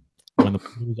Montreal when the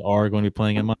Blues are going to be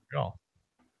playing in Montreal.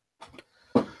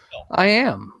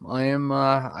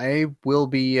 I will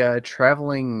be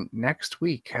traveling next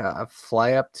week.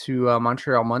 Fly up to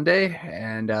Montreal Monday,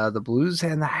 and the Blues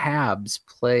and the Habs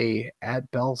play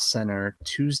at Bell Center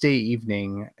Tuesday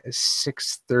evening,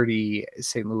 6:30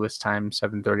 St. Louis time,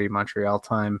 7:30 Montreal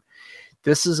time.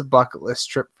 This is a bucket list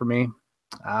trip for me.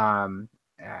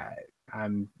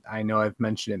 I know I've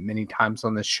mentioned it many times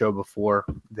on this show before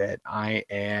that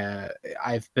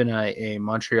I've been a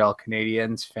Montreal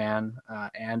Canadiens fan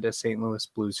and a St. Louis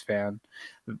Blues fan.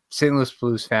 St. Louis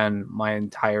Blues fan my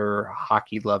entire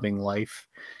hockey loving life.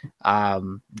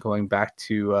 Going back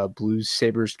to a Blues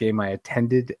Sabres game I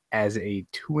attended as a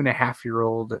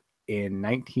 2.5-year-old in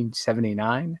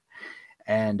 1979.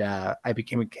 And I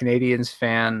became a Canadiens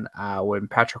fan when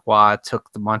Patrick Roy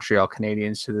took the Montreal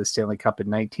Canadiens to the Stanley Cup in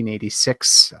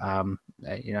 1986.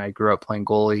 I grew up playing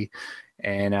goalie,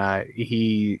 and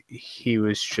he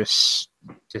was just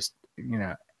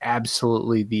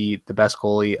absolutely the best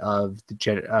goalie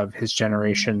of his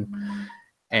generation.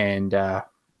 And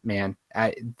man,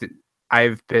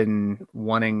 I've been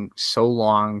wanting so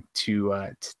long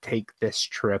to take this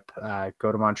trip,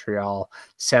 go to Montreal.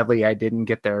 Sadly, I didn't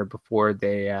get there before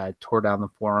they tore down the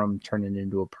Forum, turned it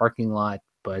into a parking lot,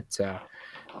 but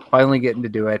finally getting to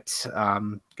do it.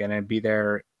 Gonna be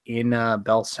there in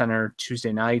Bell Center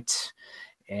Tuesday night,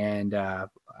 and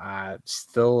I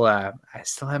still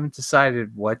haven't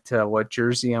decided what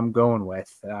jersey I'm going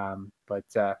with, but.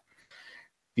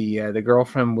 The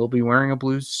girlfriend will be wearing a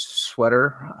Blues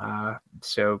sweater,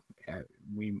 so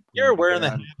You're wearing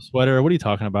the sweater. What are you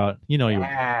talking about? You know you.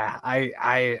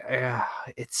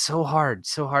 It's so hard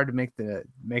to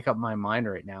make up my mind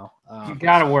right now. You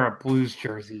gotta wear a Blues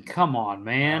jersey. Come on,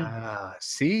 man.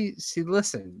 See.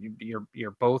 Listen,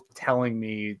 you're both telling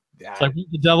me that it's like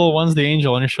the devil wants the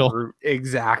angel on your shoulder.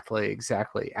 Exactly.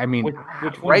 I mean,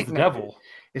 which one's the devil?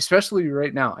 Especially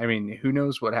right now. I mean, who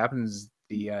knows what happens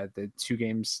the 2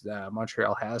 games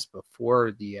Montreal has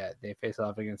before they face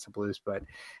off against the Blues, but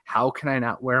how can I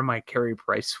not wear my Carey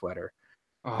Price sweater?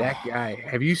 That guy,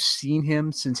 have you seen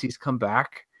him since he's come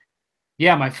back?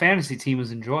 Yeah, my fantasy team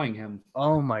is enjoying him.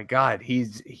 Oh my God,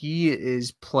 he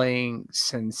is playing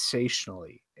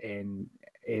sensationally, and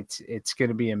it's going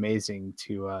to be amazing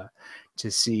to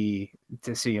see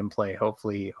him play.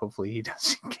 Hopefully he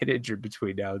doesn't get injured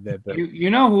between now and then. But you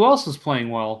know who else is playing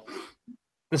well?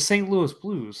 The St. Louis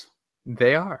Blues.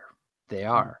 They are.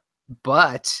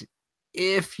 But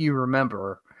if you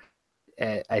remember,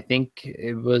 I think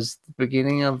it was the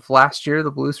beginning of last year, the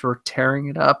Blues were tearing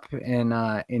it up, and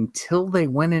until they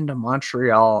went into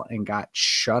Montreal and got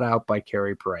shut out by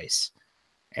Carey Price,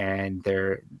 and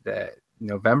the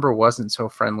November wasn't so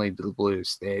friendly to the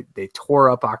Blues. They tore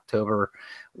up October,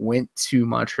 went to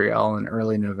Montreal in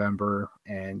early November,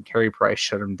 and Carey Price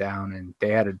shut them down, and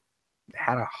they had a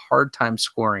hard time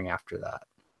scoring after that.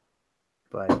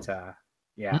 But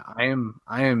yeah, I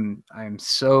am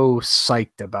so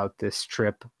psyched about this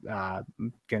trip.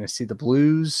 Gonna see the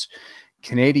Blues,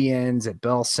 Canadiens at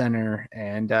Bell Center,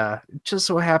 and it just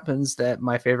so happens that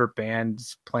my favorite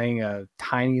band's playing a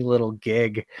tiny little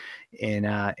gig in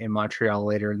Montreal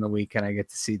later in the week, and I get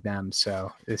to see them.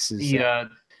 So this is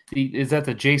is that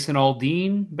the Jason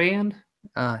Aldean band?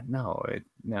 No,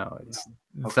 it's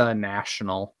The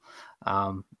National.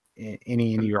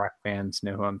 Any indie rock fans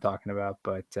know who I'm talking about,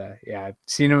 but yeah, I've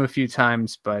seen them a few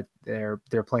times, but they're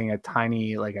playing a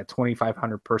tiny, like a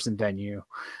 2,500 person venue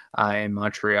in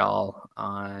Montreal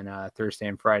on Thursday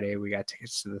and Friday. We got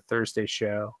tickets to the Thursday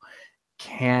show.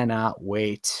 Cannot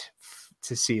wait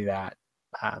to see that.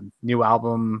 New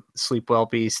album, Sleep Well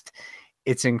Beast.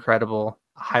 It's incredible.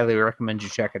 Highly recommend you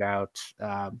check it out.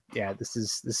 Yeah, this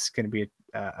is going to be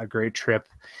a great trip.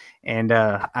 And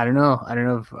I don't know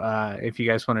if you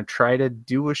guys want to try to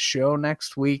do a show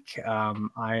next week.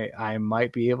 I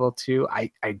might be able to.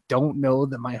 I don't know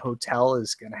that my hotel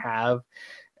is going to have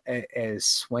a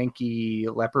swanky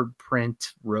leopard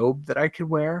print robe that I could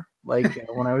wear like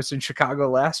when I was in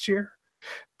Chicago last year.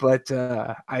 But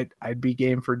I'd be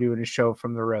game for doing a show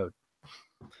from the road.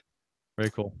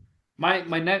 Very cool.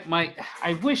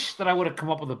 I wish that I would have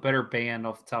come up with a better band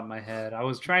off the top of my head. I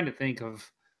was trying to think of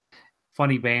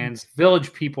funny bands.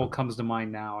 Village People comes to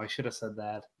mind now. I should have said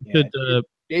that. Yeah,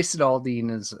 Jason Aldean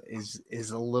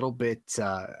is a little bit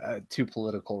too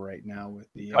political right now with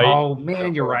the. Oh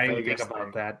man, you're right. I didn't think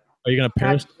about that. Are you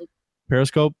gonna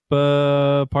Periscope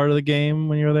part of the game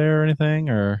when you're there or anything?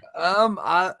 Or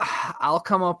I'll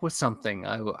come up with something.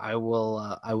 I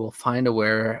will find a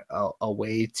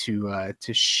way to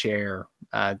share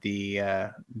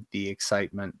the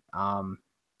excitement.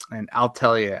 And I'll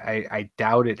tell you, I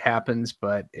doubt it happens,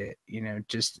 but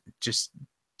just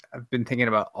I've been thinking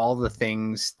about all the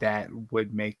things that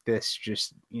would make this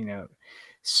just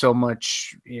so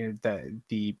much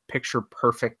the picture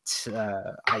perfect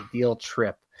ideal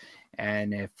trip.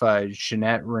 And if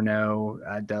Jeanette Renault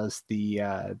does the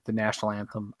national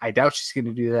anthem, I doubt she's going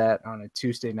to do that on a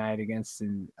Tuesday night against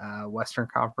a Western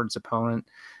Conference opponent.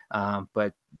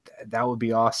 But that would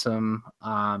be awesome.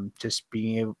 Just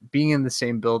being in the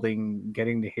same building,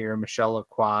 getting to hear Michelle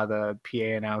Lacroix, the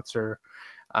PA announcer,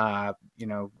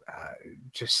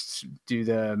 just do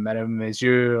the Madame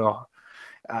Mesure.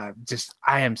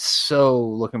 I am so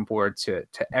looking forward to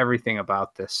everything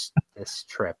about this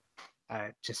trip.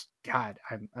 God,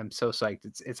 I'm so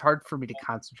psyched. It's hard for me to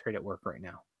concentrate at work right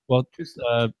now. Well,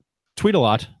 tweet a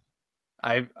lot.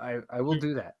 I will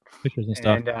do that. Pictures and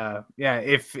stuff. And yeah,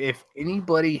 if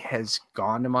anybody has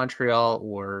gone to Montreal,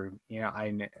 or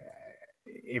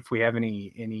if we have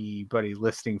anybody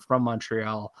listening from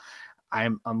Montreal,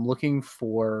 I'm looking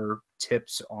for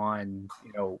tips on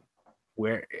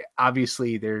where.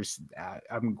 Obviously, there's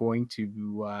I'm going to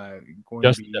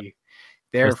be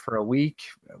there for a week.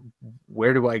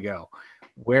 Where do I go?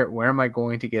 Where am I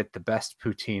going to get the best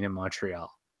poutine in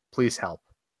Montreal? Please help.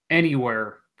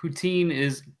 Anywhere. Poutine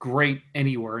is great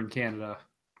anywhere in Canada.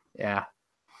 Yeah.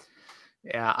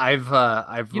 I've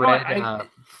read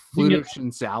Fluto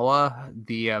Shinzawa,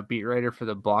 the beat writer for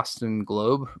the Boston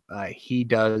Globe. He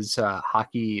does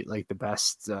hockey, like the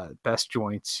best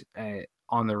joints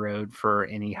on the road for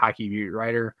any hockey beat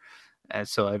writer.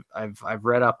 So I've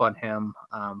read up on him,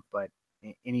 but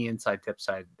any inside tips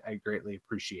I greatly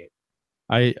appreciate.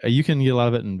 You can get a lot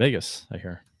of it in Vegas, I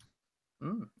hear.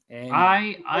 And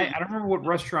I don't remember what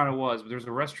restaurant it was, but there's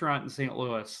a restaurant in St.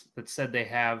 Louis that said they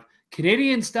have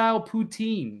Canadian style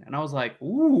poutine, and I was like,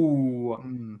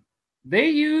 ooh, they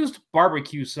used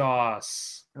barbecue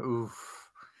sauce. Oof.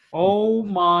 Oh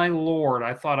my Lord!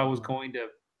 I thought I was going to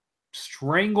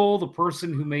strangle the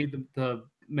person who made the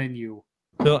menu.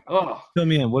 Fill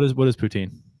me in. What is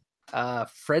poutine?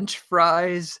 French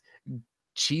fries,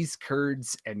 cheese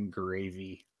curds, and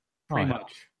gravy. Pretty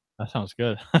much. That sounds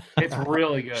good. It's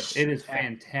really good. It is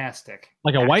fantastic.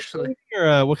 Like a white gravy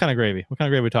or what kind of gravy? What kind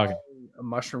of gravy are we talking? A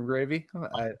mushroom gravy,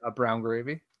 a brown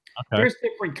gravy. Okay. There's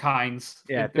different kinds.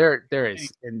 Yeah, there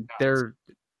is, and there,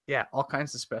 all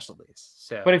kinds of specialties.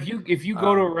 So, but if you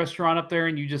go to a restaurant up there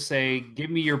and you just say,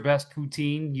 "Give me your best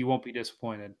poutine," you won't be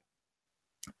disappointed.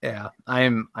 Yeah,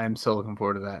 I'm so looking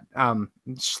forward to that.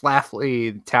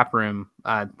 Schlafly Tap Room,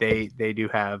 they do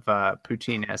have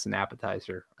poutine as an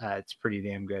appetizer. It's pretty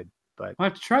damn good. But I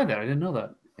have to try that. I didn't know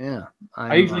that. Yeah,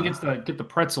 I usually get the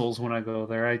pretzels when I go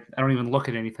there. I don't even look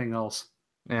at anything else.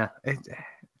 Yeah, it's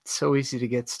so easy to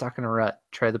get stuck in a rut.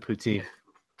 Try the poutine.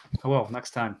 I will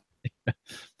next time.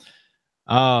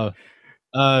 Oh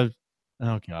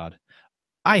God,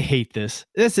 I hate this.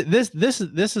 This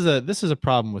is a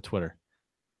problem with Twitter.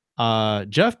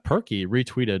 Jeff Perkey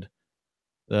retweeted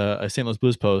a St. Louis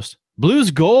Blues post. Blues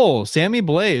goal. Sammy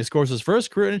Blais scores his first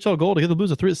career NHL goal to give the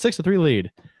Blues a 6-3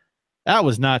 lead. That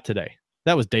was not today.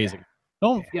 That was days ago.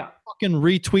 Don't fucking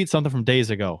retweet something from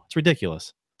days ago. It's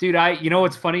ridiculous. Dude, you know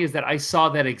what's funny is that I saw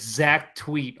that exact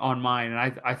tweet on mine,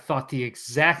 and I thought the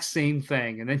exact same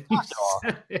thing, and then you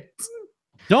said it.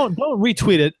 Don't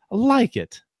retweet it. Like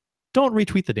it. don't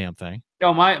retweet the damn thing.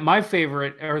 No, my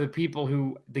favorite are the people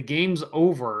who the game's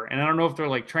over, and I don't know if they're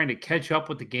like trying to catch up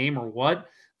with the game or what.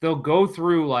 They'll go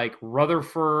through like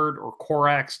Rutherford or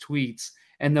Korak's tweets,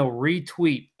 and they'll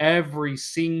retweet every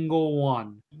single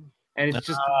one. And it's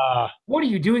just, what are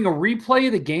you doing? A replay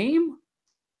of the game?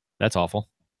 That's awful.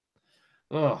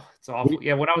 Ugh, it's awful.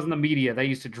 Yeah, when I was in the media, that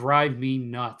used to drive me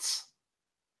nuts.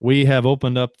 We have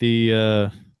opened up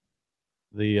the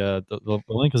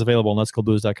link is available on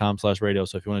letsgoblues.com/radio.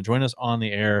 So if you want to join us on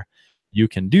the air, you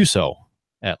can do so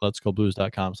at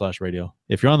letsgoblues.com/radio.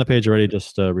 If you're on the page already,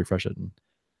 just refresh it and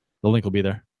the link will be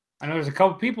there. I know there's a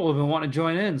couple people who've been wanting to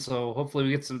join in, so hopefully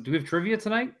we get some. Do we have trivia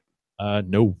tonight?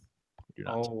 No. We do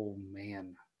not. Oh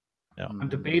man. No. I'm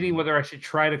debating whether I should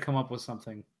try to come up with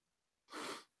something.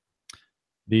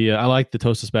 I like the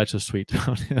Toast Dispatches tweet.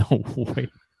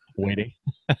 Waiting.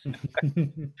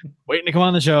 Waiting to come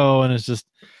on the show, and it's just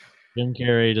Jim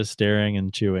Carrey just staring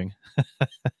and chewing.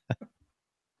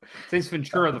 It's Ace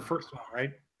Ventura, the first one,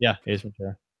 right? Yeah, Ace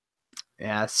Ventura.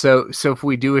 Yeah, so if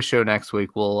we do a show next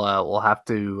week, we'll have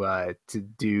to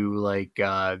do like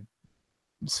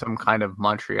some kind of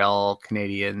Montreal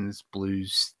Canadiens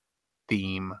Blues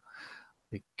theme,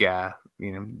 like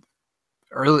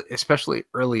especially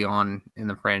early on in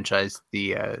the franchise,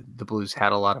 the Blues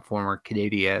had a lot of former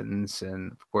Canadiens,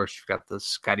 and of course you've got the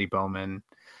Scotty Bowman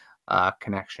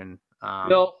connection.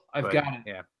 Bill, I've got it.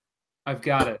 Yeah, I've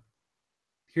got it.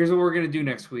 Here's what we're gonna do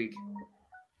next week.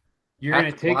 You're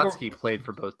gonna take played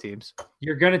for both teams.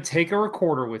 You're gonna take a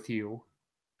recorder with you.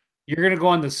 You're gonna go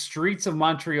on the streets of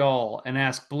Montreal and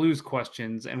ask Blues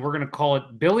questions, and we're gonna call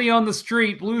it Billy on the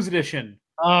Street Blues Edition.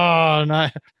 Oh, no.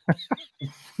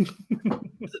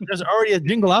 There's already a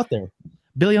jingle out there.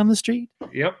 Billy on the Street.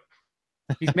 Yep.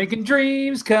 He's making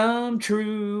dreams come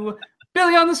true.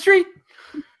 Billy on the Street.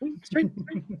 Street.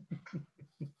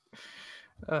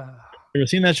 You ever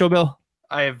seen that show, Bill?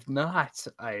 I have not.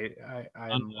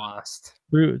 I'm lost.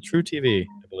 True TV,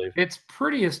 I believe. It's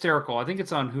pretty hysterical. I think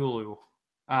it's on Hulu.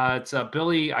 It's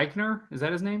Billy Eichner. Is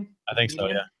that his name? I think so,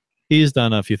 yeah. He's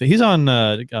done a few things. He's on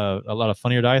a lot of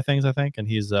Funny or Die things, I think, and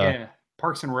he's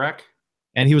Parks and Rec.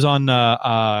 And he was on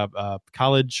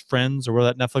College Friends, or where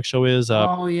that Netflix show is.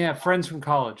 Oh yeah, Friends from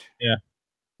College. Yeah,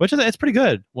 which is it's pretty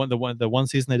good. The one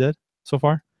season they did so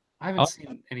far. I haven't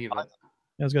seen any of it.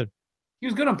 It was good. He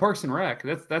was good on Parks and Rec.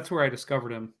 That's where I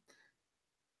discovered him.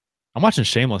 I'm watching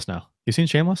Shameless now. You seen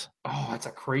Shameless? Oh, that's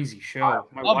a crazy show.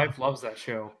 My wife loves that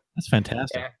show. That's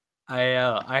fantastic. Yeah.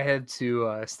 I had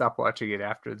to stop watching it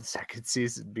after the second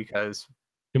season because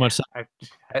too much.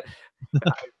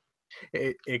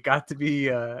 It got to be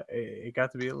a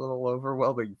little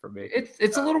overwhelming for me.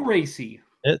 It's a little racy.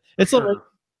 It's sure.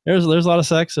 There's a lot of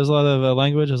sex. There's a lot of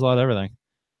language. There's a lot of everything,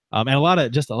 and a lot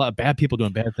of bad people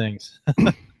doing bad things.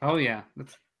 Oh yeah.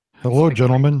 Hello,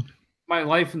 gentlemen. My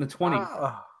life in the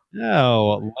 20s.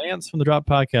 No, Lance from the Drop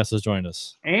Podcast has joined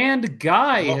us, and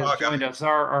Guy has joined us.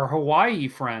 Our Hawaii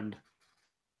friend.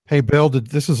 Hey, Bill.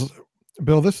 This is.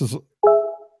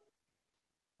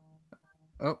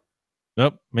 Oh.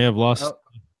 Nope, may have lost. Oh.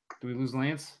 Do we lose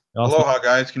Lance? Aloha,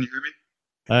 guys. Can you hear me?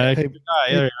 Hey,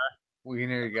 Guy, there you are. We can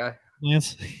hear you, Guy.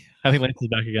 Lance, I think Lance is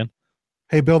back again.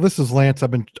 Hey, Bill. This is Lance.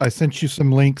 I sent you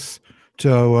some links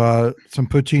to some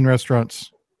poutine restaurants.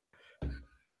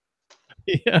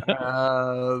 Yeah.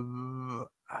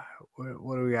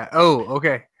 What do we got? Oh,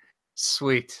 okay.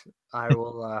 Sweet. I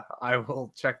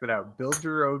will check that out. Build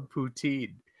your own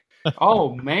poutine.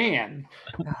 Oh man.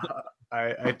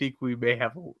 I think we may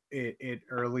have an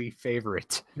early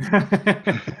favorite. Yeah,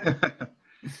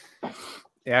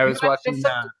 I was watching.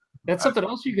 That's something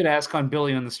else you could ask on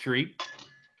Billy on the Street.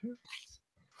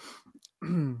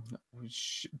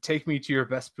 Take me to your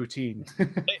best poutine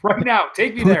right now.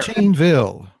 Take me there.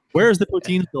 Poutineville. Where's the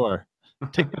poutine store?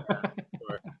 Take me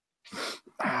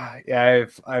Yeah,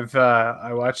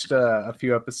 I watched a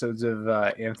few episodes of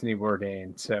Anthony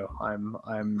Bourdain, so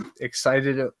I'm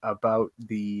excited about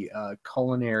the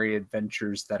culinary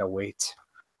adventures that await.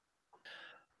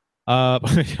 I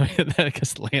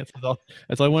guess Lance is all.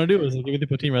 That's all I want to do is give you the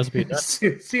poutine recipe.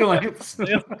 See you, Lance.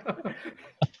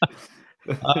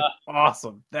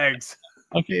 Awesome, thanks.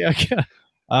 Okay.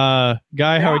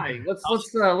 Guy, how are you?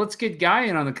 Let's get Guy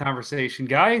in on the conversation.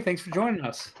 Guy, thanks for joining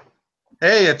us.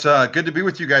 Hey, it's good to be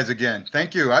with you guys again.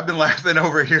 Thank you. I've been laughing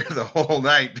over here the whole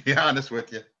night, to be honest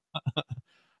with you.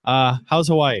 How's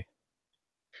Hawaii?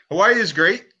 Hawaii is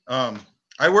great.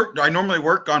 I normally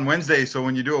work on Wednesday, so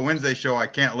when you do a Wednesday show, I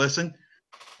can't listen.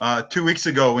 2 weeks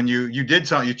ago, when you did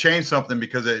something, you changed something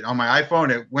because on my iPhone,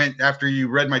 it went after you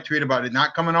read my tweet about it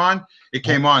not coming on. It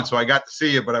came on, so I got to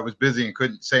see it, but I was busy and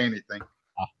couldn't say anything.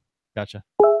 Gotcha.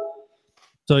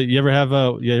 So you ever have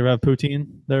poutine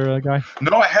there, guy?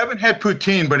 No, I haven't had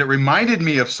poutine, but it reminded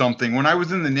me of something. When I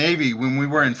was in the Navy, when we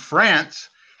were in France,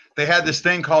 they had this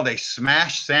thing called a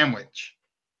smash sandwich.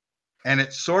 And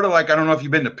it's sort of like, I don't know if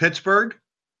you've been to Pittsburgh,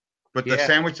 but the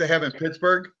sandwich they have in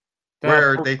Pittsburgh,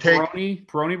 where they take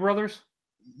Peroni Brothers.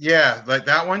 Yeah, like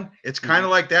that one. It's kind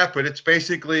of like that, but it's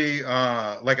basically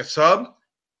like a sub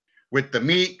with the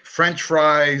meat, French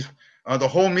fries, the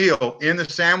whole meal in the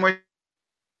sandwich.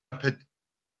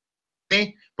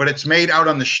 But it's made out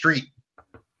on the street.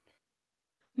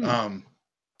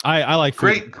 I like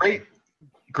food.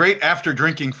 Great after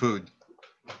drinking food.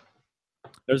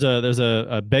 There's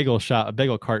a bagel shop, a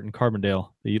bagel cart in Carbondale.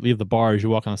 You leave the bar as you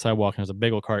walk on the sidewalk, and there's a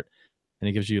bagel cart, and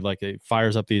it gives you it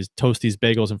fires up these toasties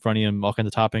bagels in front of you, all kinds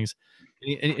of toppings.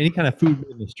 Any kind of food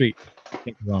in the street.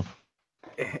 Can't go wrong.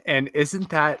 And isn't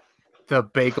that the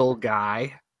bagel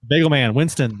guy? Bagel Man,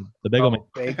 Winston, the bagel man.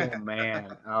 Bagel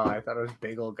Man. Oh, I thought it was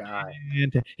bagel guy.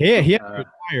 And he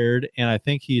retired, and I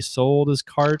think he sold his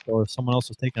cart, or someone else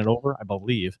was taking it over, I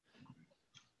believe.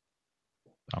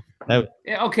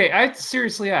 Okay, I have to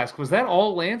seriously ask: was that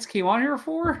all Lance came on here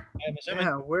for?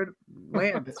 Yeah, where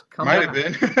Lance? Might have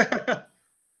been.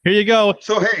 Here you go.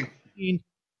 So hey,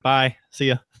 bye. See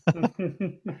ya.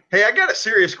 Hey, I got a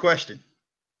serious question.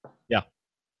 Yeah.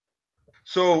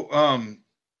 So,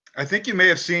 I think you may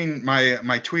have seen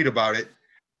my tweet about it.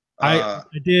 I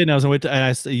did, and I was gonna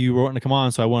wait. You were wanting to come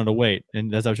on, so I wanted to wait. And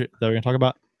that's what we're gonna talk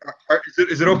about.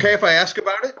 Is it okay if I ask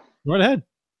about it? Go right ahead.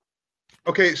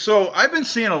 Okay, so I've been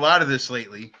seeing a lot of this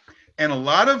lately, and a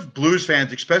lot of Blues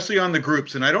fans, especially on the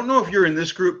groups. And I don't know if you're in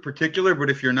this group particular,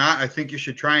 but if you're not, I think you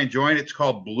should try and join. It's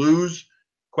called Blues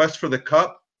Quest for the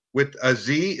Cup with a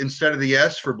Z instead of the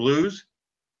S for Blues.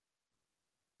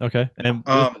 Okay, and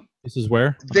this is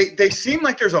where they seem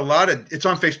like there's a lot of. It's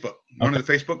on Facebook, one of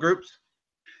the Facebook groups.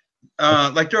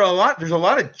 There's a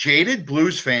lot of jaded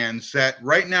Blues fans that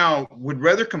right now would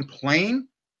rather complain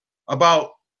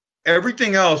about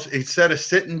everything else instead of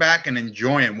sitting back and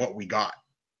enjoying what we got.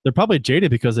 They're probably jaded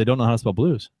because they don't know how to spell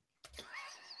blues.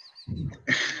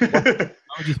 But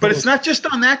it's not just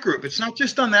on that group. It's on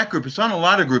a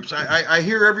lot of groups. I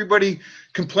hear everybody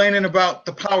complaining about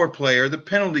the power play or the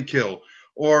penalty kill,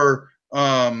 or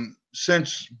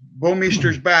since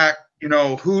Bomeister's back,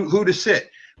 who to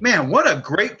sit. Man, what a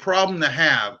great problem to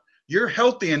have. You're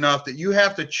healthy enough that you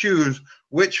have to choose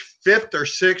which 5th or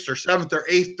 6th or 7th or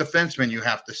 8th defenseman you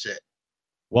have to sit.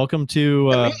 Welcome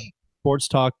to sports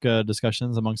talk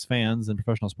discussions amongst fans in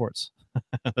professional sports.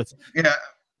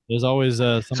 There's always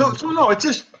so no, it's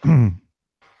just and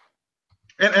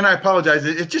I apologize.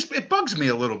 It bugs me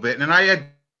a little bit. And I had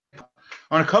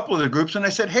on a couple of the groups, and I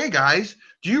said, hey guys,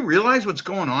 do you realize what's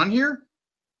going on here?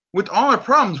 With all our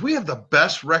problems, we have the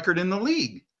best record in the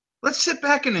league. Let's sit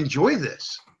back and enjoy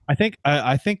this. I think I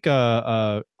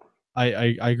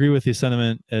agree with the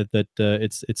sentiment that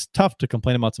it's tough to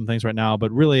complain about some things right now,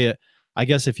 but really, I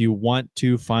guess if you want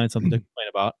to find something to complain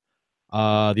about,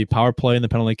 the power play and the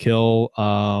penalty kill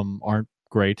aren't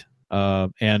great,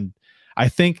 and I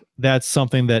think that's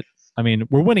something that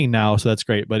we're winning now, so that's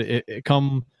great. But it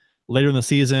come later in the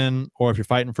season, or if you're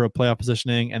fighting for a playoff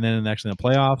positioning, and then actually in the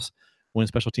playoffs, when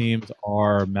special teams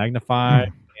are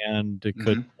magnified and it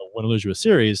could win or lose you a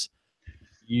series,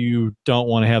 you don't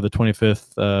want to have the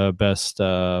 25th best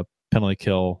penalty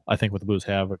kill. I think what the Blues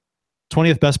have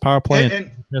 20th best power play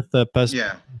and 25th best,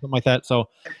 something like that. So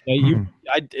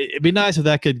it'd be nice if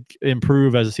that could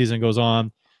improve as the season goes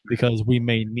on, because we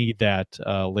may need that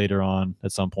later on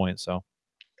at some point. So.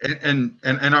 And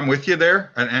I'm with you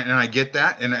there, and I get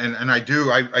that, and I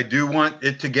do want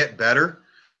it to get better.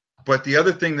 But the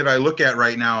other thing that I look at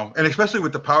right now, and especially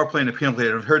with the power play and the penalty,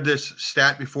 I've heard this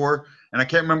stat before, and I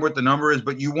can't remember what the number is,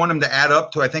 but you want them to add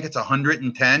up to, I think it's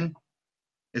 110.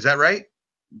 Is that right?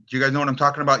 Do you guys know what I'm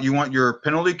talking about? You want your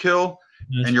penalty kill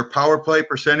and your power play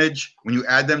percentage, when you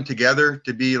add them together,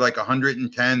 to be like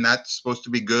 110. That's supposed to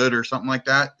be good or something like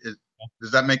that.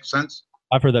 Does that make sense?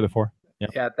 I've heard that before.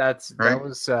 Yeah,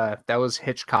 that was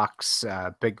Hitchcock's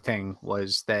big thing,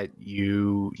 was that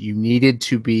you needed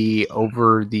to be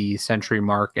over the century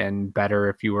mark and better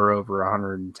if you were over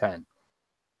 110.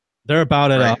 They're about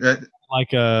at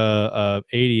like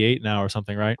 88 now or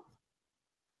something, right?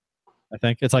 I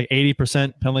think it's like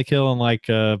 80% penalty kill and like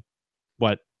 8%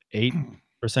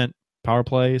 power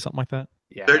play, something like that.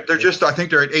 Yeah, they're just, I think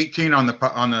they're at 18 on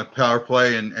the power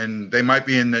play, and they might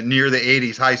be in near the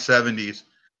 80s, high 70s.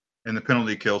 In the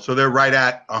penalty kill, so they're right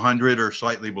at 100 or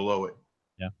slightly below it.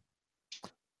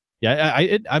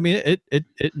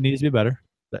 It needs to be better,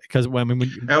 because when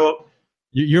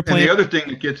you're And playing. the other thing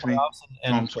that gets me,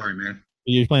 I'm sorry, man.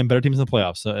 You're playing better teams in the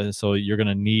playoffs, so you're going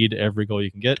to need every goal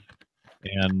you can get,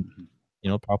 and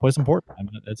power play is important. I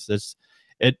mean,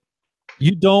 it.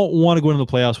 You don't want to go into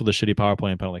the playoffs with a shitty power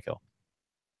play and penalty kill.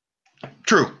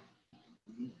 True,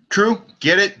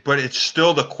 get it, but it's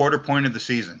still the quarter point of the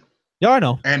season. Yeah, I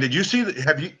know. And did you see?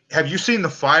 Have you seen the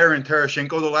fire in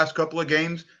Tarasenko the last couple of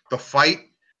games? The fight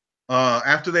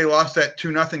after they lost that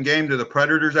 2-0 game to the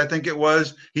Predators, I think it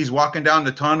was. He's walking down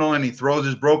the tunnel and he throws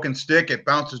his broken stick. It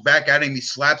bounces back at him. He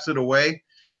slaps it away.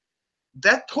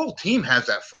 That whole team has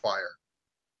that fire.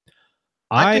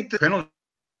 I think the penalty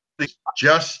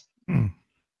just.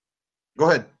 Go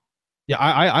ahead. Yeah,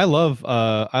 I love.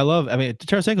 I mean,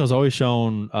 Tarasenko's always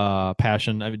shown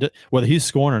passion. I mean, whether he's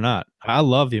scoring or not, I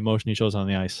love the emotion he shows on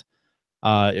the ice.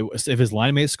 If his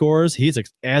line mate scores, he's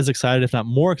as excited, if not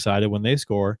more excited, when they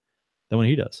score than when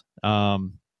he does.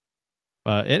 And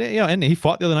he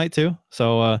fought the other night too.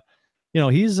 So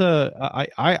he's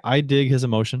I dig his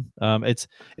emotion. It's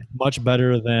much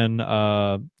better than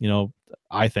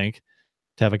I think,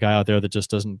 to have a guy out there that just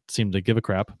doesn't seem to give a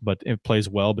crap, but it plays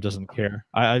well but doesn't care.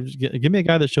 Give me a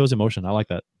guy that shows emotion. I like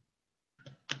that.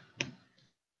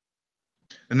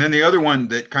 And then the other one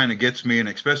that kind of gets me, and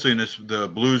especially in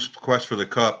the Blues quest for the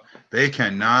Cup, they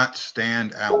cannot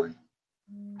stand Allen.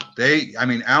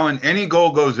 Allen, any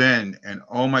goal goes in, and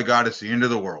oh my God, it's the end of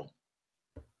the world.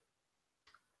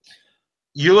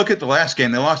 You look at the last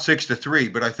game; they lost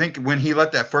 6-3. But I think when he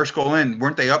let that first goal in,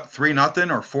 weren't they up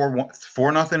 3-0 or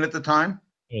 4-0 at the time?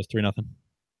 It was 3-0.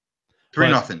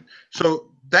 3-0.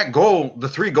 So that goal, the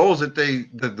three goals that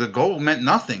the goal meant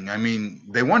nothing. I mean,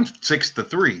 they won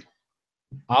 6-3.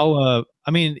 If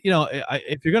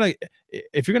you're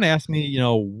gonna ask me,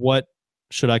 what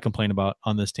should I complain about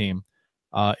on this team,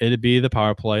 it'd be the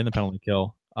power play and the penalty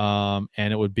kill, and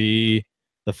it would be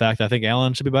the fact that I think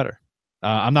Allen should be better.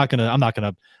 I'm not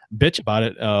gonna bitch about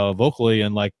it vocally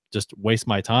and just waste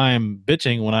my time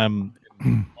bitching when I'm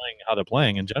playing how they're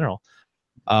playing in general.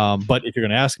 But if you're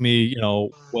gonna ask me,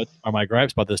 what are my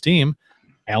gripes about this team,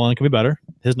 Allen can be better.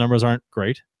 His numbers aren't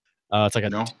great. It's like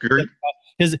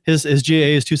his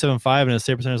GA is 275 and his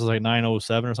save percentage is like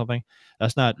 907 or something.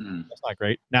 That's not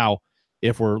great. Now,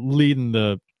 if we're leading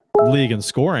the league in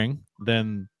scoring,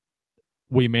 then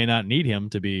we may not need him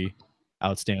to be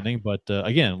outstanding. But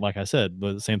again, like I said,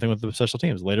 the same thing with the special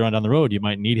teams. Later on down the road, you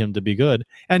might need him to be good,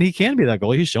 and he can be that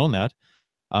goalie. He's shown that.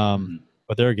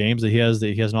 But there are games that he has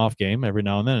an off game every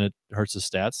now and then. And it hurts his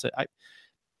stats.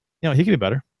 He can be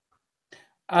better.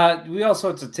 We also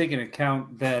have to take into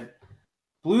account that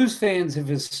Blues fans have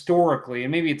historically,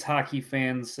 and maybe it's hockey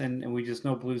fans, and we just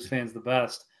know Blues fans the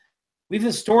best, we've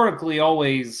historically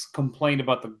always complained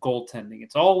about the goaltending.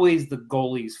 It's always the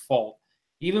goalie's fault.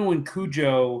 Even when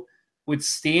Cujo would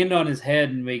stand on his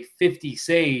head and make 50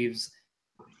 saves,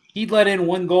 he'd let in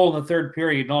one goal in the third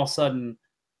period, and all of a sudden,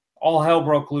 all hell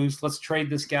broke loose. Let's trade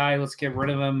this guy. Let's get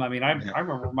rid of him. I mean, I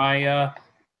remember my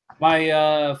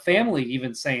family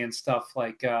even saying stuff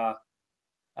like, this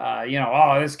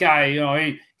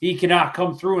guy, he cannot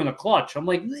come through in the clutch. I'm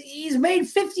like, he's made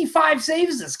 55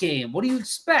 saves this game. What do you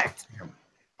expect?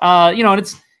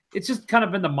 And it's just kind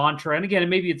of been the mantra. And again,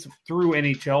 maybe it's through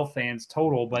NHL fans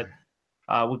total, but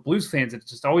with Blues fans, it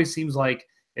just always seems like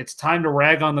it's time to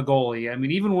rag on the goalie. I mean,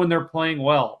 even when they're playing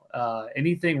well,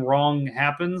 anything wrong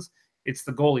happens, it's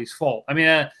the goalie's fault. I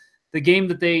mean, the game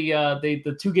that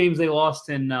the two games they lost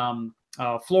in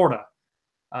Florida,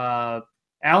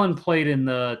 Allen played in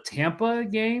the Tampa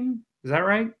game. Is that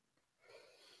right?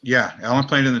 Yeah, Allen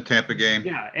played in the Tampa game.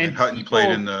 Yeah, and Hutton played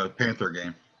in the Panther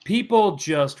game. People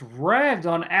just ragged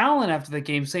on Allen after the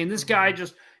game, saying this guy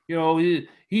just,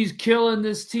 he's killing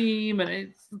this team.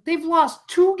 And they've lost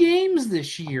 2 games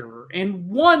this year, and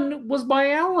one was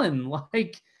by Allen.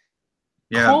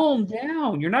 Calm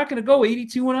down. You're not going to go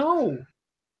 82-0.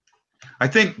 I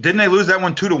think, didn't they lose that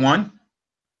one 2-1?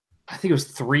 I think it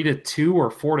was 3-2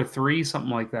 or 4-3, something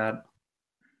like that.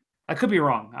 I could be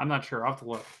wrong. I'm not sure. I'll have to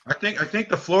look. I think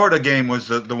the Florida game was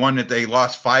the one that they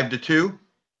lost 5-2,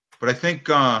 but I think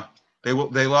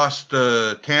they lost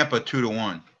Tampa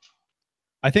 2-1.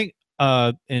 I think,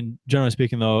 and generally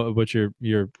speaking, though, what your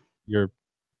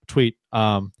tweet,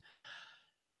 you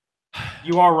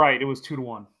are right. It was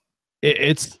 2-1.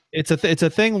 It's a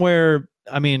thing where,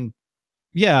 I mean,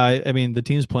 the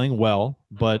team's playing well,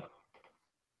 but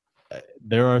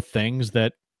there are things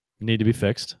that need to be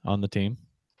fixed on the team.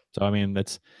 So, I mean,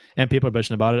 and people are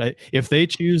bitching about it. If they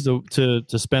choose to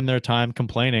spend their time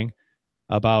complaining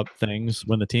about things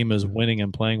when the team is winning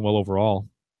and playing well overall,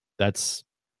 that's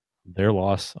their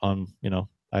loss. I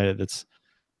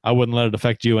wouldn't let it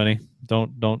affect you any.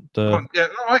 Don't. I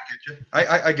get you.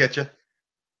 I get you.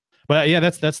 But yeah,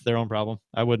 that's their own problem.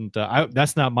 I wouldn't.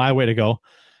 That's not my way to go.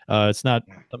 It's not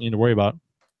something to worry about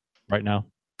right now.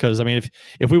 Because I mean,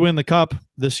 if we win the cup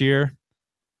this year,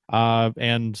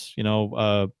 and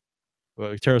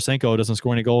Tarasenko doesn't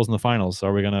score any goals in the finals,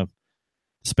 are we gonna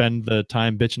spend the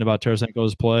time bitching about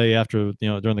Tarasenko's play after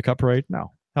during the cup parade?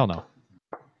 No, hell no.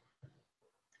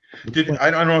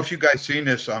 I don't know if you guys seen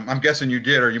this. I'm guessing you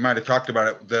did, or you might have talked about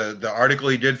it. The article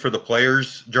he did for the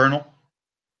Players Journal.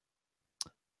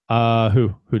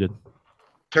 Who did?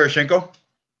 Tarasenko.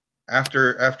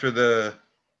 After the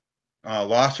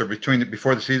loss, or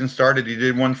before the season started, he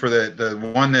did one for the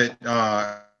one that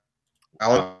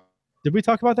did we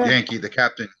talk about that? Yankee, the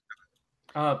captain.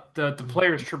 The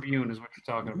Players Tribune is what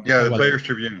you're talking about. Yeah, the Players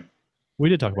Tribune. We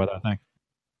did talk about that, I think.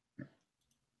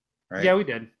 Right. Yeah, we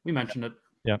did. We mentioned it.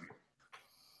 Yeah.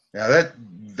 Yeah,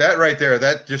 that right there,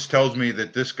 that just tells me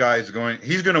that this guy's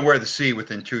he's going to wear the C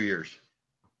within 2 years.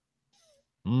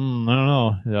 I don't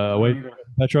know. Wait,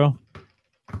 Petro.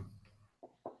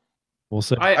 We'll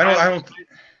see. I don't.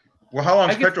 Well, how long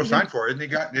is Petro signed for?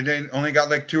 Did they only got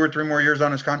like 2 or 3 more years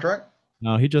on his contract?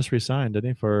 No, he just resigned,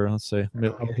 didn't he? For let's see.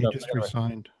 He just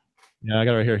resigned. Yeah, I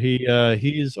got it right here.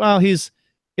 He's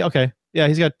okay. Yeah,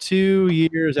 he's got 2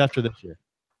 years after this year.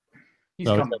 He's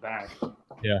coming back.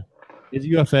 Yeah. He's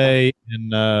UFA in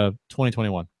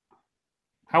 2021.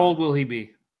 How old will he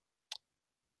be?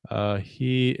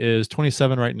 He is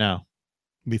 27 right now.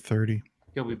 Be 30.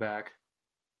 He'll be back.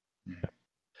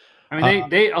 I mean,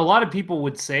 they a lot of people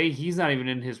would say he's not even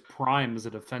in his prime as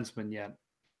a defenseman yet.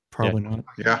 Probably not.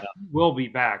 Yeah. Will be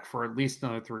back for at least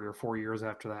another 3 or 4 years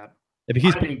after that.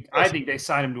 I think they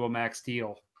signed him to a max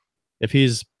deal. If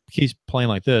he's playing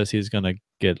like this, he's going to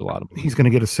get a lot of money. He's going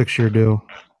to get a 6-year deal.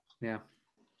 Yeah.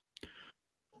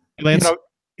 Lance?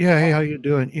 Yeah, hey, how you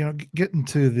doing? Getting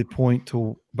to the point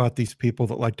about these people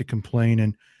that like to complain,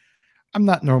 and I'm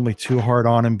not normally too hard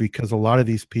on them because a lot of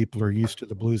these people are used to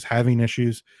the Blues having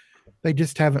issues. They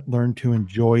just haven't learned to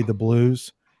enjoy the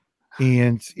Blues.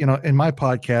 And, in my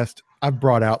podcast, I've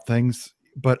brought out things,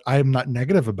 but I'm not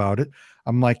negative about it.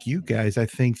 I'm like you guys. I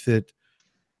think that,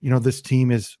 this team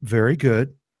is very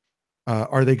good.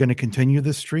 Are they going to continue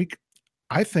this streak?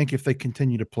 I think if they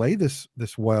continue to play this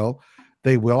well,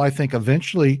 they will. I think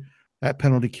eventually that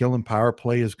penalty kill and power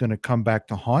play is going to come back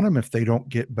to haunt them if they don't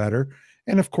get better.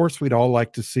 And of course, we'd all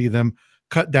like to see them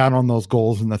cut down on those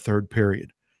goals in the third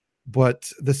period.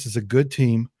 But this is a good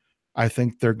team. I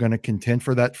think they're going to contend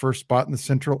for that first spot in the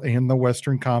Central and the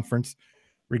Western Conference,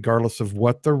 regardless of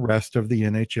what the rest of the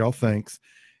NHL thinks.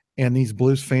 And these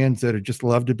Blues fans that just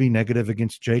love to be negative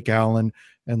against Jake Allen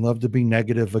and love to be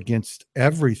negative against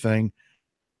everything,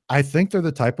 I think they're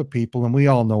the type of people, and we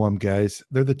all know them, guys,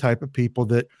 they're the type of people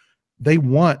that they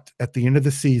want at the end of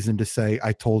the season to say,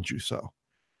 I told you so.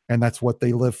 And that's what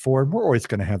they live for. And we're always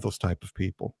going to have those type of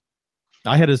people.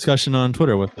 I had a discussion on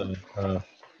Twitter with a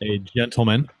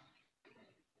gentleman,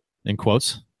 in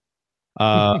quotes,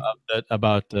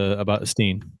 about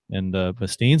Steen. And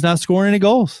Steen's not scoring any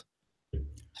goals.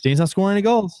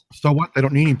 So what? They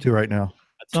don't need him to right now.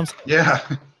 Yeah.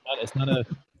 It's not a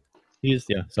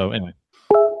 – so anyway.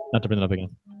 Not to bring it up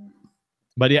again,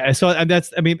 but yeah. So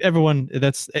everyone.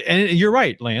 And you're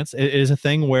right, Lance. It is a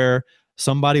thing where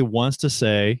somebody wants to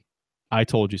say, "I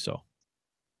told you so,"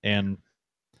 and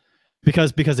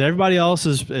because everybody else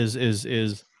is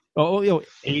 80%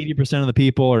 of the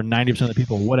people or 90% of the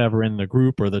people, whatever, in the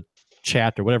group or the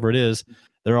chat or whatever it is,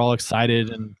 they're all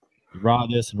excited and raw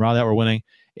this and raw that we're winning,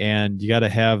 and you got to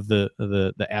have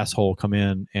the asshole come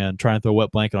in and try and throw a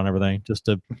wet blanket on everything just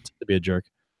to be a jerk.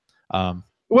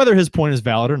 Whether his point is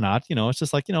valid or not, it's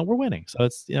just like, we're winning. So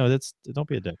it's, don't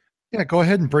be a dick. Yeah, go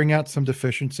ahead and bring out some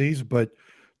deficiencies, but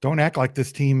don't act like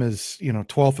this team is,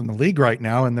 12th in the league right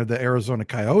now and they're the Arizona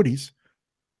Coyotes.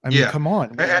 I mean, come on.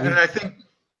 And I think.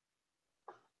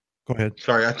 Go ahead.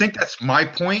 Sorry, I think that's my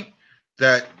point.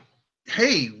 That,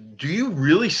 hey, do you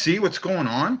really see what's going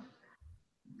on?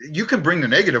 You can bring the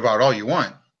negative out all you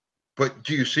want, but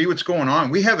do you see what's going on?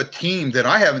 We have a team that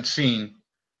I haven't seen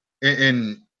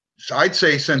in I'd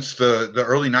say since the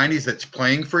early 90s that's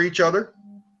playing for each other,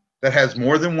 that has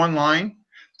more than one line,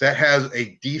 that has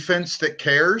a defense that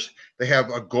cares. They have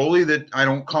a goalie that I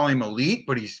don't call him elite,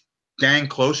 but he's dang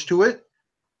close to it.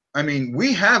 I mean,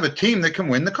 we have a team that can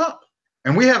win the cup,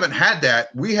 and we haven't had that.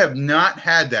 We have not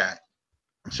had that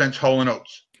since Hull and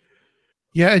Oates.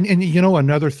 Yeah, and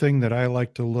another thing that I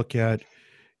like to look at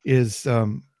is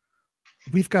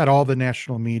we've got all the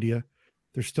national media.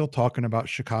 They're still talking about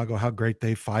Chicago, how great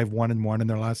they 5-1-1 in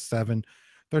their last 7.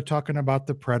 They're talking about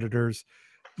the Predators,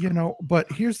 but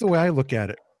here's the way I look at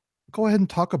it. Go ahead and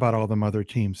talk about all them other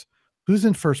teams. Who's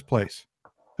in first place?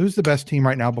 Who's the best team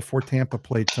right now before Tampa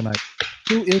played tonight?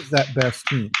 Who is that best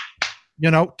team?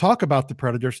 Talk about the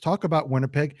Predators, talk about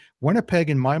Winnipeg. Winnipeg,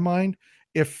 in my mind,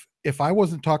 if I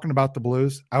wasn't talking about the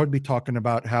Blues, I would be talking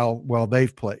about how well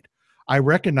they've played. I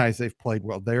recognize they've played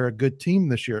well. They're a good team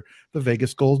this year. The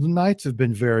Vegas Golden Knights have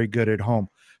been very good at home.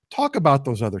 Talk about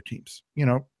those other teams.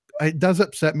 It does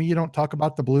upset me you don't talk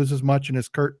about the Blues as much. And as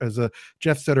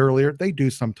Jeff said earlier, they do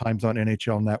sometimes on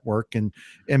NHL Network and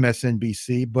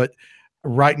MSNBC, but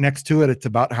right next to it, it's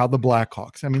about how the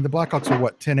Blackhawks. I mean, the Blackhawks are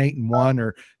what, 10-8-1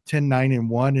 or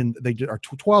 10-9-1, and they are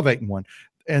 12-8-1,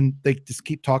 and they just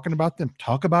keep talking about them.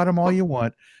 Talk about them all you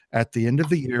want. At the end of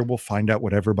the year, we'll find out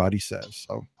what everybody says.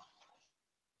 So,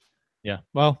 yeah.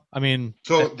 Well, I mean,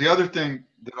 so the other thing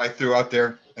that I threw out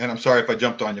there, and I'm sorry if I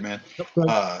jumped on you, man.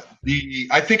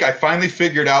 I think I finally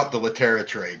figured out the Laterra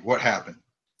trade. What happened?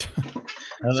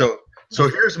 So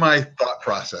here's my thought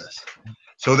process.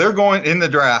 So they're going in the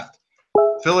draft.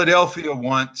 Philadelphia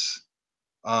wants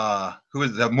who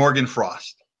is that? Morgan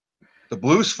Frost. The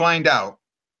Blues find out,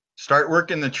 start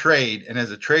working the trade, and as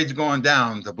the trade's going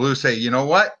down, the Blues say, you know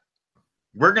what?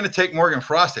 We're going to take Morgan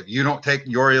Frost if you don't take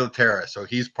Yuri Laterra, so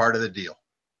he's part of the deal.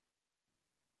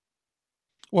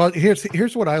 Well,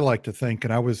 here's what I like to think,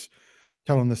 and I was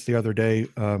telling this the other day.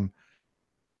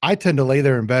 I tend to lay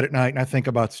there in bed at night and I think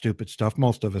about stupid stuff.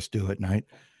 Most of us do at night.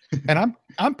 And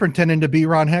I'm pretending to be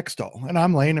Ron Hextall, and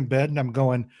I'm laying in bed and I'm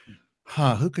going,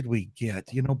 who could we get?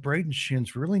 Braden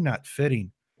Shin's really not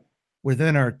fitting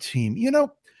within our team.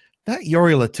 That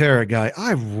Yuri Laterra guy,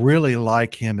 I really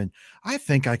like him, and I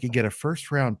think I could get a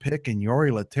first-round pick in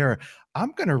Yuri Laterra.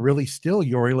 I'm going to really steal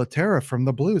Yuri Laterra from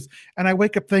the Blues. And I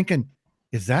wake up thinking,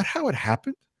 is that how it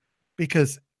happened?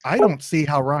 Because I don't see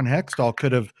how Ron Hextall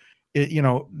could have,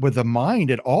 with a mind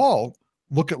at all,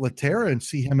 look at Laterra and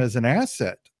see him as an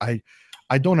asset.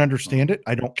 I don't understand it.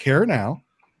 I don't care now,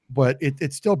 but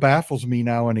it still baffles me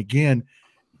now and again.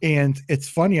 And it's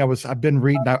funny. I've been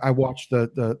reading. I watched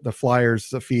the Flyers,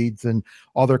 the feeds, and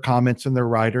all their comments and their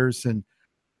writers, and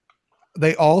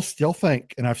they all still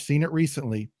think, and I've seen it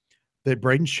recently, that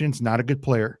Braden Shin's not a good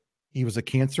player. He was a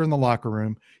cancer in the locker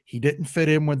room. He didn't fit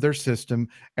in with their system,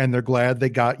 and they're glad they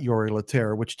got Yuri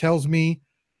Laterra, which tells me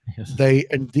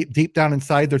deep down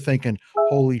inside they're thinking,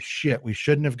 holy shit, we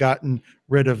shouldn't have gotten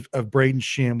rid of Braden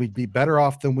Shin. We'd be better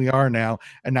off than we are now,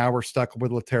 and now we're stuck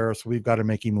with Laterra, so we've got to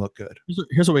make him look good.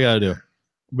 Here's what we got to do.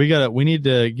 We need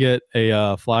to get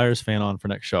a Flyers fan on for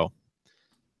next show,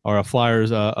 or a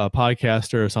Flyers a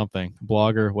podcaster or something,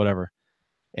 blogger, whatever,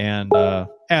 and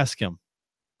ask him.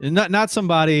 Not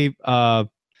somebody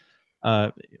linked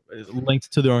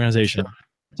to the organization.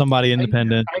 Somebody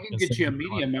independent. I can get you a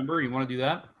media member. You want to do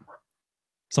that?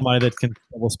 Somebody that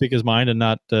will speak his mind and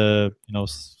not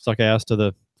suck ass to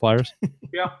the Flyers.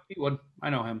 Yeah, he would. I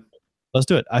know him. Let's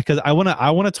do it, because I want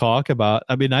to talk about.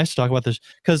 It'd be nice to talk about this,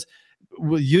 because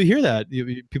you hear that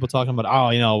people talking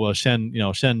about Shen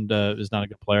is not a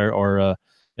good player, or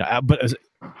but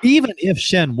even if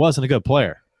Shen wasn't a good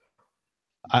player,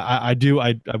 I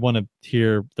want to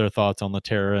hear their thoughts on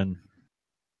Laterra and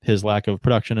his lack of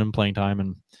production and playing time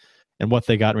and what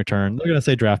they got in return. They're gonna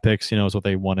say draft picks, is what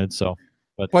they wanted. So,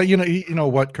 but you know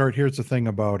what, Kurt? Here's the thing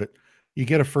about it: you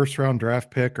get a first-round draft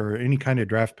pick or any kind of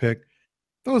draft pick;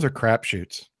 those are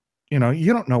crapshoots. You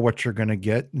don't know what you're gonna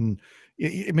get, and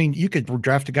I mean, you could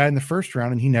draft a guy in the first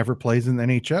round and he never plays in the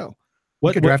NHL.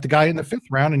 You could draft a guy in the fifth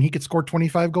round and he could score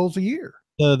 25 goals a year.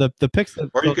 The picks,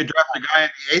 or you could draft a guy in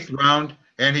the eighth round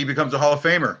and he becomes a Hall of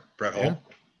Famer. Brett Hull.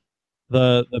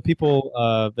 The people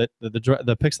that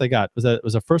the picks they got was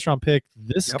a first round pick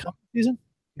this season.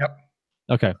 Yep.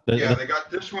 Okay. They got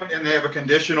this one, and they have a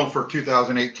conditional for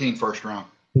 2018 first round.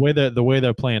 The way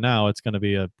they're playing now, it's going to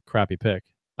be a crappy pick.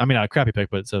 I mean, not a crappy pick,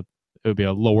 but it would be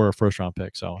a lower first round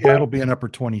pick. So yeah, it'll be an upper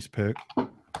 20s pick.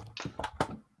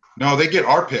 No, they get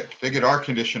our pick. They get our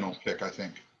conditional pick, I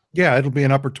think. Yeah, it'll be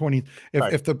an upper 20.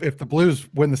 If the Blues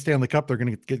win the Stanley Cup, they're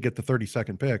going to get the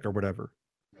 32nd pick or whatever.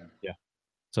 Yeah.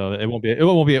 So it won't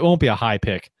be a high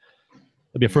pick.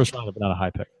 It'll be a first rounder, but not a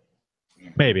high pick.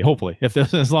 Maybe, hopefully,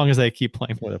 as long as they keep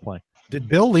playing where they're playing. Did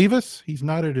Bill leave us? He's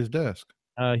not at his desk.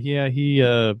 Yeah, he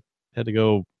had to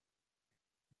go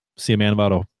see a man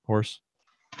about a horse.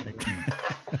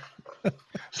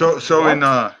 So in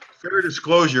fair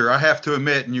disclosure, I have to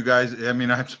admit, and you guys, I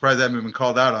mean, I'm surprised I haven't been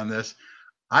called out on this.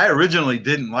 I originally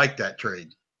didn't like that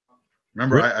trade.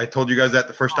 Remember, really? I told you guys that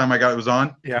the first time I was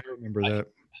on. Yeah, I remember that.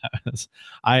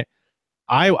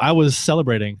 I was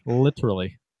celebrating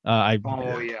literally. I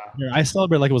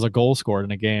celebrated like it was a goal scored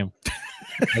in a game.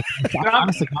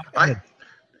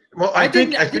 Well, I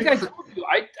think I told you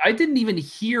I didn't even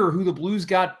hear who the Blues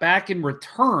got back in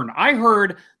return. I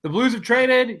heard the Blues have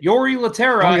traded Yori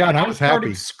Laterra, Oh, yeah, and I I was started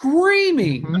happy.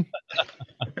 screaming.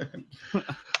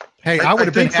 Hey, I would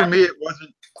have been think for happy. me it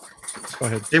wasn't. Go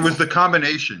ahead. It was the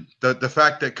combination, the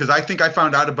fact that, because I think I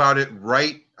found out about it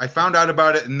I found out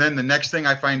about it, and then the next thing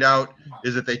I find out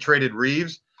is that they traded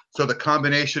Reeves. So the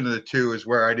combination of the two is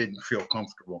where I didn't feel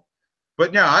comfortable.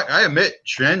 But yeah, I admit,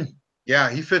 Schenn, yeah,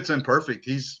 he fits in perfect.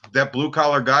 He's that blue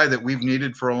collar guy that we've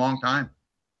needed for a long time.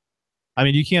 I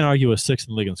mean, you can't argue a 6th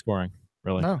in the league in scoring,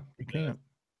 really. No, you can't.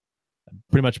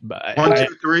 Pretty much 1,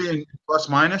 2, 3, and plus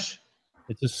minus.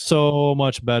 It's just so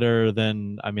much better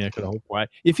than I could hope for.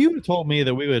 If you would have told me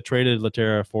that we would have traded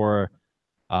Laterra for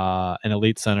an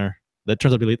elite center that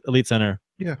turns out to be elite center,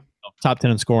 Yeah, top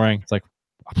 10 in scoring, it's like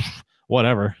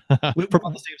whatever. For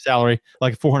about the same salary,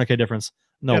 like $400K difference.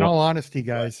 No. In all honesty,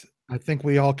 guys, I think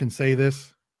we all can say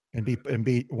this and be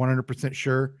 100%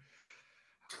 sure.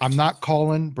 I'm not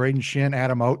calling Braden Schenn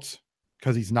Adam Oates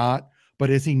because he's not. But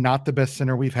is he not the best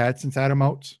center we've had since Adam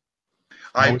Oates?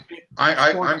 I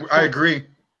agree.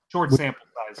 Short sample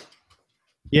size.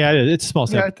 Yeah, it's a small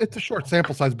sample. Yeah, it's a short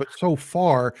sample size, but so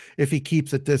far, if he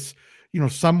keeps at this,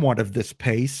 somewhat of this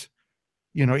pace,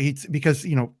 it's because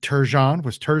Turgeon,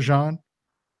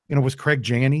 was Craig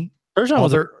Janney. Turgeon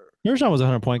was a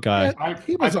 100-point guy. Yeah,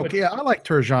 he was okay. Yeah, I like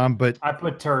Turgeon, but I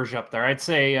put Turge up there. I'd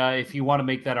say if you want to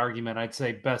make that argument, I'd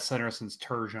say best center since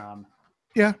Turgeon.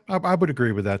 Yeah, I would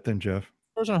agree with that then, Jeff.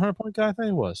 Turgeon a 100-point guy? I think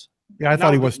he was. Yeah, I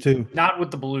thought he was too. Not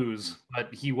with the Blues,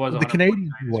 but he was. The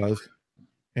Canadians he was.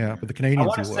 Yeah, but the Canadians I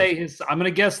want to say his. I'm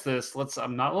going to guess this.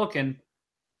 I'm not looking.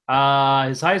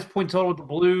 His highest point total with the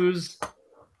Blues,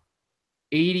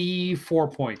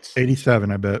 84 points.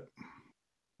 87, I bet.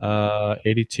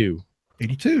 82.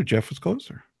 82. Jeff was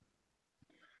closer.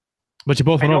 But you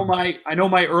both went over. I know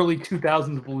my early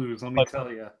 2000s Blues. Let me tell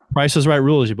you. Price is Right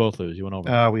rule is you both lose. You went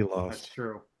over. We lost. That's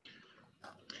true.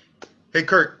 Hey,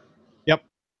 Kurt. Yep.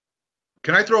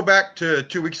 Can I throw back to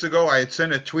 2 weeks ago? I had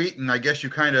sent a tweet, and I guess you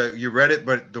read it,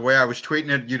 but the way I was tweeting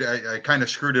it, I kind of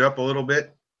screwed it up a little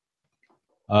bit.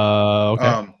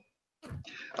 Okay.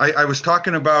 I was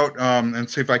talking about, and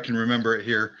see if I can remember it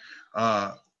here.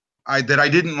 I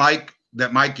didn't like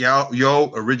that Mike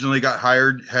Yo originally got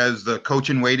hired as the coach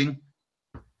in waiting.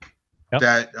 Yep.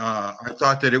 That I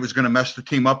thought that it was going to mess the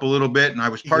team up a little bit, and I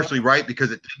was partially right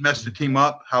because it did mess the team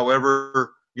up.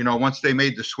 However, once they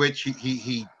made the switch,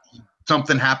 he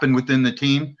something happened within the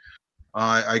team.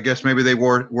 I guess maybe they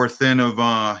were thin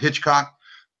of Hitchcock,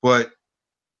 but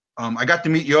I got to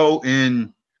meet Yo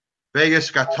in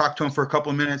Vegas. Got to talk to him for a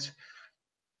couple of minutes,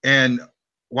 and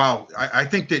wow, I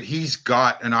think that he's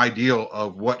got an ideal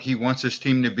of what he wants his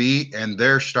team to be, and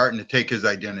they're starting to take his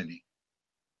identity.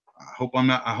 I hope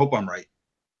I'm right.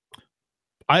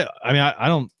 I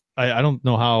don't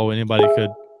know how anybody could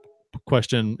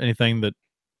question anything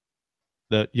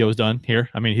that Yo's done here.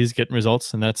 I mean, he's getting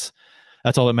results, and that's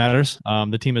all that matters.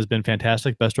 The team has been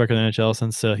fantastic, best record in the NHL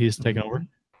since he's taken over.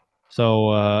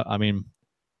 So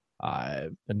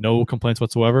no complaints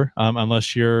whatsoever,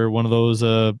 unless you're one of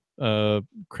those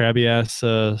crabby ass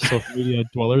social media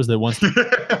dwellers that wants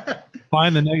to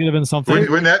find the negative in something.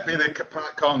 Wouldn't that be the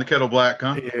pot calling the kettle black,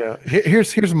 huh? Yeah.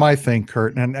 Here's my thing,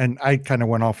 Kurt, and I kind of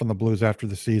went off on the Blues after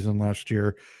the season last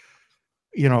year.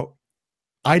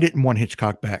 I didn't want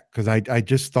Hitchcock back because I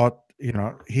just thought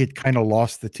he had kind of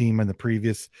lost the team in the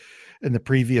previous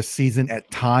season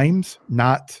at times,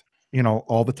 not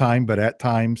all the time, but at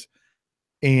times.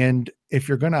 And if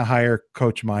you're going to hire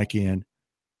Coach Mike in,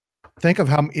 think of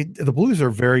how the Blues are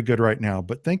very good right now,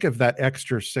 but think of that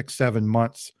extra 6-7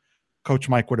 months Coach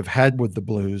Mike would have had with the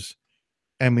Blues,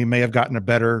 and we may have gotten a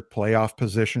better playoff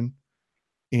position.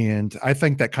 And I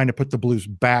think that kind of put the Blues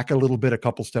back a little bit, a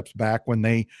couple steps back when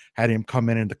they had him come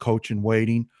in and the coach in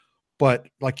waiting. But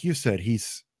like you said,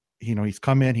 he's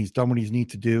come in, he's done what he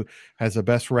needs to do, has the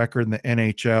best record in the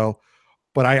NHL.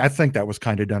 But I think that was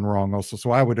kind of done wrong also.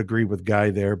 So I would agree with Guy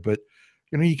there. But,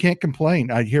 you can't complain.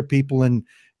 I hear people in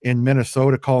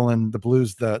Minnesota calling the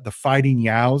Blues the Fighting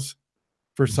Yows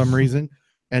for some reason.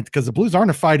 And because the Blues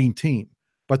aren't a fighting team,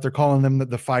 but they're calling them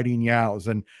the Fighting Yows.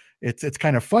 And it's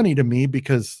kind of funny to me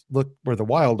because look where the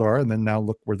Wild are, and then now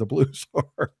look where the Blues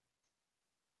are.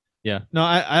 Yeah, no,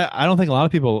 I don't think a lot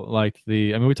of people like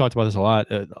we talked about this a lot.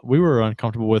 We were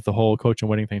uncomfortable with the whole coach and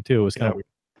winning thing too. It was kind of weird.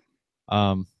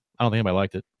 I don't think anybody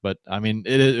liked it, but I mean,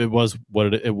 it was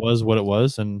what it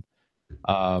was, and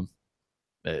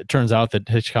it turns out that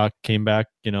Hitchcock came back,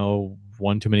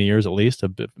 one too many years at least.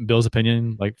 Bill's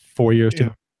opinion, like 4 years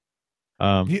too.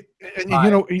 You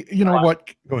know what?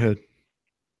 Go ahead.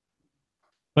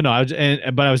 But no,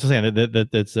 but I was just saying that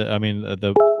that's I mean I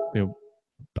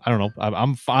don't know.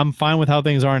 I'm fine with how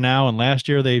things are now. And last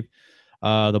year the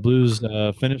Blues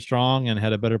finished strong and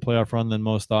had a better playoff run than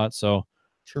most thought. So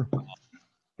Sure.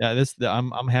 Yeah,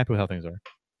 I'm happy with how things are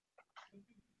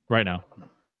right now.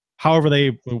 However,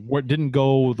 they didn't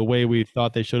go the way we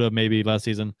thought they should have maybe last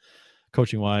season,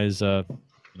 coaching wise.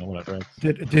 Whatever.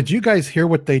 Did you guys hear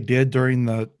what they did during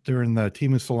the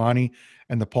Timu Solani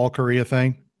and the Paul Correa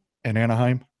thing in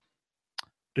Anaheim?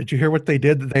 Did you hear what they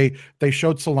did? They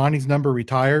showed Solani's number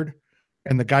retired,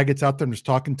 and the guy gets out there and is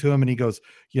talking to him, and he goes,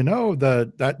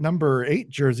 that number 8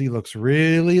 jersey looks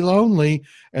really lonely.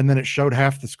 And then it showed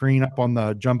half the screen up on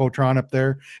the jumbotron up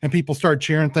there, and people started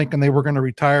cheering, thinking they were going to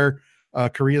retire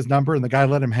Correa's number, and the guy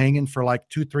let him hanging for like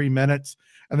 2-3 minutes,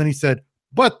 and then he said,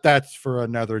 "But that's for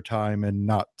another time and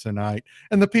not tonight."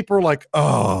 And the people are like,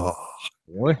 "Oh,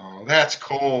 oh that's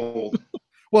cold."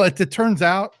 Well, it turns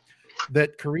out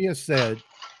that Correa said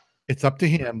it's up to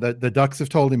him. The Ducks have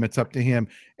told him it's up to him.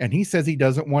 And he says he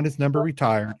doesn't want his number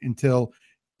retired until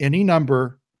any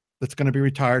number that's going to be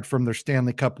retired from their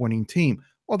Stanley Cup winning team.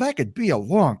 Well, that could be a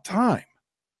long time.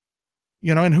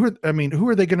 And who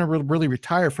are they going to really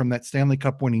retire from that Stanley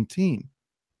Cup winning team?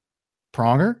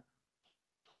 Pronger?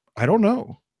 I don't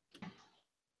know.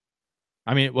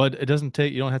 I mean, well, it doesn't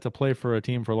take. You don't have to play for a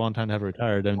team for a long time to have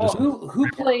retired. Who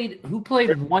played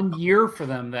 1 year for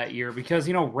them that year? Because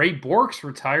Ray Bork's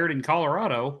retired in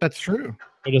Colorado. That's true.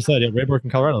 I just said Ray Bork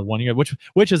in Colorado 1 year,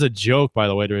 which is a joke, by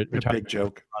the way. To retire. Big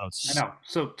joke. I know.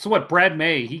 So what? Brad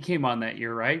May, he came on that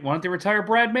year, right? Why don't they retire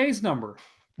Brad May's number?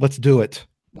 Let's do it.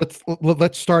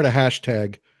 Let's start a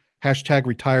hashtag. Hashtag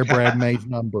retire Brad May's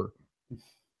number.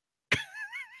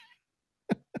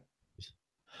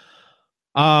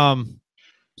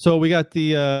 So we got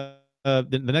the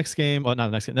next game. Well, not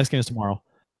the next game. Next game is tomorrow.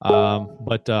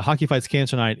 But Hockey Fights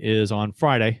Cancer Night is on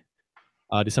Friday,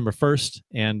 December 1st.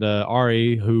 And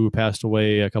Ari, who passed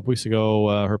away a couple weeks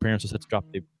ago, her parents are set to drop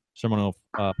the ceremonial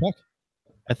puck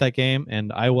at that game,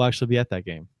 and I will actually be at that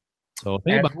game. So if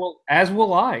anybody, as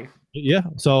will I. Yeah.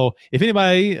 So if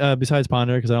anybody besides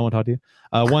Ponder, because I don't want to talk to you,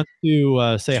 wants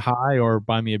to say hi or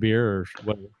buy me a beer or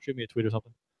whatever, shoot me a tweet or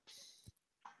something,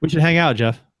 we should hang out,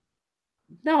 Jeff.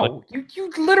 No, you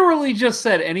literally just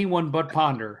said anyone but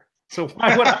Ponder. So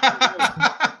why would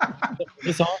I?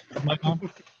 This on? My phone?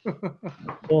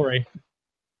 Sorry.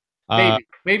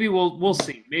 Maybe we'll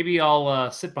see. Maybe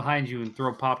I'll sit behind you and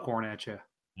throw popcorn at you.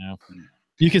 Yeah.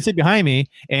 You can sit behind me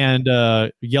and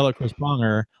yell at Chris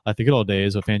Pronger like the good old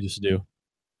days what fans used to do.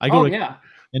 I go yeah.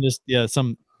 And just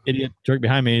some idiot jerk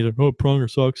behind me. He's like, "Oh, Pronger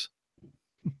sucks."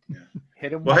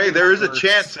 Hit him. Well, hey, there is a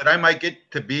chance that I might get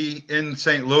to be in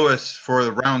St. Louis for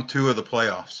the round 2 of the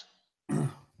playoffs.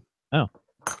 Oh,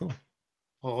 cool.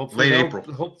 Well, hopefully late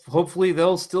April. Hopefully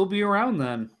they'll still be around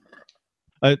then.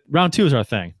 Round 2 is our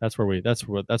thing. That's where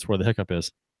the hiccup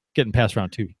is. Getting past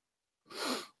round 2.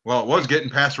 Well, it was getting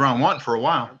past round 1 for a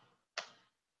while.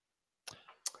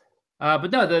 But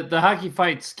no, the Hockey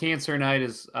Fights Cancer Night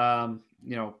is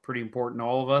pretty important to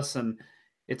all of us, and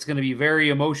it's going to be very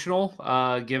emotional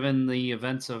given the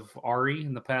events of Ari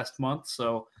in the past month.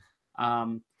 So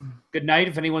good night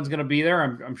if anyone's going to be there.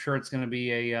 I'm sure it's going to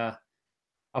be a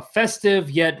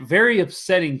festive yet very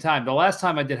upsetting time. The last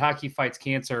time I did Hockey Fights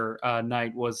Cancer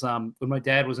Night was when my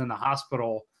dad was in the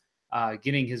hospital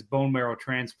getting his bone marrow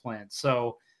transplant.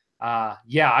 So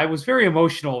I was very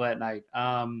emotional that night.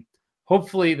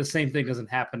 Hopefully the same thing doesn't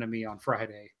happen to me on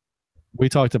Friday. We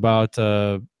talked about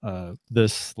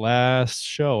this last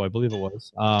show, I believe it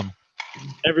was.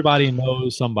 Everybody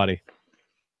knows somebody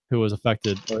who was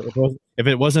affected. If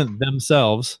it wasn't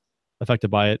themselves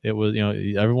affected by it, it was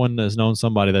everyone has known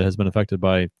somebody that has been affected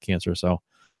by cancer. So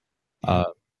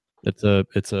it's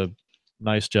a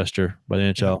nice gesture by the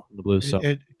NHL and the Blues. So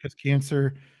because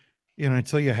cancer,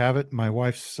 until you have it. My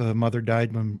wife's mother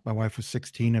died when my wife was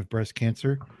 16 of breast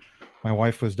cancer. My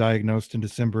wife was diagnosed in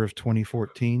December of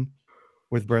 2014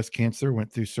 with breast cancer, went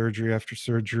through surgery after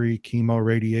surgery, chemo,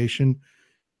 radiation.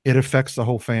 It affects the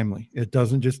whole family. It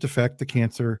doesn't just affect the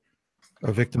cancer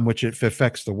victim, which it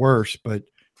affects the worst, but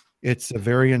it's a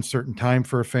very uncertain time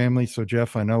for a family. So,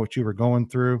 Jeff, I know what you were going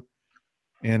through,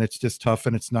 and it's just tough,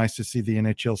 and it's nice to see the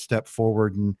NHL step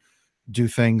forward and do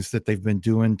things that they've been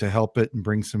doing to help it and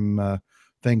bring some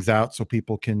things out so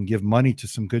people can give money to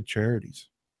some good charities.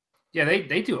 Yeah,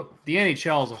 they do it. The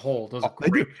NHL as a whole does a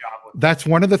great job with it. That's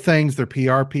one of the things their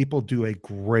PR people do a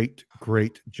great,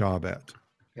 great job at.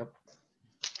 Yep.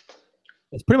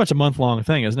 It's pretty much a month-long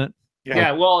thing, isn't it?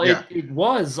 Yeah, well, it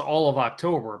was all of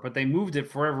October, but they moved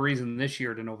it for whatever reason this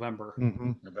year to November.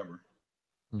 Mm-hmm. November.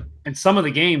 And some of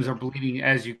the games are bleeding,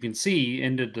 as you can see,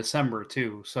 into December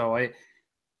too. So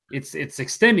it's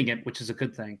extending it, which is a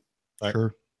good thing.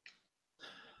 Sure.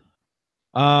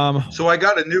 So I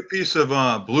got a new piece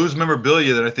of blues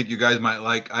memorabilia that I think you guys might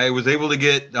like. I was able to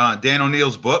get Dan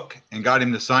O'Neill's book and got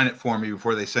him to sign it for me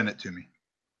before they sent it to me.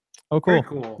 Oh, cool. Very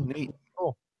cool. Neat.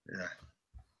 Cool. Yeah.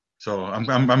 So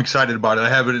I'm excited about it. I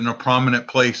have it in a prominent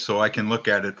place so I can look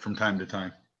at it from time to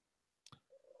time.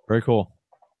 Very cool.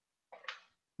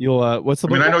 You'll what's the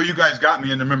I mean, I know you guys got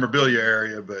me in the memorabilia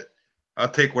area, but I'll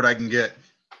take what I can get.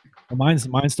 Well,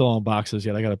 mine's still in boxes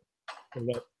yet. I gotta put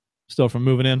it up. Still from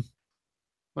moving in.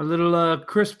 A little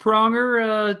Chris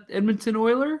Pronger, Edmonton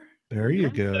Oiler. There you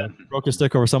go. Broke a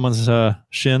stick over someone's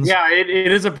shins. Yeah, it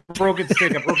is a broken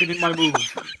stick. I broke it in my move.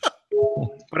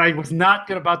 But I was not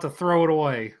about to throw it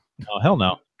away. Oh, hell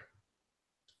no.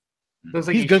 Looks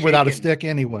like He's good without a shanking. stick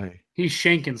anyway. He's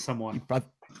shanking someone.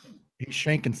 He's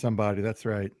shanking somebody. That's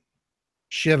right.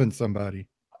 Shiving somebody.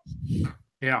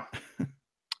 Yeah.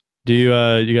 Do you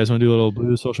guys want to do a little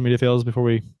blue social media fails before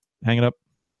we hang it up?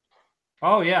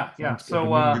 Oh yeah.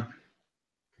 So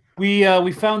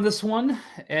we found this one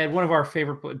at one of our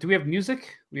favorite. Do we have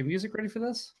music? We have music ready for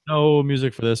this? No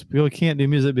music for this. We can't do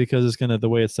music because it's gonna the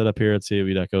way it's set up here at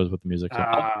CAV that goes with the music. So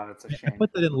That's a I'll shame.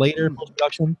 put that in later in post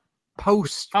production.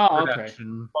 Oh, okay.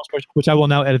 Which I will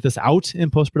now edit this out in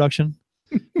post production.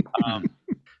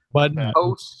 But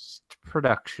Post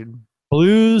production.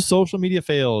 Blues social media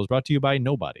fails brought to you by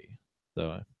nobody.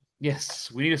 So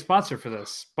Yes, we need a sponsor for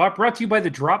this. Brought to you by the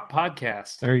Drop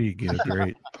Podcast. There you go.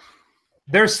 Great.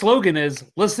 Their slogan is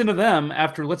 "Listen to them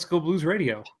after Let's Go Blues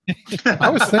Radio." I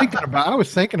was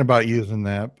thinking about using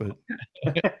that, but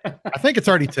I think it's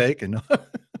already taken.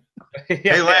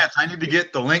 Hey, Lance, I need to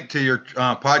get the link to your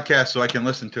podcast so I can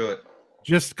listen to it.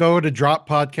 Just go to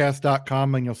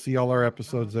droppodcast.com and you'll see all our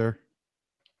episodes there.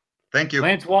 Thank you.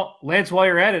 Lance, while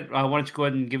you're at it, why don't you go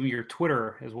ahead and give me your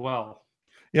Twitter as well?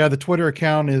 Yeah, the Twitter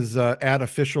account is at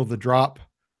official the drop.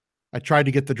 I tried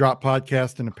to get the Drop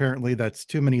Podcast, and apparently that's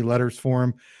too many letters for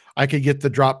him. I could get the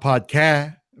Drop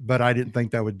Podcast, but I didn't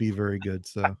think that would be very good.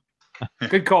 So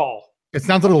Good call. it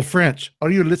sounds a little French. Are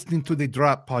you listening to the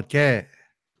Drop Podcast?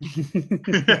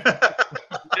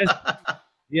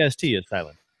 EST is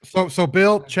silent. So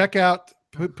Bill, check out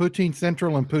Poutine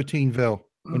Central and Poutineville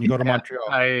when you go to Montreal.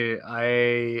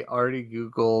 I already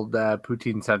Googled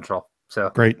Poutine Central. So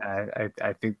Great.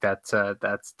 I think that's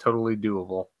totally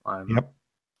doable. Yep.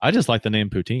 I just like the name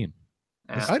Poutine.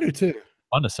 Yeah. I do too.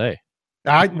 Fun to say.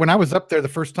 When I was up there the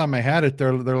first time I had it,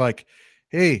 they're like,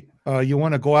 "Hey, you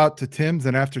want to go out to Tim's,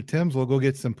 and after Tim's, we'll go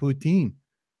get some poutine."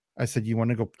 I said, "You want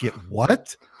to go get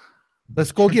what?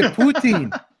 Let's go get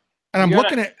poutine." And I'm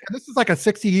looking at this is like a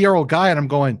 60-year-old guy, and I'm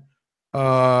going,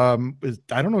 I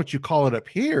don't know what you call it up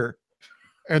here.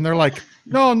 And they're like,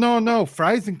 no,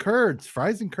 fries and curds.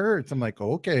 I'm like,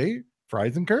 okay,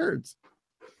 fries and curds.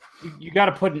 You got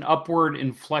to put an upward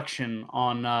inflection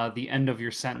on the end of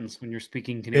your sentence when you're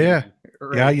speaking Canadian.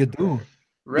 Yeah, you do.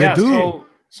 Right. Yeah, do.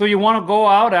 So you want to go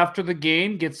out after the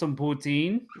game, get some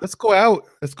poutine? Let's go out.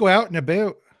 Let's go out and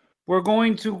about. We're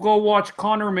going to go watch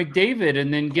Connor McDavid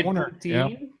and then get Connor,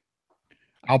 poutine. yeah.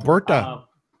 Alberta.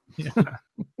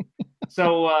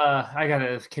 So I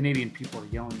got Canadian people are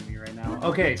yelling at me right now.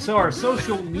 Okay, so our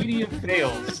social media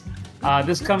fails.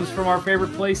 This comes from our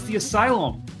favorite place, the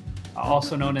Asylum,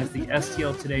 also known as the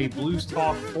STL Today Blues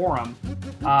Talk Forum,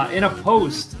 in a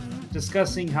post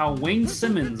discussing how Wayne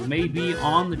Simmons may be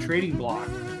on the trading block.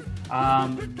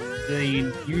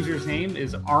 The user's name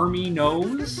is Army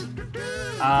Knows.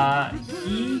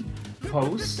 He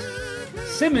posts,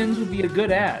 Simmons would be a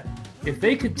good ad. If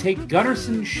they could take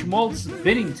Gunnarsson, Schmaltz,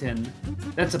 Binnington,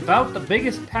 that's about the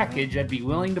biggest package I'd be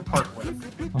willing to part with.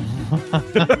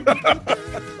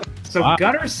 So wow.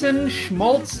 Gunnarsson,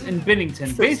 Schmaltz, and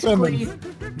Binnington, basically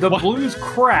the Blues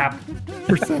crap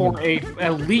for a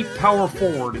elite power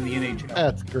forward in the NHL.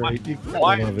 That's great.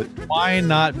 Why love it. Why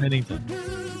not Binnington?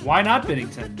 Why not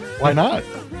Binnington? Why not?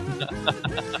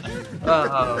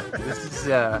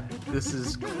 This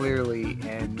is clearly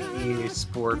an EA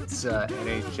Sports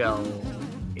NHL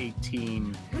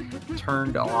 18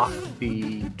 turned off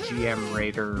the GM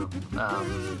Raider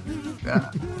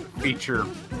feature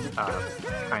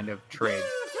kind of trade.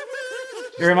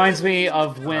 It reminds me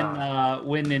of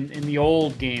when in the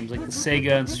old games, like the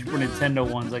Sega and Super Nintendo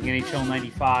ones, like NHL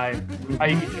 95, how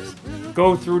you could just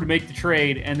go through to make the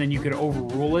trade and then you could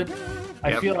overrule it.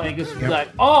 I feel like this would be like,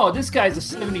 oh, this guy's a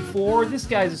 74, this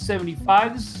guy's a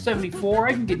 75, this is a 74,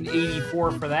 I can get an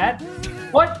 84 for that.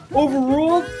 What?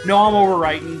 Overruled? No, I'm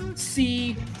overwriting.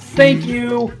 C, thank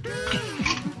you.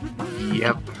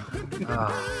 Yep.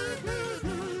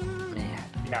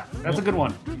 Yeah, that's a good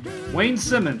one. Wayne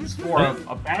Simmons for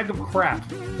a bag of crap.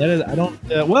 That is, I don't.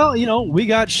 Well, we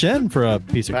got Shen for a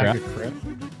piece of crap.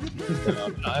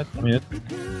 I mean,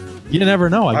 you never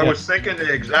know. I guess. was thinking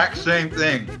the exact same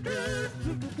thing.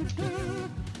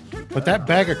 But that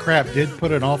bag of crap did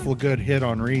put an awful good hit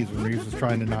on Reeves when Reeves was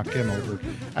trying to knock him over.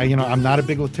 I'm not a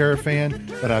big Laterra fan,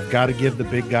 but I've got to give the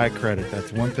big guy credit.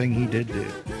 That's one thing he did do.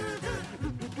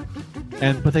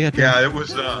 But they got it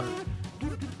was.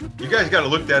 You guys got to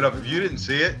look that up if you didn't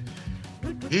see it.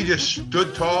 He just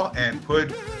stood tall and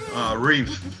put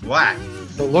Reeves flat.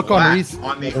 The look on Reeves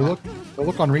the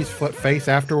look on Reeves' face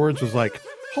afterwards was like,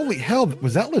 "Holy hell,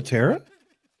 was that Laterra?"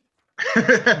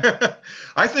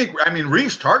 I mean,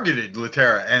 Reeves targeted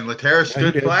Laterra, and Laterra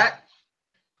stood flat,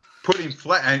 put him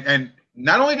flat, and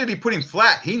not only did he put him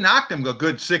flat, he knocked him a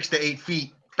good 6 to 8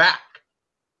 feet back.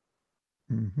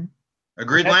 Mm-hmm.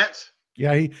 Agreed, Lance?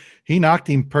 Yeah, he knocked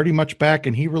him pretty much back,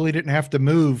 and he really didn't have to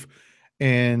move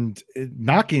and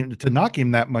knock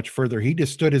him that much further. He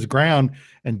just stood his ground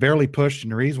and barely pushed,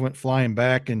 and Reeves went flying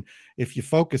back. And if you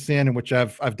focus in, and which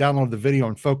I've downloaded the video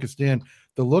and focused in,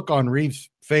 the look on Reeves'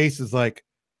 face is like,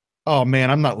 "Oh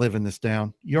man, I'm not living this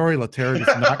down." Yori Laterra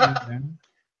just knocked me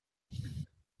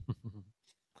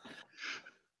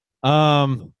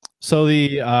down. So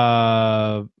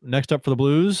the next up for the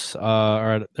Blues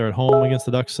they're at home against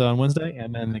the Ducks on Wednesday,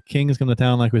 and then the Kings come to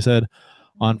town, like we said,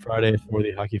 on Friday for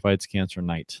the Hockey Fights Cancer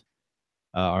Night.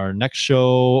 Our next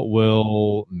show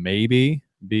will maybe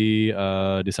be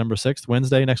December 6th,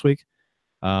 Wednesday next week.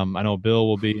 I know Bill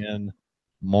will be in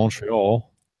Montreal.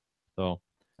 So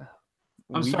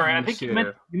I'm sorry, I think you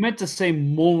meant to say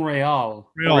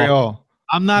Montreal. Montreal.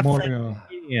 I'm not Montreal.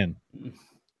 Canadian.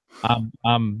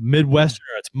 I'm Midwestern.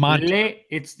 It's Montreal.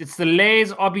 It's the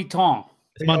Les Habitants.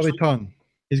 It's Montreal.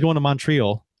 He's going to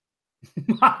Montreal.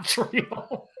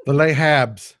 Montreal. The Les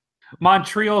Habs.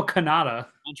 Montreal, Canada.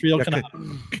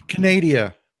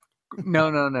 Canada.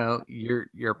 No.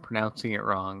 You're pronouncing it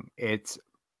wrong. It's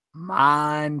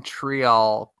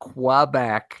Montreal,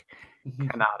 Quebec,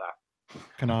 Canada.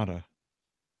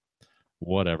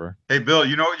 Whatever. Hey, Bill,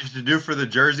 you know what you should do for the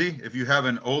jersey? If you have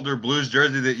an older Blues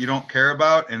jersey that you don't care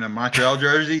about and a Montreal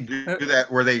jersey, do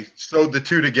that where they sewed the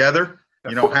two together,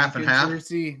 half and half.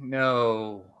 Jersey?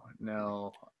 No.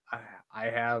 I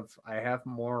have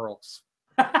morals.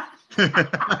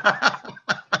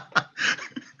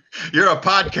 You're a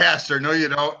podcaster. No, you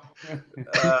don't.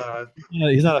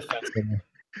 He's not a fence guy.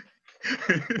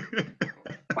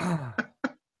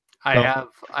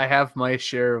 I have my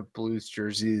share of Blues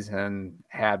jerseys and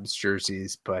Habs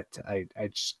jerseys, but I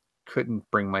just couldn't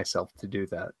bring myself to do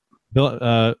that. Bill,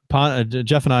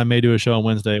 Jeff and I may do a show on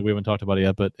Wednesday. We haven't talked about it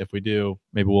yet, but if we do,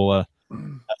 maybe we'll have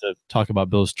to talk about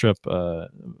Bill's trip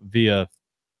via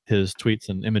his tweets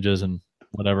and images and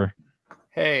whatever.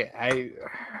 Hey,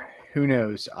 who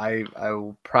knows? I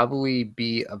will probably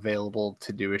be available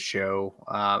to do a show.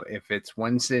 If it's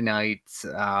Wednesday nights,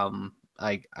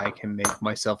 I can make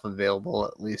myself available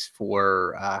at least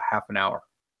for half an hour.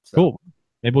 So. Cool.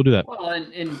 Maybe we'll do that. Well,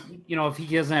 and if he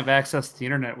doesn't have access to the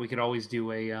internet, we could always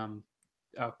do a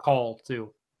call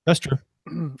too. That's true.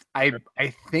 I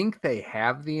think they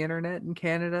have the internet in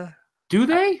Canada. Do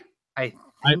they? I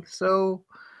think so.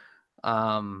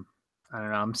 I don't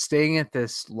know. I'm staying at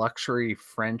this luxury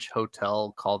French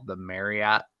hotel called the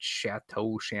Marriott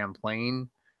Chateau Champlain.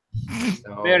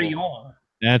 Marion.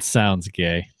 That sounds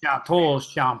gay. Chateau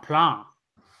Champlain.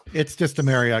 It's just a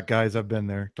Marriott, guys. I've been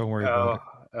there. Don't worry about it.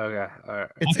 Okay. All right.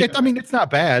 It's not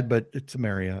bad, but it's a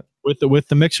Marriott. With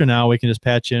the mixer now, we can just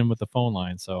patch in with the phone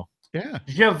line. So yeah.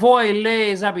 Je vois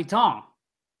les habitants.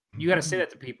 You got to say that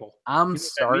to people. I'm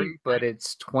sorry, but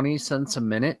it's 20 cents a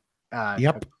minute.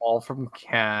 Yep. All from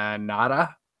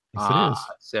Canada. Yes, it is.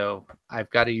 So I've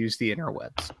got to use the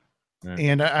interwebs.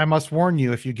 And I must warn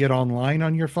you, if you get online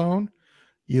on your phone,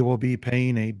 you will be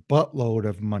paying a buttload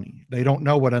of money. They don't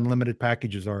know what unlimited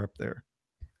packages are up there.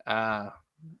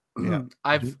 Yeah.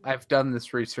 I've done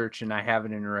this research and I have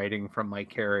it in writing from my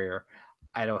carrier.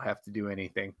 I don't have to do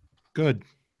anything. Good.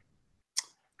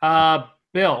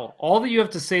 Bill, all that you have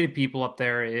to say to people up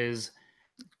there is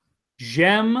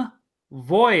j'aime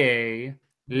voyer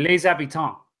les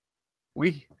habitants.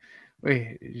 Oui,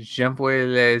 j'aime voyer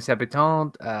les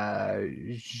habitants.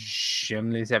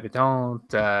 J'aime les habitants.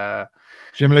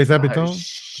 J'aime les habitants.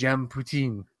 J'aime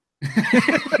Poutine.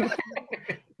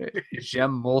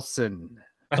 J'aime Molson.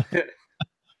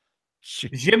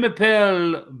 Je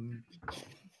m'appelle.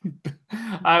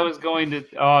 I was going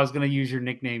to use your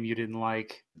nickname you didn't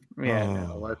like. Yeah,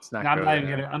 no, let's not.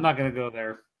 I'm not gonna go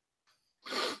there.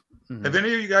 Have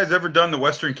any of you guys ever done the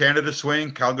Western Canada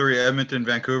swing? Calgary, Edmonton,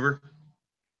 Vancouver?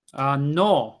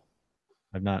 No.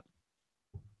 I've not.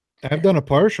 I've done a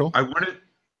partial.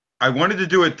 I wanted to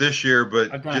do it this year,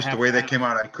 but I've done just the half way and they half. came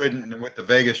out, I couldn't with the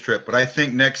Vegas trip. But I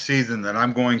think next season that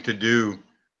I'm going to do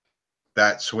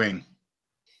that swing.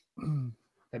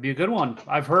 That'd be a good one.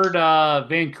 I've heard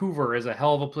Vancouver is a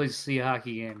hell of a place to see a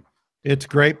hockey game. It's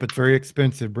great, but very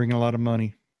expensive, bringing a lot of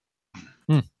money.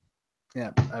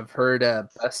 Yeah, I've heard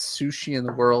best sushi in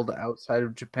the world outside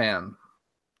of Japan.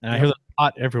 And I hear the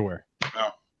pot everywhere.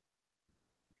 No.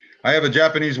 I have a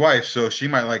Japanese wife, so she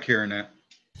might like hearing that.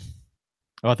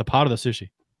 About the pot or the sushi?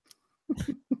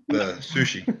 The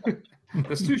sushi.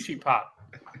 The sushi pot.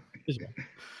 Sushi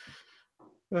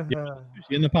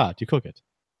in the pot. You cook it.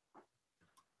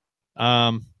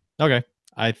 Okay.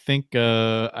 I think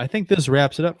this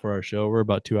wraps it up for our show. We're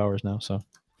about 2 hours now, so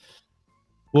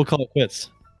we'll call it quits.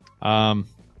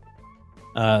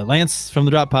 Lance from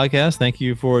the Drop Podcast, thank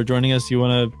you for joining us. You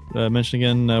want to mention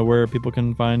again where people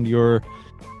can find your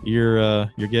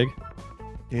gig?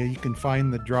 Yeah, you can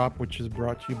find The Drop, which is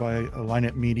brought to you by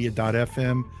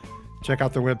lineupmedia.fm. Check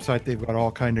out their website. They've got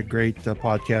all kind of great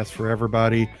podcasts for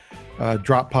everybody.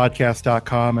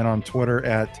 Droppodcast.com and on Twitter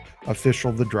at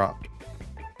official The Dropped.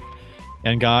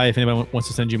 And Guy, if anybody wants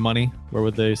to send you money, where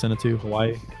would they send it to?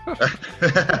 Hawaii?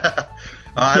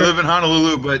 I live in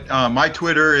Honolulu, but my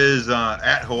Twitter is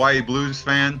at Hawaii Blues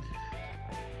Fan.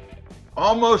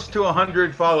 Almost to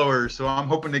 100 followers, so I'm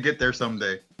hoping to get there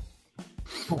someday.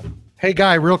 Hey,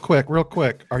 Guy, real quick.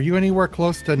 Are you anywhere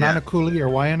close to Nanakuli or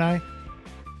Waianae?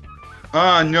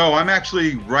 No, I'm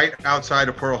actually right outside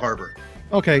of Pearl Harbor.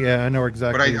 Okay, yeah, I know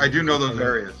exactly. But I do know those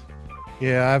areas.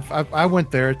 Yeah, I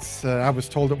went there. It's I was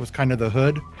told it was kind of the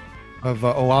hood of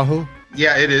Oahu.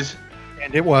 Yeah, it is.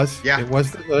 And it was. Yeah. It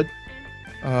was the hood.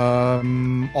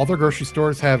 All their grocery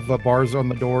stores have bars on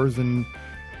the doors and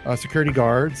security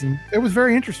guards, and it was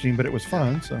very interesting, but it was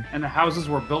fun. So. And the houses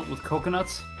were built with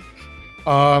coconuts?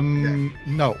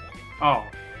 No. Oh.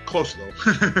 Close though.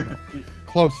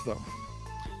 Close though.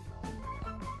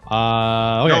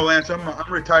 Okay. No, Lance,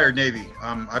 I'm retired Navy.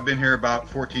 I've been here about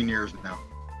 14 years now.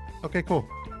 Okay, cool.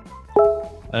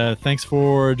 Thanks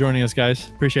for joining us, guys.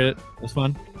 Appreciate it. It was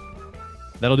fun.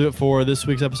 That'll do it for this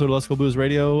week's episode of Let's Go Blues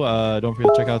Radio. Don't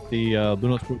forget to check out the Blue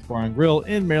Note Sports Bar and Grill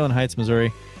in Maryland Heights,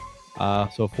 Missouri.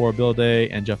 So for Bill Day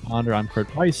and Jeff Ponder, I'm Kurt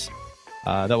Price.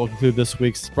 That will conclude this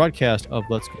week's broadcast of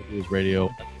Let's Go Blues Radio.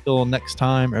 Until next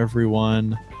time,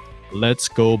 everyone, let's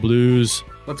go Blues.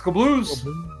 Let's go Blues.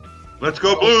 Let's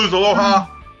go Blues. Aloha.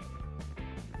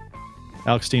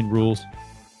 Alex Steen rules.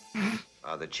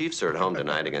 The Chiefs are at home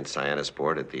tonight against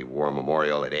Cyanosport at the War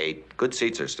Memorial at 8. Good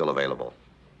seats are still available.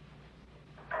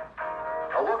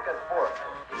 A look at fourth.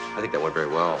 I think that went very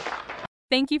well.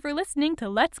 Thank you for listening to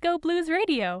Let's Go Blues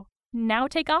Radio. Now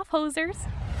take off, hosers.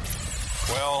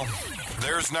 Well,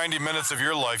 there's 90 minutes of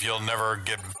your life you'll never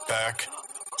get back.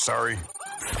 Sorry.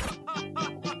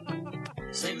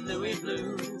 St. Louis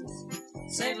Blues,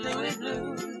 St. Louis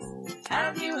Blues.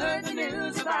 Have you heard the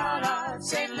news about our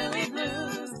St. Louis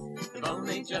Blues? They've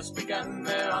only just begun,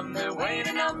 they're on their way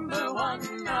to number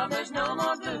one. Now there's no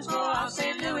more blues for our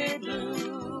St. Louis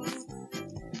Blues.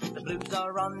 The Blues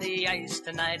are on the ice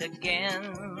tonight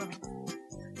again.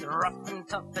 They're rough and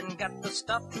tough and got the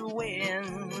stuff to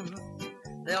win.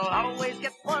 They'll always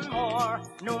get one more,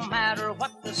 no matter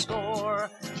what the score.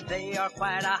 They are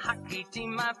quite a hockey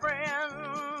team, my friend.